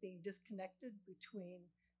departments being disconnected between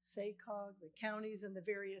SACOG, the counties, and the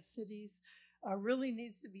various cities really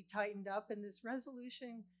needs to be tightened up, and this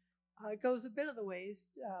resolution goes a bit of the ways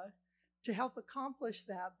to help accomplish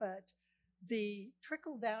that, but the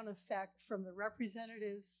trickle-down effect from the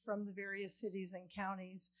representatives from the various cities and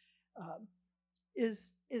counties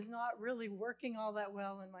is not really working all that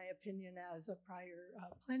well, in my opinion, as a prior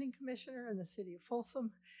planning commissioner in the city of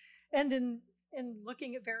Folsom, and in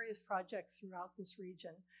looking at various projects throughout this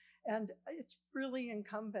region. And it's really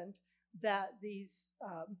incumbent that these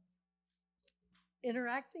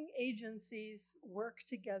interacting agencies work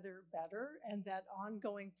together better, and that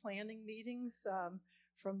ongoing planning meetings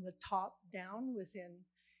from the top down within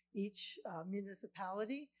each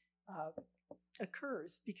municipality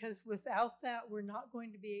occurs, because without that, we're not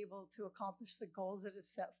going to be able to accomplish the goals that are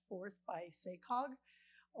set forth by SACOG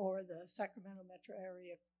or the Sacramento Metro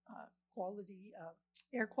Area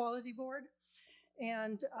Air Quality Board.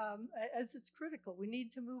 And as it's critical, we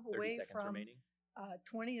need to move away from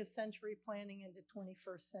 20th century planning into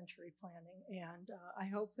 21st century planning. And I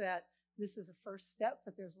hope that this is a first step,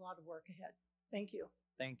 but there's a lot of work ahead. Thank you.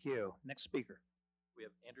 Thank you. Next speaker. We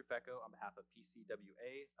have Andrew Fecco on behalf of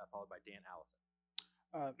PCWA, followed by Dan Allison.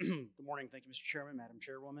 Good morning. Thank you, Mr. Chairman, Madam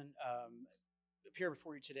Chairwoman. Appear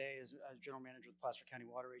before you today as General Manager of the Placer County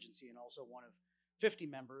Water Agency and also one of 50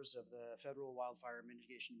 members of the Federal Wildfire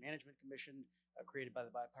Mitigation Management Commission created by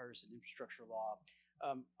the Bipartisan Infrastructure Law.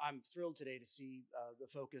 I'm thrilled today to see the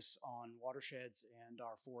focus on watersheds and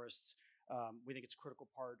our forests. We think it's a critical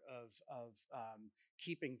part of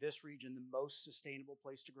keeping this region the most sustainable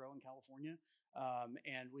place to grow in California.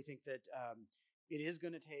 And we think that it is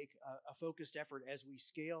going to take a focused effort as we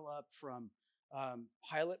scale up from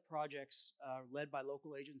pilot projects led by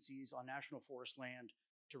local agencies on national forest land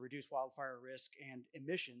to reduce wildfire risk and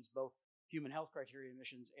emissions, both human health criteria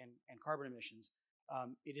emissions and carbon emissions.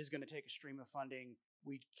 It is going to take a stream of funding.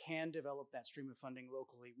 We can develop that stream of funding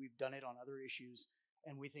locally. We've done it on other issues,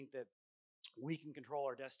 and we think that we can control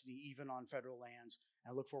our destiny even on federal lands.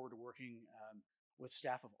 I look forward to working with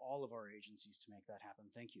staff of all of our agencies to make that happen.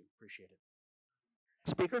 Thank you. Appreciate it.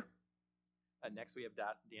 Speaker? Next, we have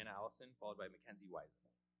Deanna Allison, followed by Mackenzie Wisen.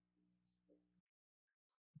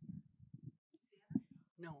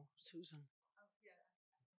 No, Susan.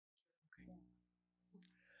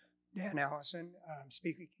 Dan Allison,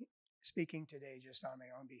 speaking today just on my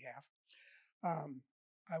own behalf.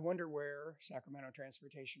 I wonder where Sacramento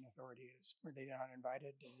Transportation Authority is. Were they not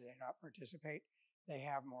invited? Did they not participate? They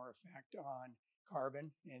have more effect on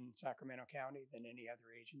carbon in Sacramento County than any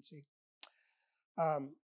other agency.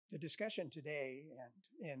 The discussion today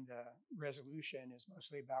and in the resolution is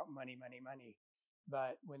mostly about money, money, money.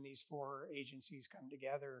 But when these four agencies come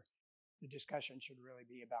together, the discussion should really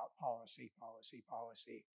be about policy, policy,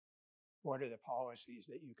 policy. What are the policies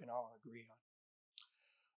that you can all agree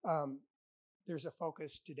on? There's a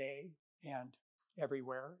focus today and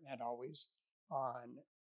everywhere and always on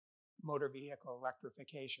motor vehicle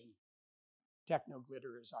electrification. Techno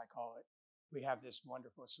glitter, as I call it. We have this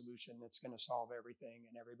wonderful solution that's going to solve everything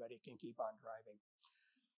and everybody can keep on driving.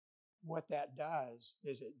 What that does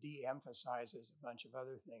is it de-emphasizes a bunch of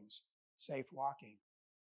other things. Safe walking,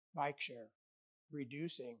 bike share,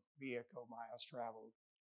 reducing vehicle miles traveled,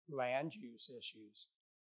 land use issues,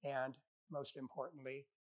 and most importantly,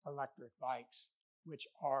 electric bikes, which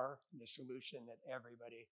are the solution that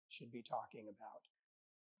everybody should be talking about.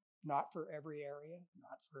 Not for every area,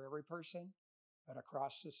 not for every person, but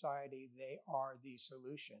across society, they are the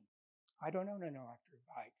solution. I don't own an electric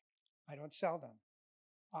bike. I don't sell them.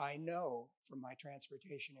 I know from my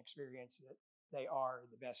transportation experience that they are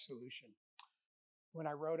the best solution. When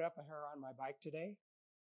I rode up here on my bike today,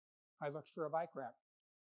 I looked for a bike rack.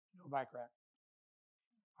 No bike rack.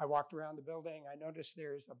 I walked around the building. I noticed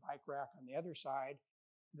there's a bike rack on the other side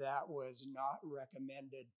that was not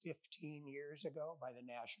recommended 15 years ago by the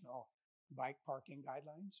National Bike Parking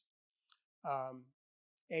Guidelines.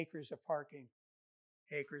 Acres of parking,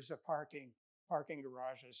 parking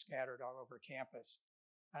garages scattered all over campus.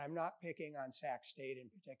 I'm not picking on Sac State in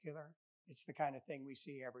particular. It's the kind of thing we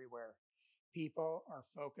see everywhere. People are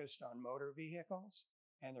focused on motor vehicles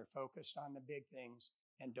and they're focused on the big things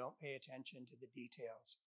and don't pay attention to the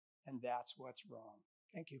details. And that's what's wrong.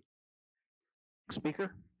 Thank you.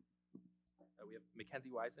 Speaker? We have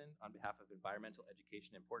Mackenzie Wisen on behalf of Environmental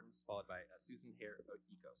Education Importance, followed by Susan Hare about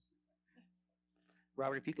ECOS.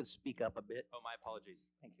 Robert, if you could speak up a bit. Oh, my apologies.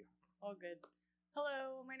 Thank you. All good.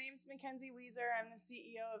 Hello, my name is Mackenzie Wieser. I'm the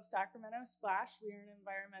CEO of Sacramento Splash. We are an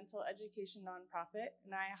environmental education nonprofit,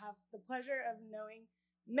 and I have the pleasure of knowing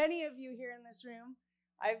many of you here in this room.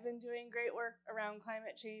 I've been doing great work around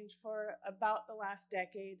climate change for about the last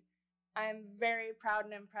decade. I'm very proud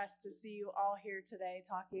and impressed to see you all here today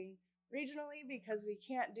talking regionally because we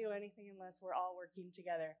can't do anything unless we're all working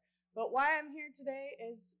together. But why I'm here today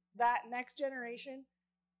is that next generation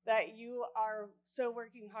that you are so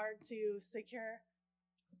working hard to secure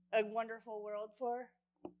a wonderful world for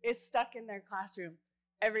is stuck in their classroom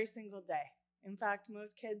every single day. In fact,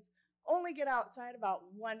 most kids only get outside about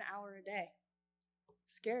 1 hour a day.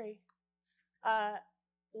 Scary.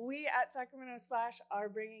 We at Sacramento Splash are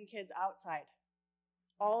bringing kids outside.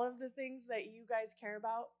 All of the things that you guys care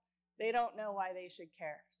about, they don't know why they should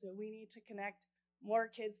care. So we need to connect more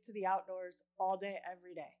kids to the outdoors all day,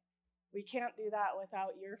 every day. We can't do that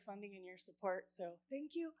without your funding and your support. So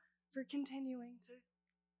thank you for continuing to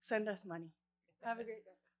send us money. Have a great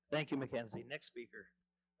day. Thank you, Mackenzie. Next speaker.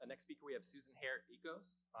 Next speaker, we have Susan Hare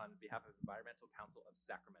ECOS on behalf of Environmental Council of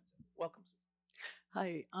Sacramento. Welcome, Susan.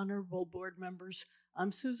 Hi, honorable board members.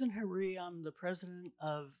 I'm Susan Harry. I'm the president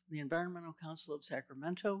of the Environmental Council of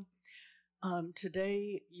Sacramento.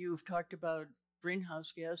 Today, you've talked about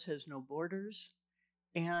greenhouse gas has no borders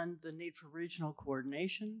and the need for regional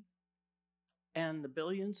coordination and the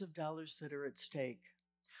billions of dollars that are at stake.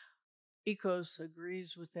 ECOS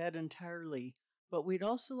agrees with that entirely, but we'd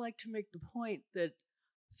also like to make the point that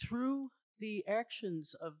through the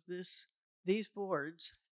actions of these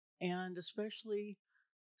boards, and especially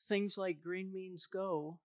things like Green Means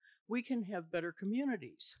Go, we can have better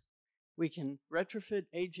communities. We can retrofit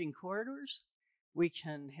aging corridors. We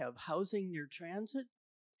can have housing near transit.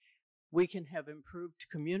 We can have improved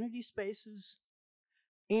community spaces.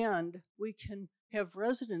 And we can have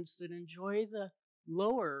residents that enjoy the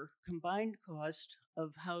lower combined cost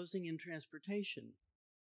of housing and transportation.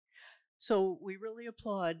 So we really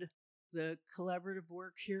applaud the collaborative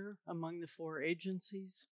work here among the 4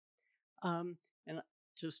 agencies. And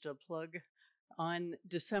just a plug, on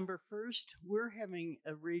December 1st, we're having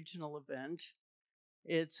a regional event.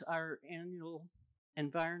 It's our annual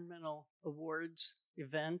environmental awards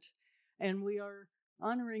event, and we are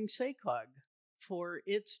honoring SACOG for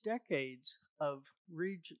its decades of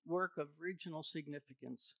work of regional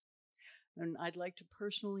significance. And I'd like to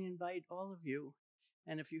personally invite all of you,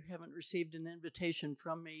 and if you haven't received an invitation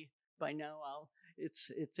from me by now, it's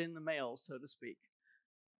in the mail, so to speak.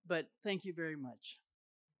 But thank you very much.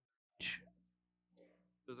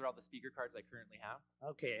 Those are all the speaker cards I currently have.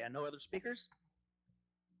 Okay, and no other speakers?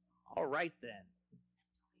 All right then.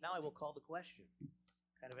 Now I will call the question.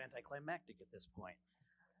 Kind of anticlimactic at this point.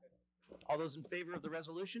 All those in favor of the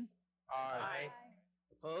resolution? Aye.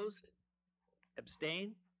 Opposed?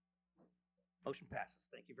 Abstain? Motion passes.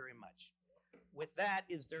 Thank you very much. With that,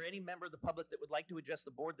 is there any member of the public that would like to address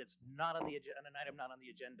the board that's not on the agenda, an item not on the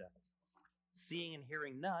agenda? Seeing and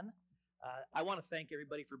hearing none, I want to thank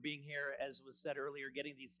everybody for being here. As was said earlier,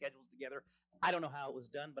 getting these schedules together. I don't know how it was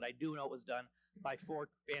done, but I do know it was done by 4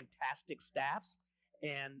 fantastic staffs.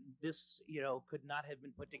 And this, could not have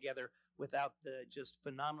been put together without the just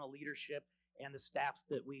phenomenal leadership and the staffs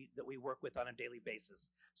that we work with on a daily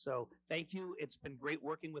basis. So thank you. It's been great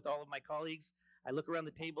working with all of my colleagues. I look around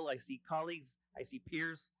the table, I see colleagues, I see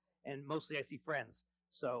peers, and mostly I see friends.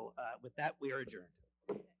 So with that, we are adjourned.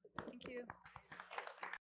 Thank you.